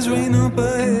like there's rain up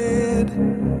ahead,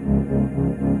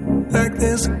 like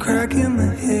there's a crack in the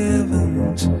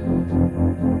heavens.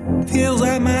 Feels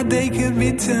like my day could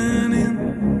be turning,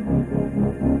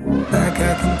 like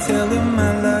I can tell that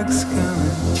my luck's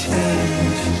gonna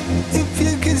change. If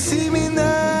you could see me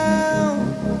now,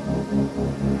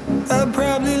 I'd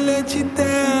probably let you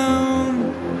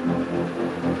down,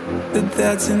 but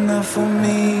that's enough for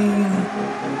me.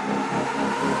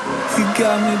 You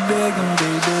got me begging,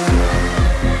 baby.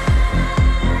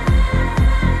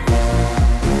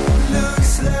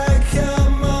 Looks like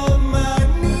I'm on my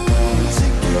knees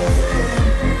again.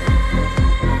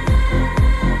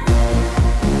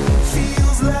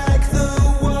 Feels like the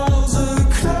walls are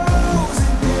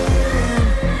closing in.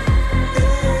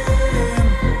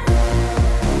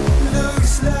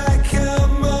 Looks like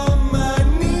I'm on my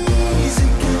knees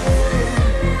again.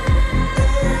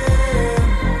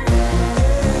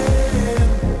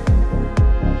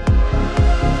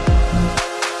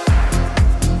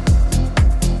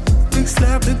 Looks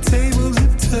like the tables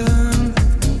have turned,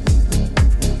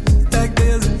 like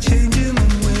there's a change in the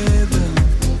weather.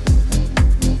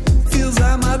 Feels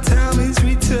like my time is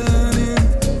returning,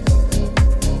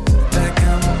 like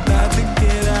I'm about to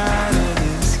get out of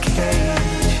this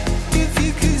cage. If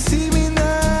you could see me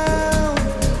now,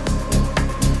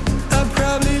 I'd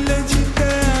probably let you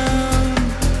down,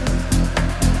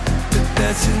 but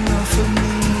that's enough for me.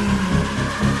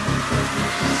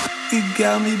 You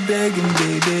got me begging,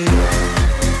 baby.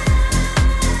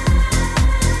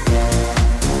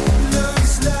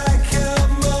 Looks like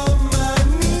I'm on my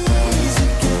knees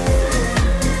again.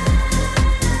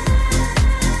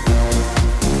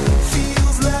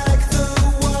 Feels like the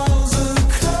walls are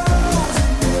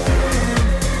closing in.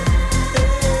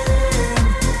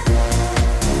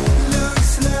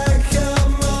 Looks like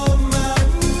I'm on my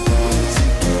knees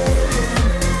again.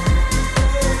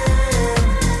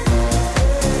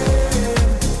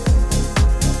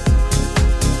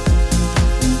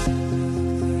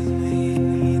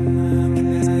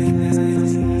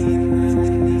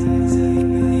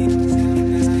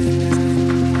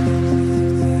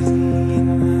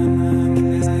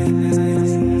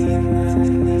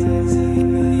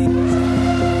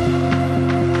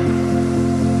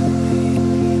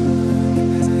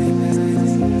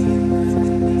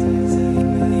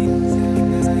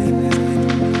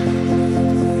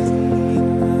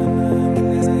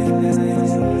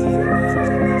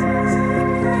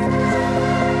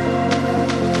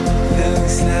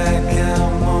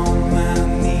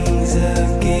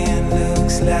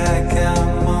 like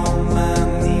I'm on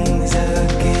my knees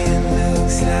again.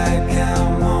 Looks like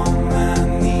I'm on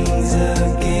my knees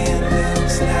again.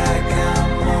 Looks like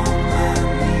I'm on my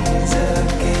knees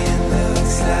again.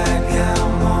 Looks like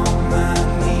I'm on my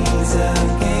knees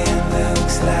again.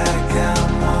 Looks like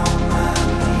I'm on my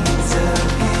knees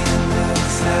again.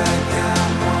 Looks like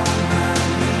I'm on my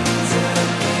knees again.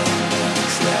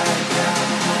 Looks like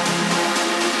I'm on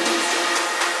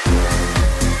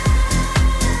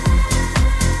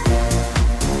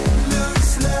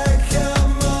Looks like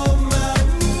I'm on my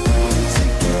knees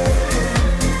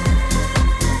again.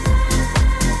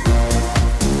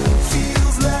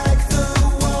 Feels like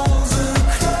the walls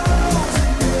are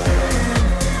closing in.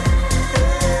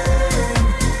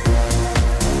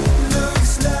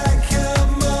 Looks like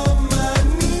I'm on my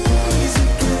knees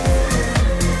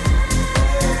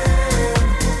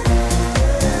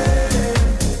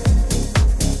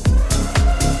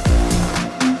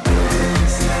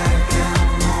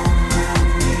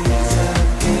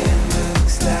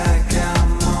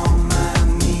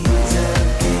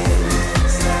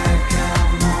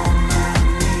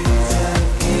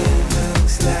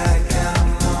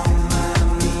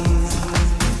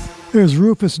There's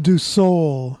Rufus Du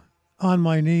Sol, On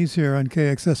My Knees here on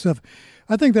KXSF.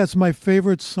 I think that's my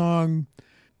favorite song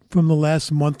from the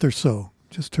last month or so.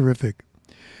 Just terrific.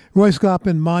 Roy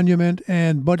Scoppin, Monument,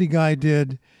 and Buddy Guy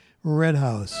did Red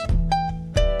House.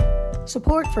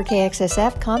 Support for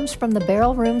KXSF comes from the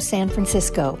Barrel Room San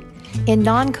Francisco. In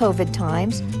non-COVID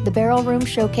times, the Barrel Room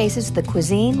showcases the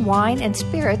cuisine, wine, and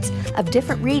spirits of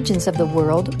different regions of the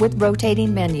world with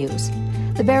rotating menus.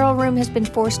 The Barrel Room has been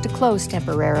forced to close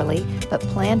temporarily, but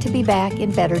plan to be back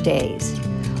in better days.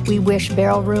 We wish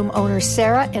Barrel Room owner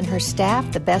Sarah and her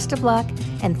staff the best of luck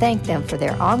and thank them for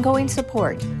their ongoing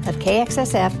support of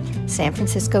KXSF San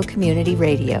Francisco Community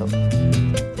Radio.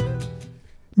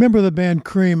 Remember the band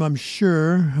Cream, I'm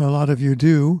sure a lot of you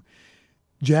do.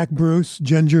 Jack Bruce,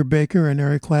 Ginger Baker, and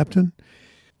Eric Clapton.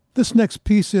 This next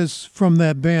piece is from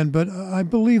that band, but I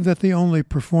believe that the only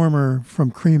performer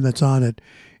from Cream that's on it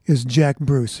is Jack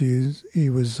Bruce. He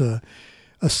was a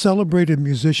celebrated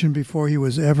musician before he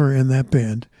was ever in that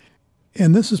band.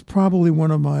 And this is probably one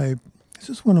of my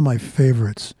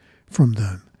favorites from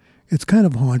them. It's kind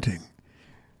of haunting.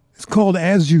 It's called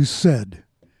As You Said,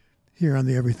 here on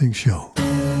the Everything Show.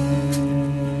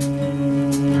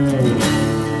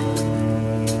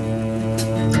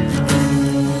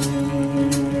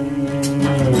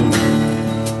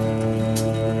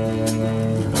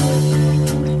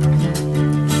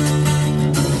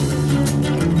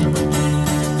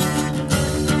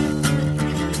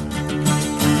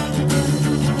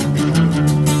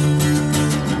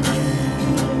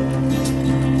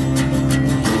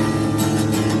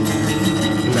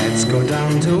 Let's go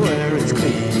down to where it's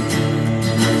clean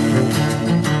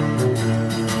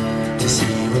to see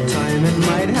what time it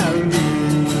might have been.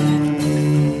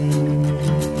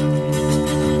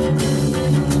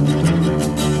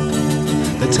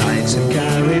 The tides have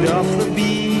carried off the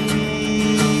beach.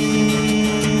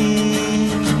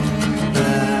 As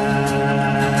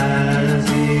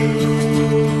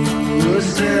you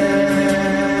said,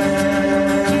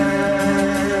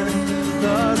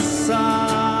 the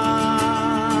sun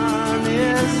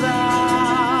is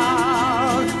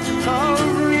out of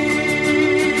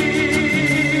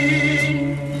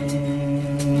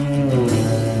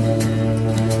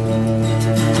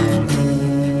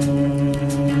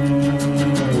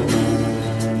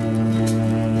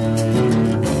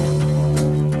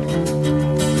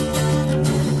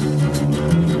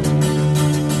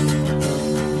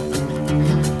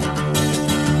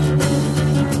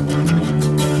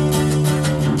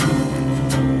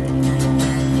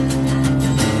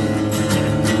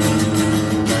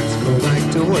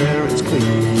to where it's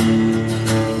clean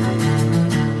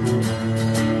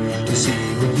to see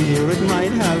what year it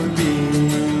might have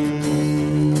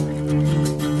been.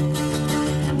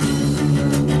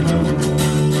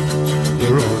 The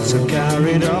roads have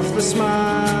carried off the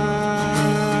smile.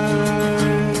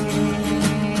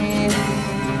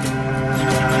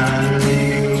 As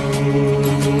you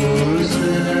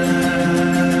said,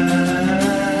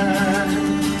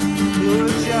 you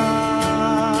judge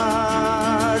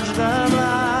them at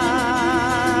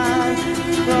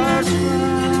first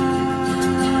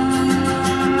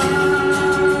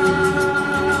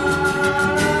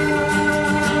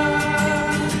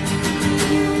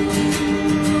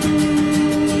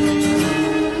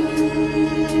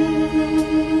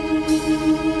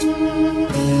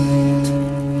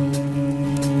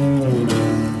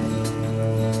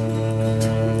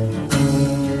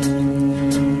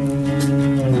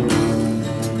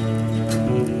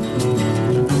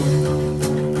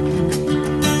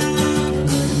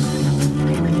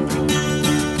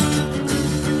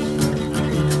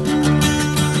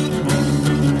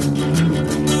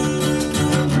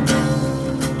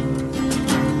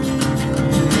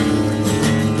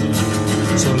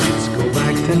So let's go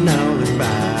back to now and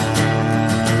back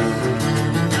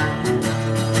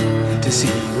to see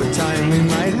what time we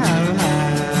might have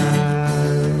had.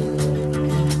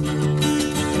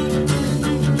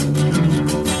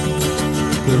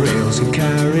 The rails had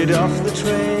carried off the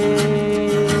train.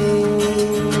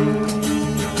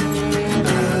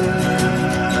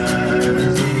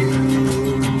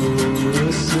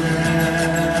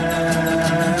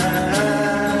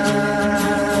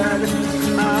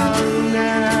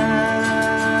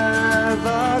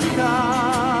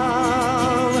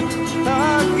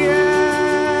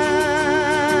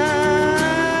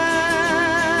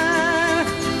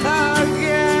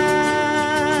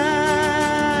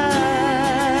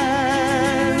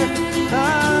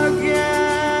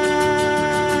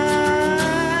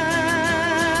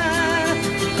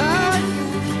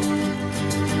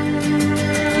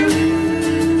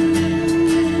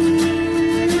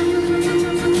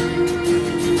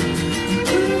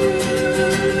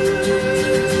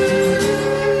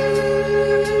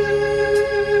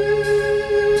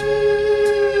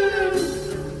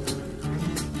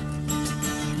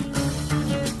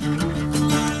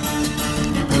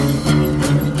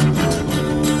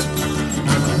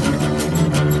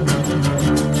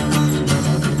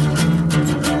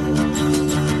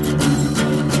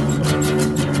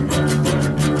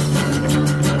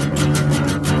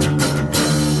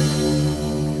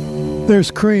 There's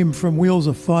Cream from Wheels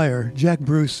of Fire, Jack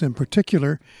Bruce in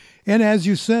particular. And as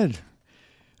you said,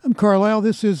 I'm Carlisle.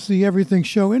 This is the Everything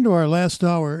Show into our last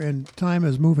hour, and time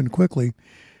is moving quickly.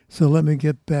 So let me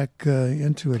get back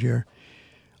into it here.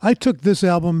 I took this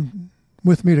album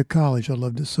with me to college. I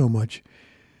loved it so much.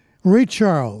 Ray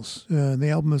Charles. The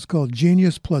album is called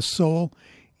Genius Plus Soul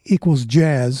Equals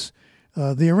Jazz.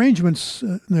 The arrangements,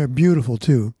 they're beautiful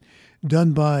too.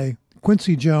 Done by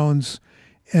Quincy Jones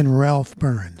and Ralph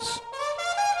Burns.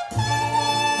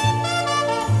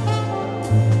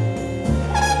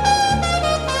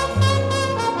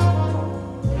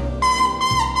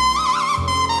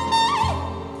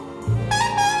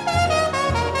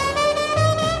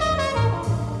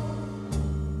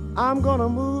 I'm gonna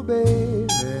move, baby,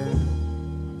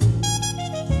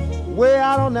 way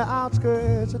out on the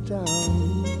outskirts of town.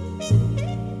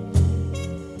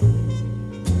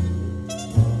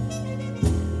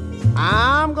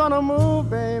 I'm gonna move,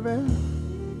 baby,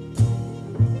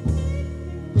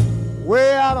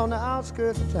 way out on the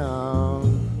outskirts of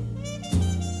town.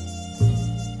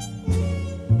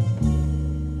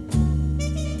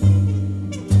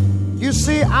 You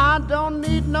see, I don't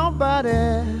need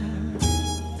nobody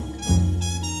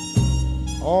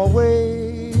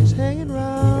always hanging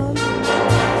around.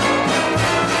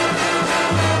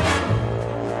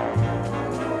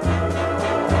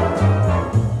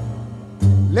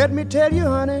 Let me tell you,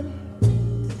 honey,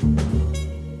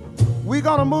 we're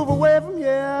gonna move away from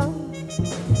here.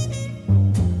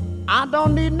 I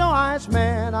don't need no ice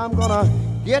man. I'm gonna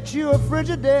get you a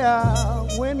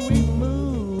Frigidaire when we move.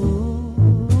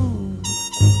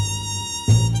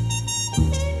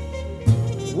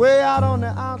 Way out on the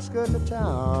outskirts of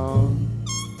town.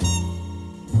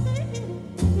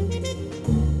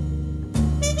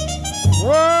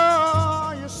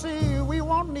 Well, you see, we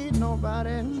won't need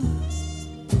nobody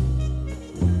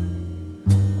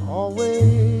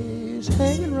always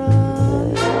hanging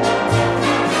around.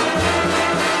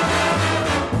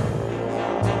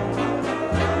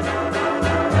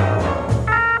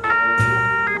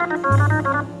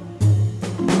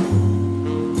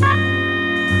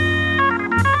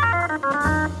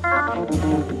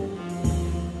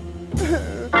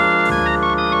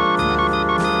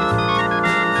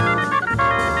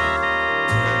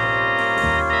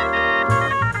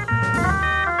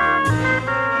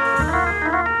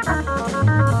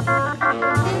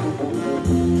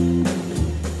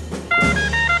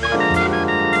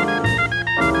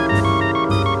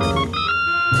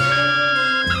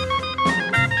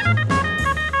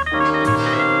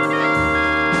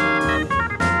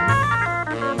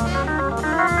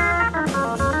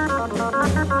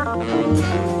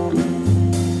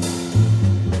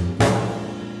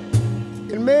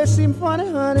 Funny,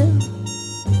 honey,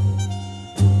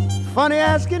 funny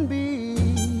as can be.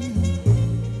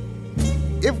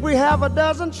 If we have a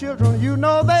dozen children, you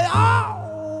know they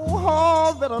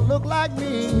all better look like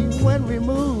me when we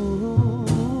move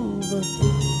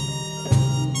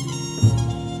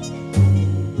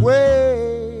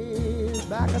way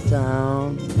back of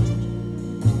town.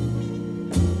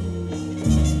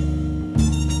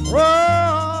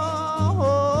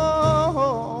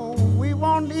 Oh, we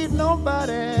won't need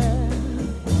nobody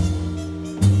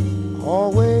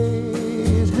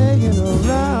always hanging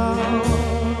around.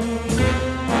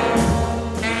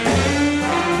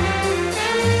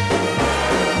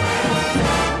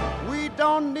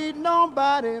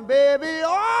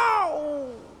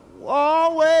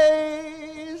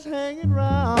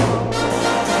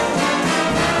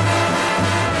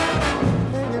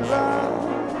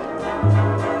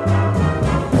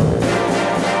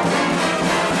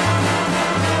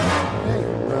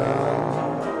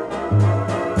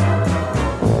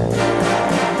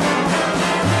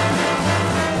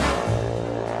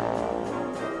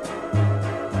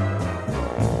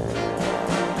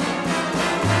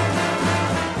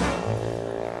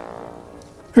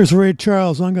 Here's Ray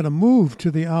Charles. I'm going to move to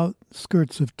the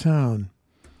outskirts of town.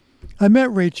 I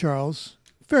met Ray Charles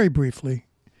very briefly.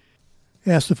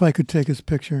 Asked if I could take his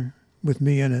picture with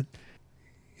me in it.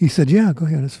 He said, yeah, go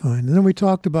ahead, it's fine. And then we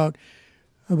talked about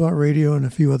radio and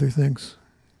a few other things.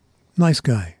 Nice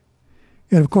guy.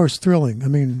 And, of course, thrilling. I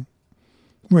mean,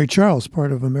 Ray Charles,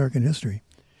 part of American history.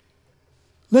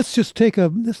 Let's just take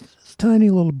this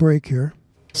tiny little break here.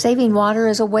 Saving water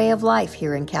is a way of life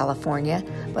here in California,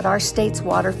 but our state's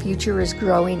water future is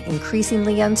growing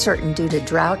increasingly uncertain due to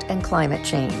drought and climate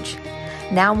change.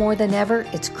 Now more than ever,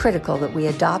 it's critical that we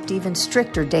adopt even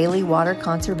stricter daily water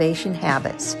conservation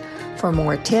habits. For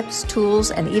more tips,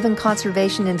 tools, and even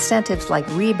conservation incentives like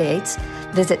rebates,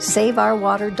 visit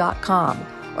SaveOurWater.com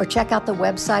or check out the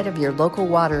website of your local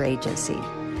water agency.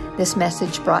 This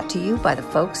message brought to you by the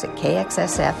folks at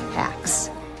KXSF Hacks.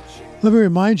 Let me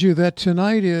remind you that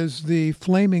tonight is the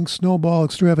Flaming Snowball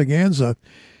Extravaganza.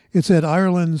 It's at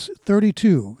Ireland's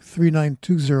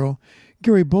 323920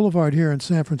 Geary Boulevard here in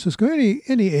San Francisco.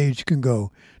 Any age can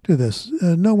go to this.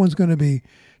 No one's going to be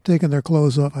taking their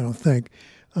clothes off, I don't think.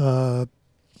 Yeah,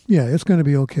 it's going to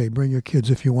be okay. Bring your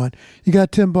kids if you want. You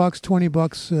got $10,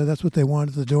 $20. That's what they want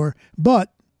at the door.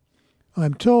 But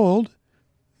I'm told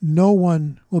no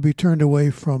one will be turned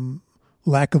away from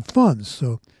lack of funds.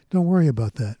 So don't worry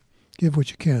about that. Give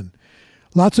what you can.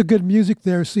 Lots of good music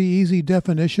there. See Easy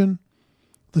Definition,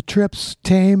 The Trips,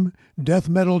 Tame, Death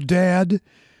Metal Dad,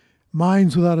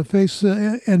 Minds Without a Face,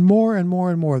 and more and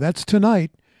more and more. That's tonight.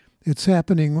 It's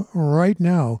happening right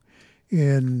now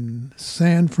in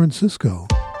San Francisco.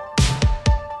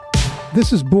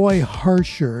 This is Boy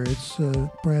Harsher. It's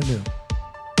brand new.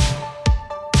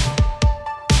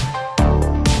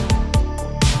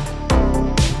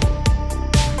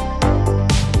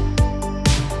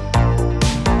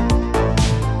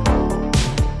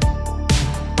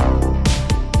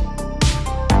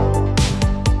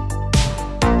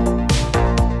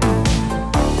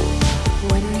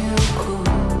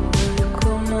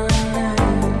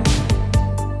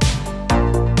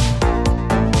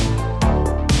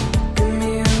 Give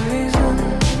me a reason,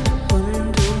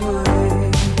 wonder why.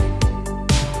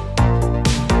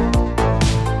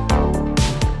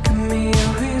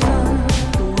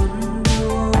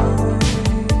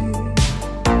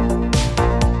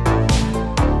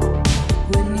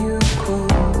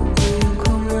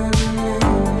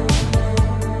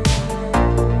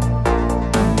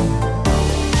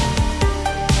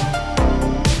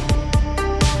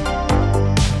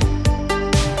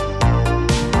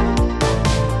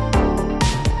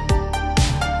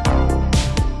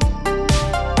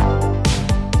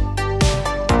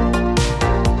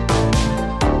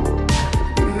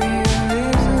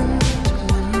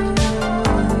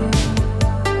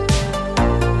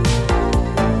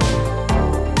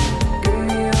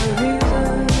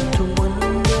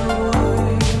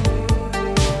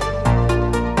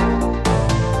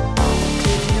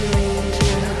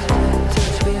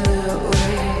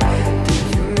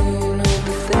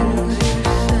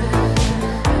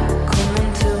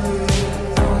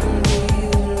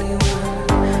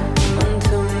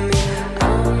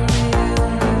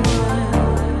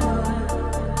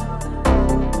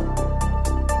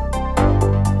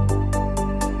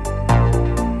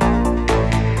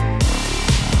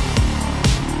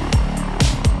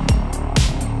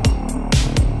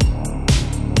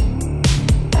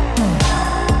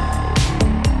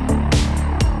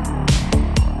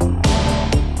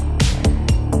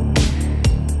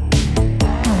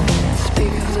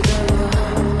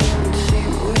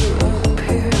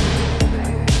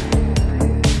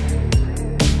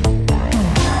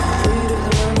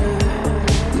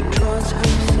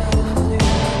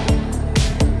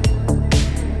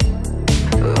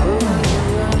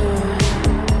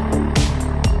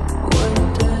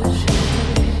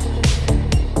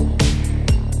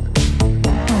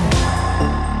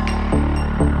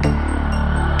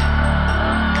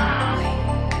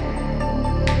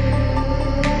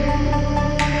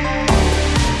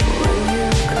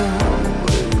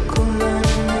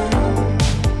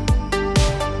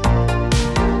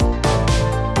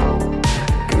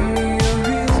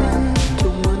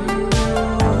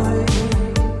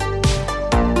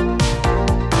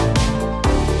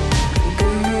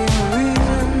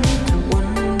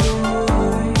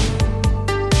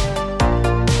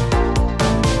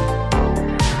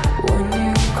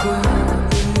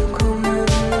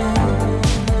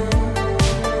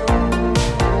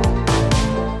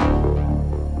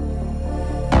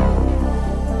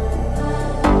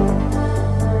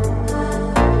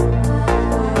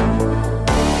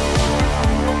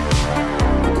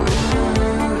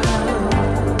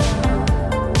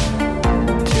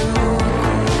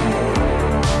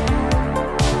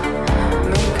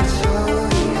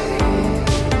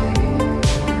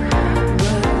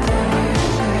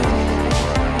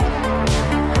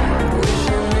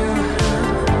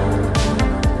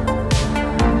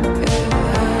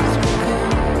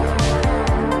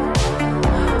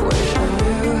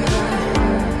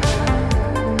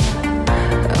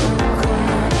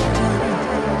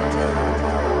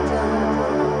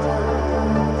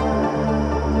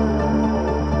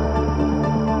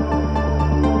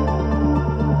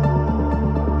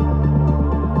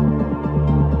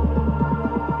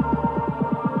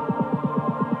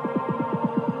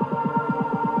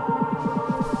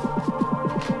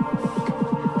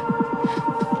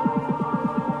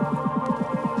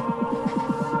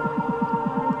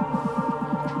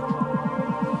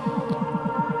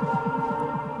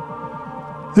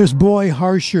 There's Boy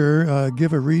Harsher,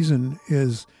 Give a Reason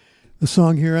is the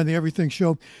song here on the Everything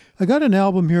Show. I got an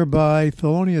album here by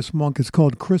Thelonious Monk. It's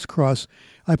called Crisscross.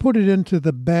 I put it into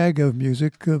the bag of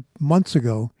music months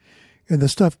ago, and the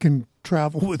stuff can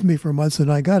travel with me for months,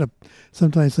 and I got to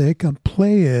sometimes say, hey, come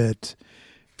play it.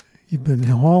 You've been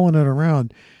hauling it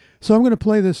around. So I'm going to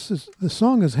play this. The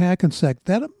song is Hackensack.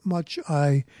 That much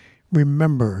I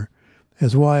remember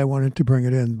is why I wanted to bring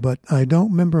it in, but I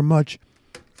don't remember much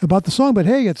about the song. But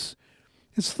hey, it's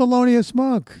Thelonious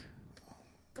Monk.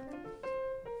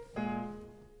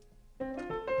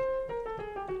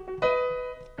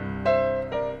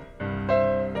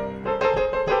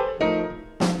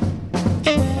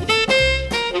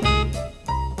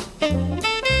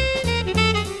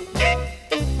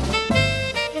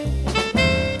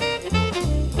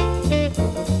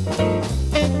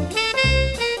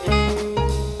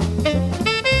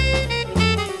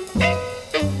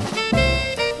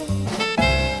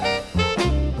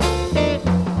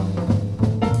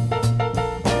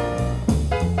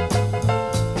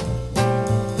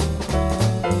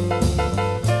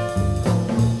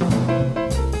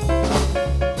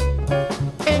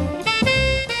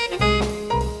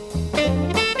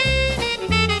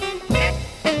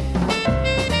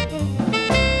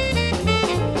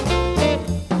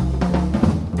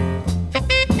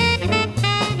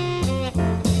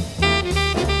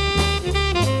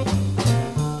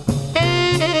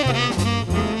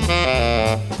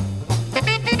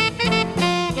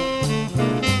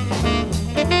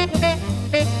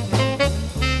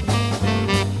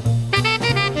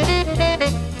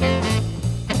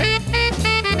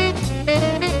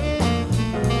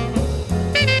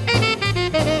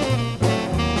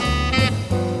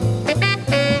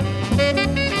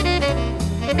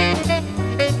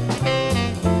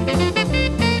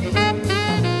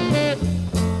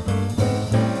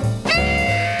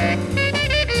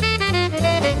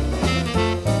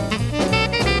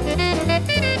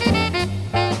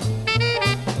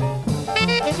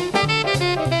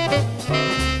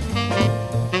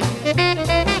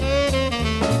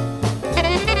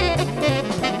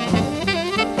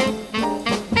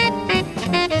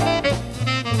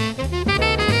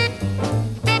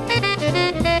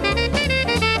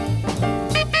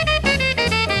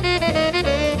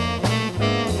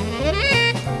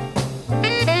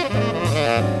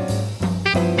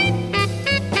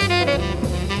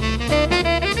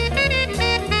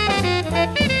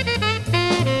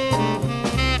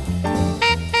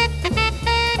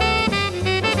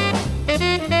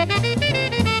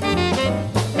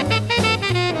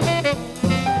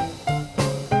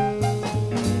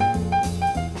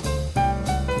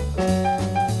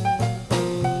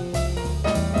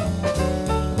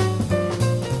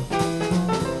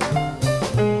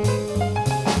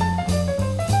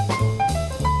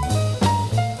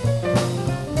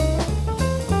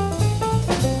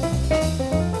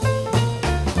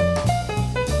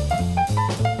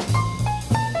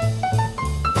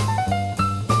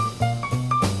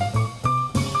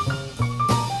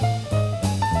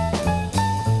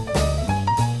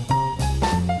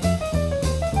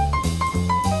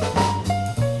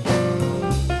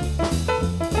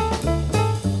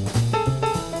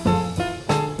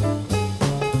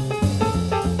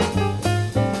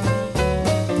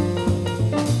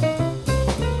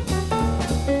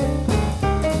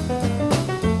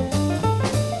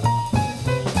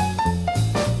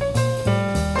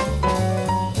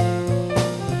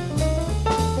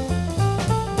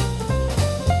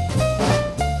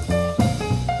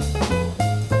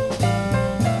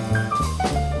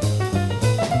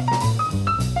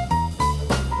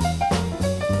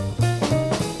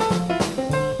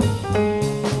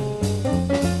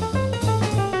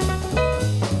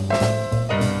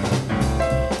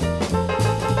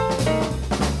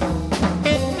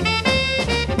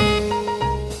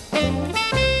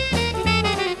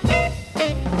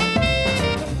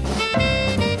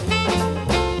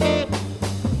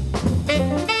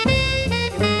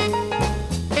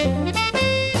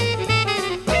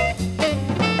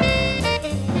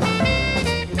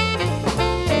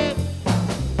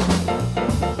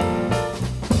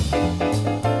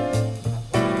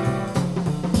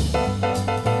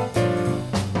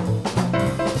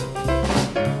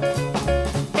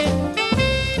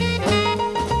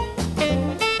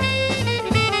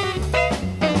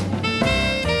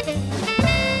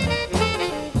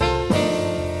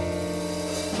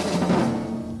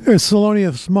 There's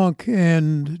Thelonious Monk,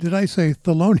 and did I say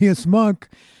Thelonious Monk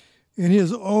in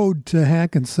his ode to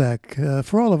Hackensack?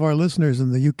 For all of our listeners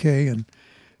in the UK and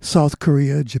South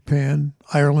Korea, Japan,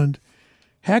 Ireland,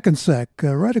 Hackensack,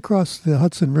 right across the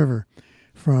Hudson River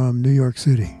from New York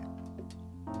City.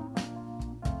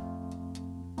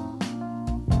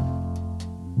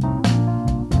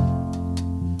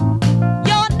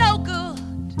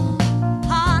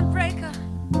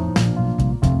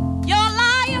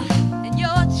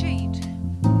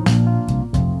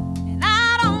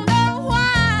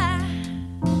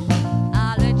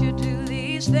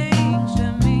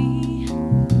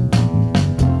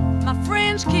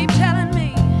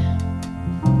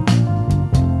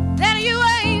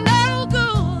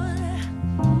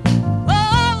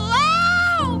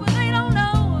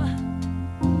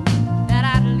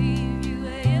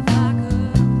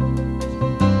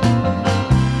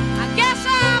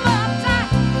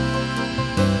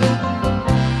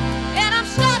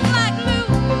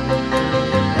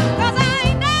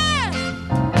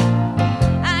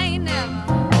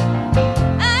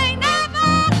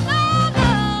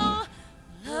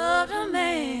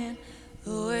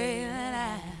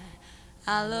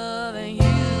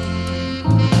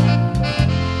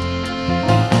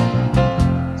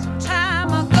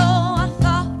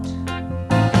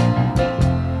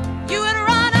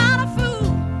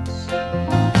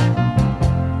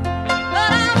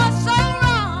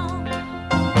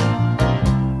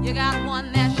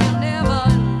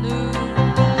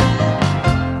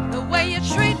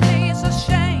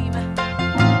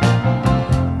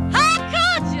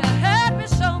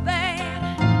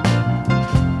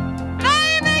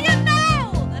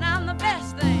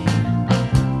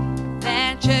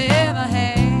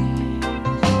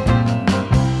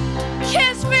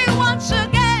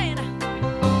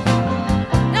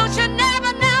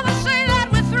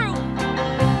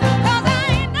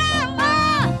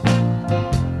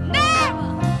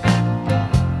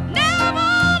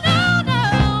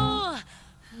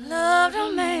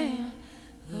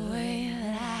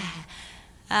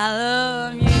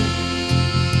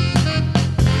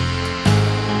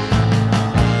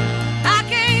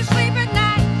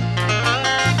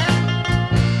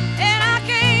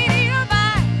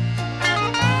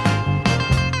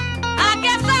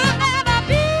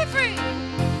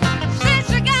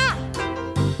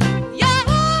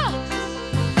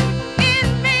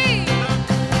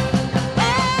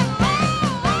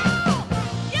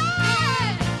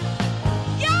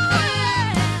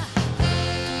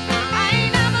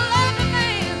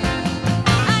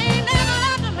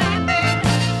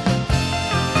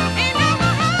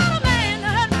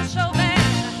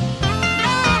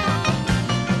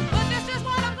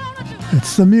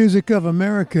 It's the music of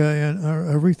America and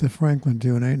Aretha Franklin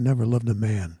doing Ain't Never Loved a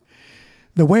Man.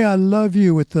 The Way I Love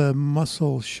You with the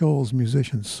Muscle Shoals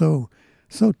musicians. So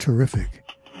terrific.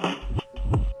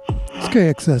 It's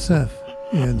KXSF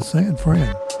in San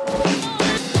Fran.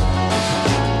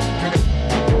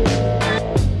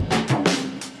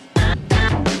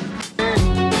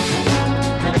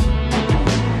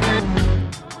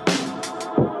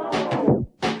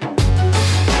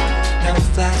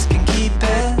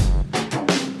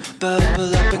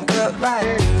 Bubble up and cut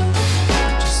right through.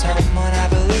 Just someone I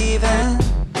believe in.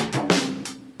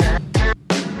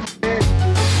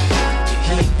 You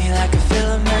heat me like a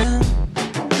filament.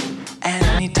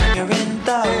 Anytime you're in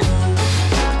the room,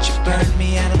 you burn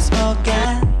me and I'm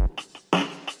smoking.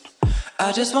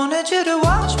 I just wanted you to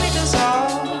watch me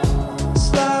dissolve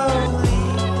slowly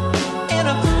in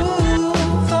a pool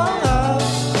full of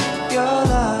your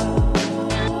love.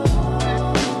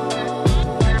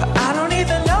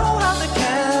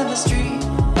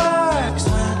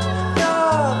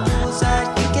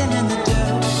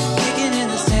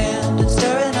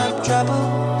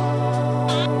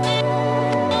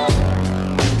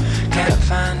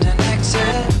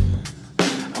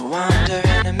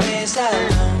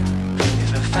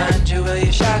 Find you, will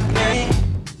you shock me?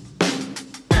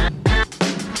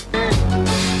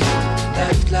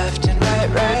 Left and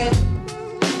right.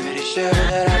 Pretty sure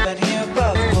that I've been here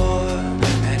before,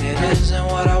 and it isn't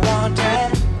what I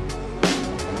wanted.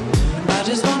 I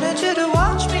just wanted you to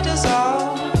watch me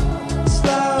dissolve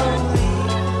slowly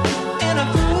in a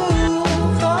pool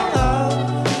full of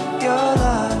your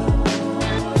love.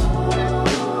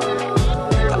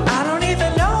 But I don't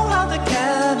even know how the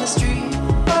chemistry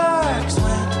works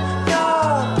when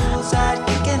your poolside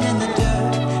kicking in the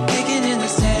dirt, kicking in the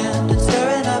sand and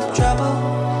stirring up trouble.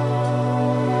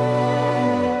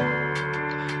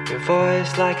 Your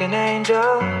voice like an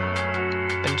angel,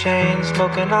 been chain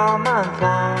smoking all month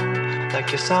long,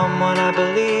 like you're someone I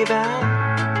believe in.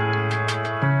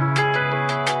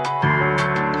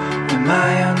 Am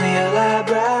I only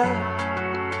elaborate?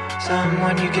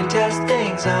 Someone you can test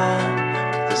things on.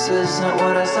 This isn't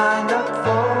what I signed up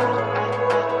for.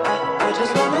 I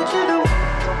just wanted you to.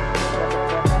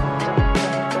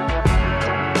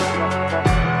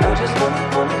 I just wanted.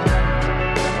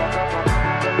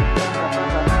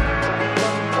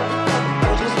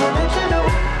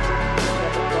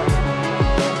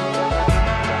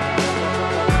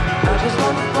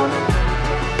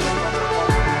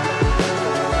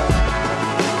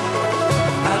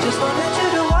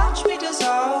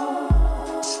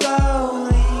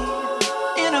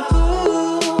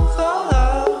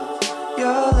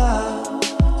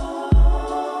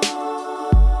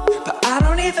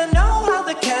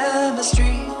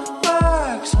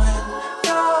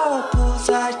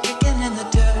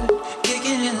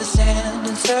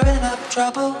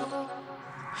 Trouble.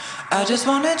 I just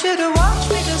wanted you to watch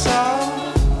me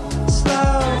dissolve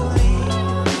slowly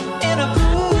in a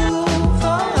pool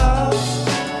full of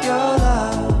your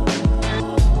love.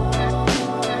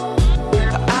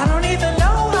 But I don't even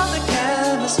know how the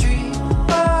chemistry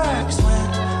works when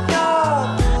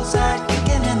your poolside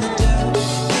kicking in the dirt,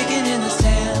 kicking in the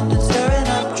sand and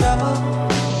stirring up trouble.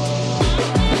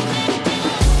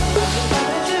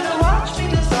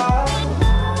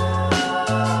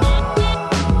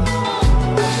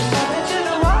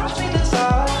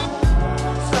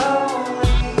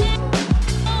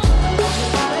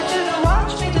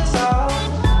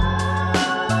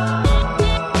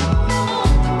 I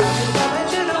just wanted you to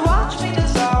watch me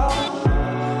dissolve.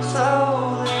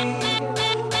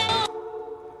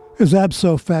 It's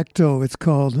Abso Facto. It's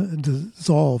called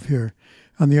Dissolve here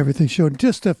on the Everything Show.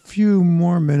 Just a few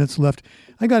more minutes left.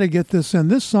 I got to get this in.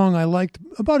 This song I liked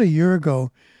about a year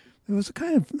ago. It was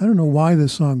kind of, I don't know why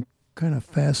this song kind of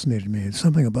fascinated me. It's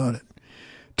something about it.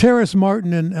 Terrace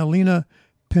Martin and Alina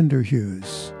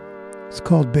Pinderhughes. It's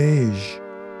called Beige.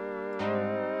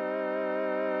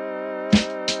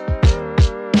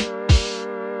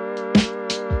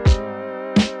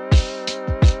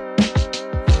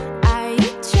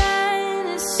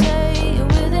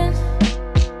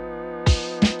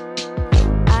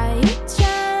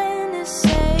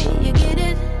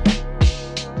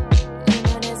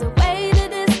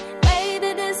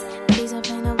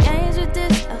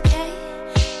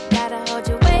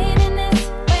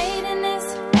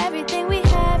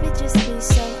 Just be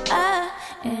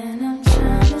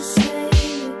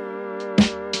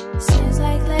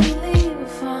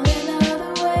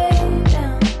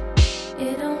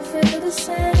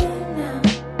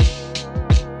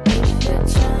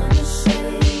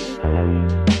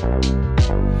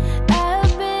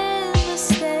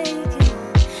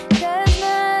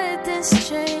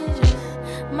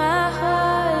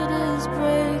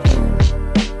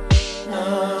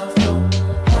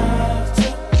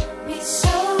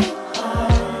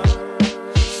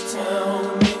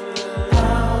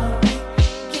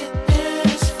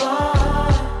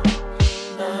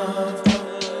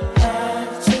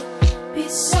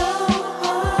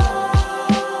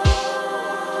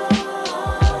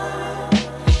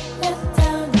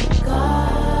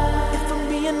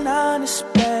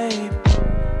honest, babe.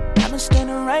 I've been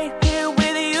standing right here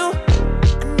with you. A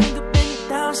nigga been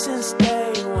down since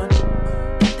day one.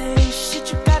 There ain't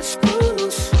shit you gotta screw.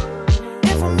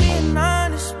 If I'm being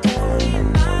honest,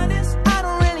 babe, I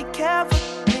don't really care for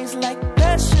things like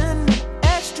passion, no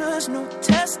extras, no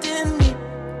testing me.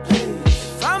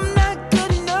 If I'm not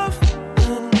good enough,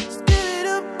 spit it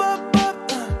up,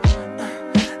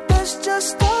 that's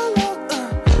just all up.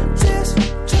 Tears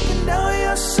dripping down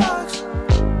your socks.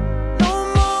 No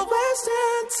more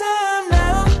wasting time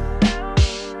now.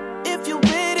 If you're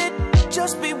with it,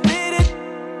 just be with it.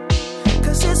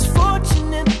 'Cause it's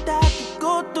fortunate that I could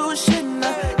go through shit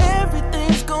now.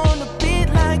 Everything's gonna be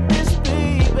like this,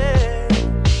 baby.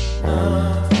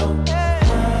 Love don't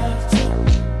have to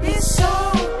be so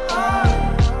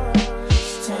hard.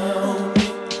 Just tell me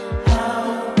how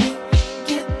we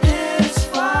get this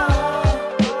far.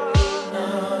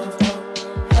 Love don't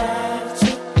have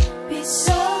to be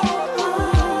so hard.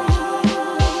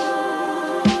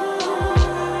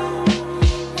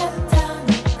 Let down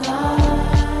your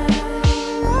guard.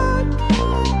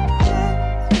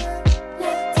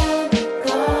 Let down your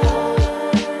guard.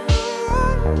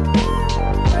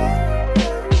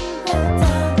 Let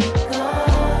down your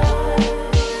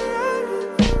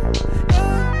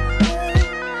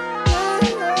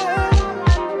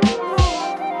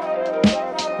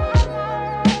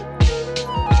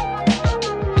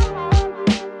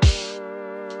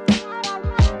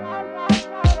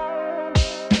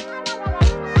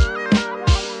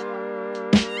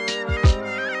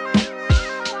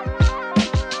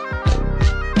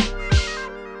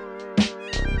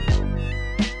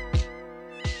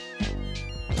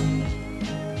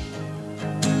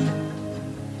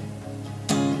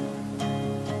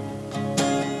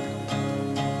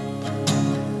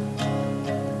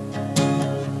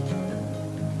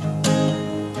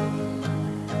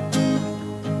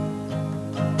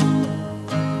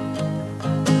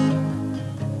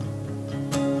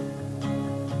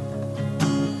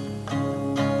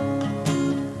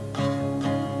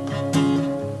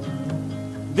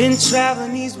Been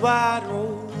traveling these wide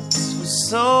roads for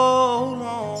so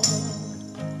long.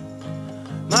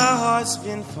 My heart's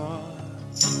been far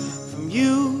from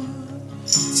you,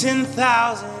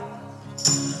 10,000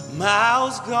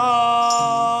 miles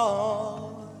gone.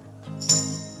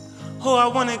 Oh, I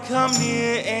wanna come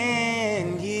near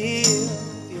and give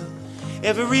you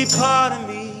every part of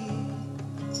me,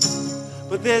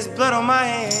 but there's blood on my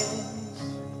hands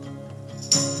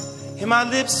and my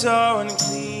lips are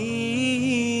unclean.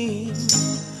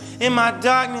 In my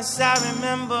darkness I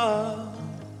remember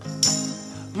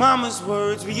Mama's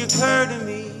words reoccur to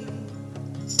me.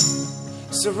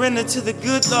 Surrender to the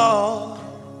good Lord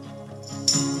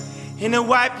and to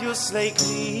wipe your slate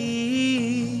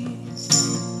clean.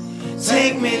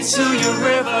 Take me to your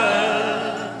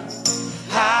river,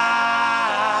 I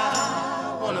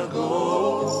wanna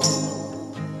go.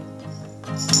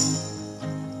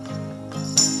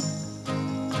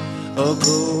 Oh,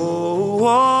 go.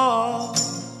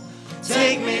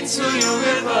 Take me to your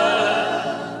river,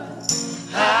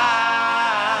 I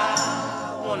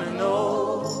wanna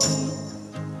know.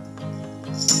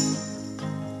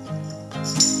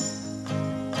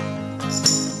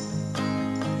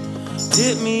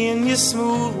 Dip me in your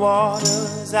smooth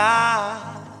waters, I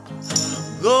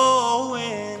go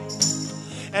in.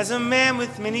 As a man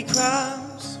with many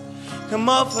crimes, come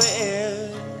up for air.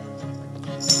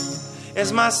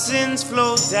 As my sins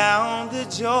flow down the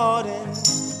Jordan,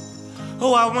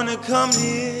 oh, I wanna come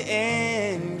here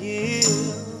and give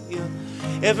you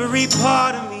every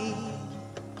part of me,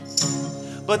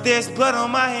 but there's blood on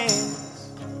my hands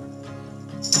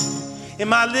and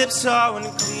my lips are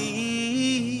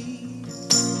unclean.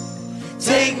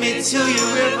 Take me to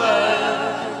your river,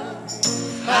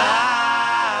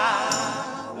 I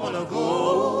wanna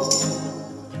go.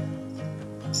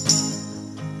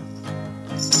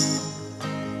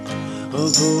 Oh,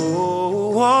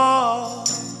 go.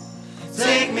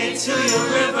 Take me to your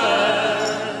river,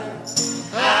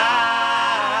 I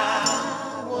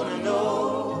wanna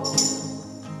know.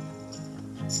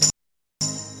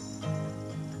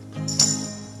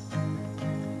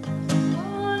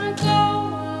 Wanna go.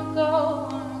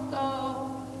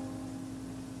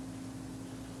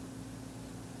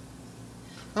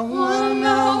 I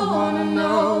wanna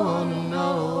know.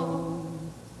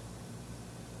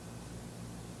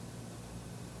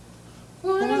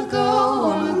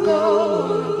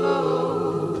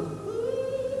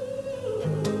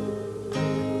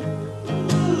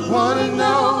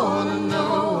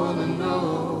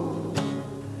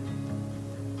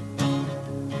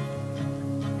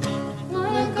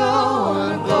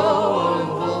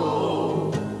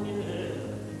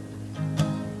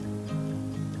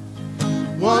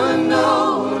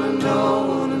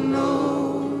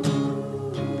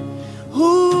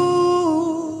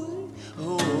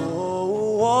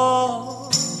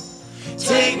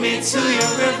 take me to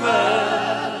your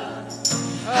river.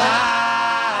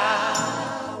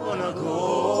 I wanna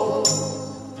go.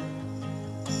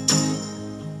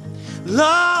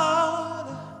 Lord,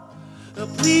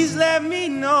 please let me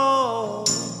know.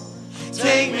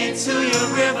 Take me to your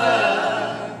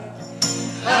river.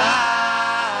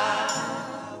 I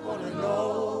wanna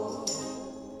know.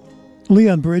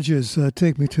 Leon Bridges,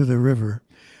 Take Me to the River.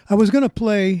 I was going to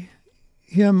play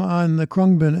him on the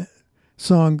Khruangbin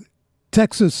song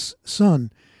Texas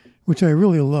Sun, which I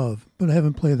really love, but I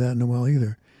haven't played that in a while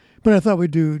either. But I thought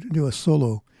we'd do a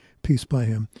solo piece by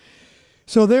him.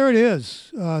 So there it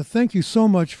is. Thank you so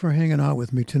much for hanging out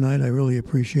with me tonight. I really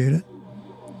appreciate it.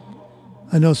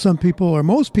 I know some people, or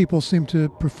most people, seem to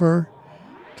prefer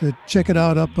to check it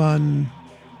out up on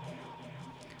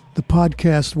the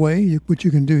podcast way, which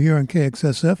you can do here on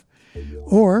KXSF,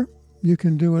 or you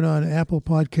can do it on Apple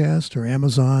Podcast or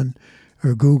Amazon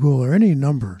or Google or any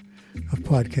number of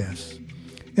podcasts.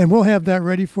 And we'll have that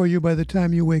ready for you by the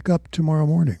time you wake up tomorrow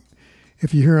morning.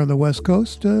 If you're here on the West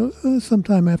Coast,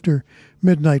 sometime after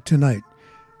midnight tonight,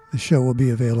 the show will be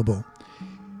available.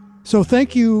 So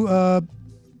thank you,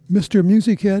 Mr.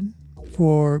 Music Head,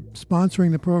 for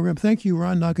sponsoring the program. Thank you,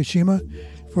 Ron Nakashima,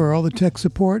 for all the tech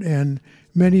support and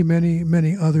many, many,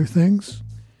 many other things.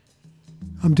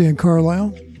 I'm Dan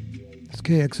Carlisle. It's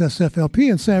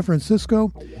KXSFLP in San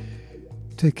Francisco.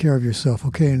 Take care of yourself,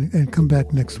 okay? And come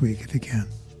back next week if you can.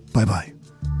 Bye-bye.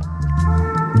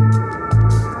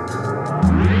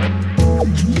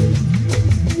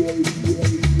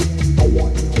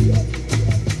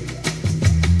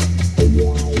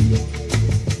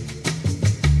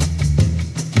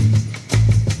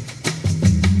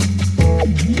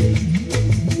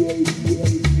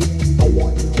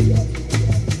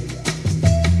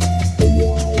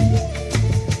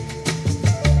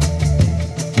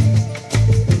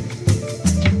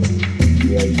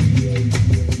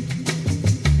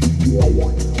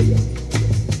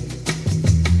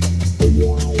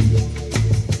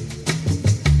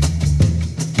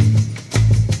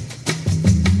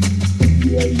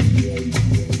 Yeah.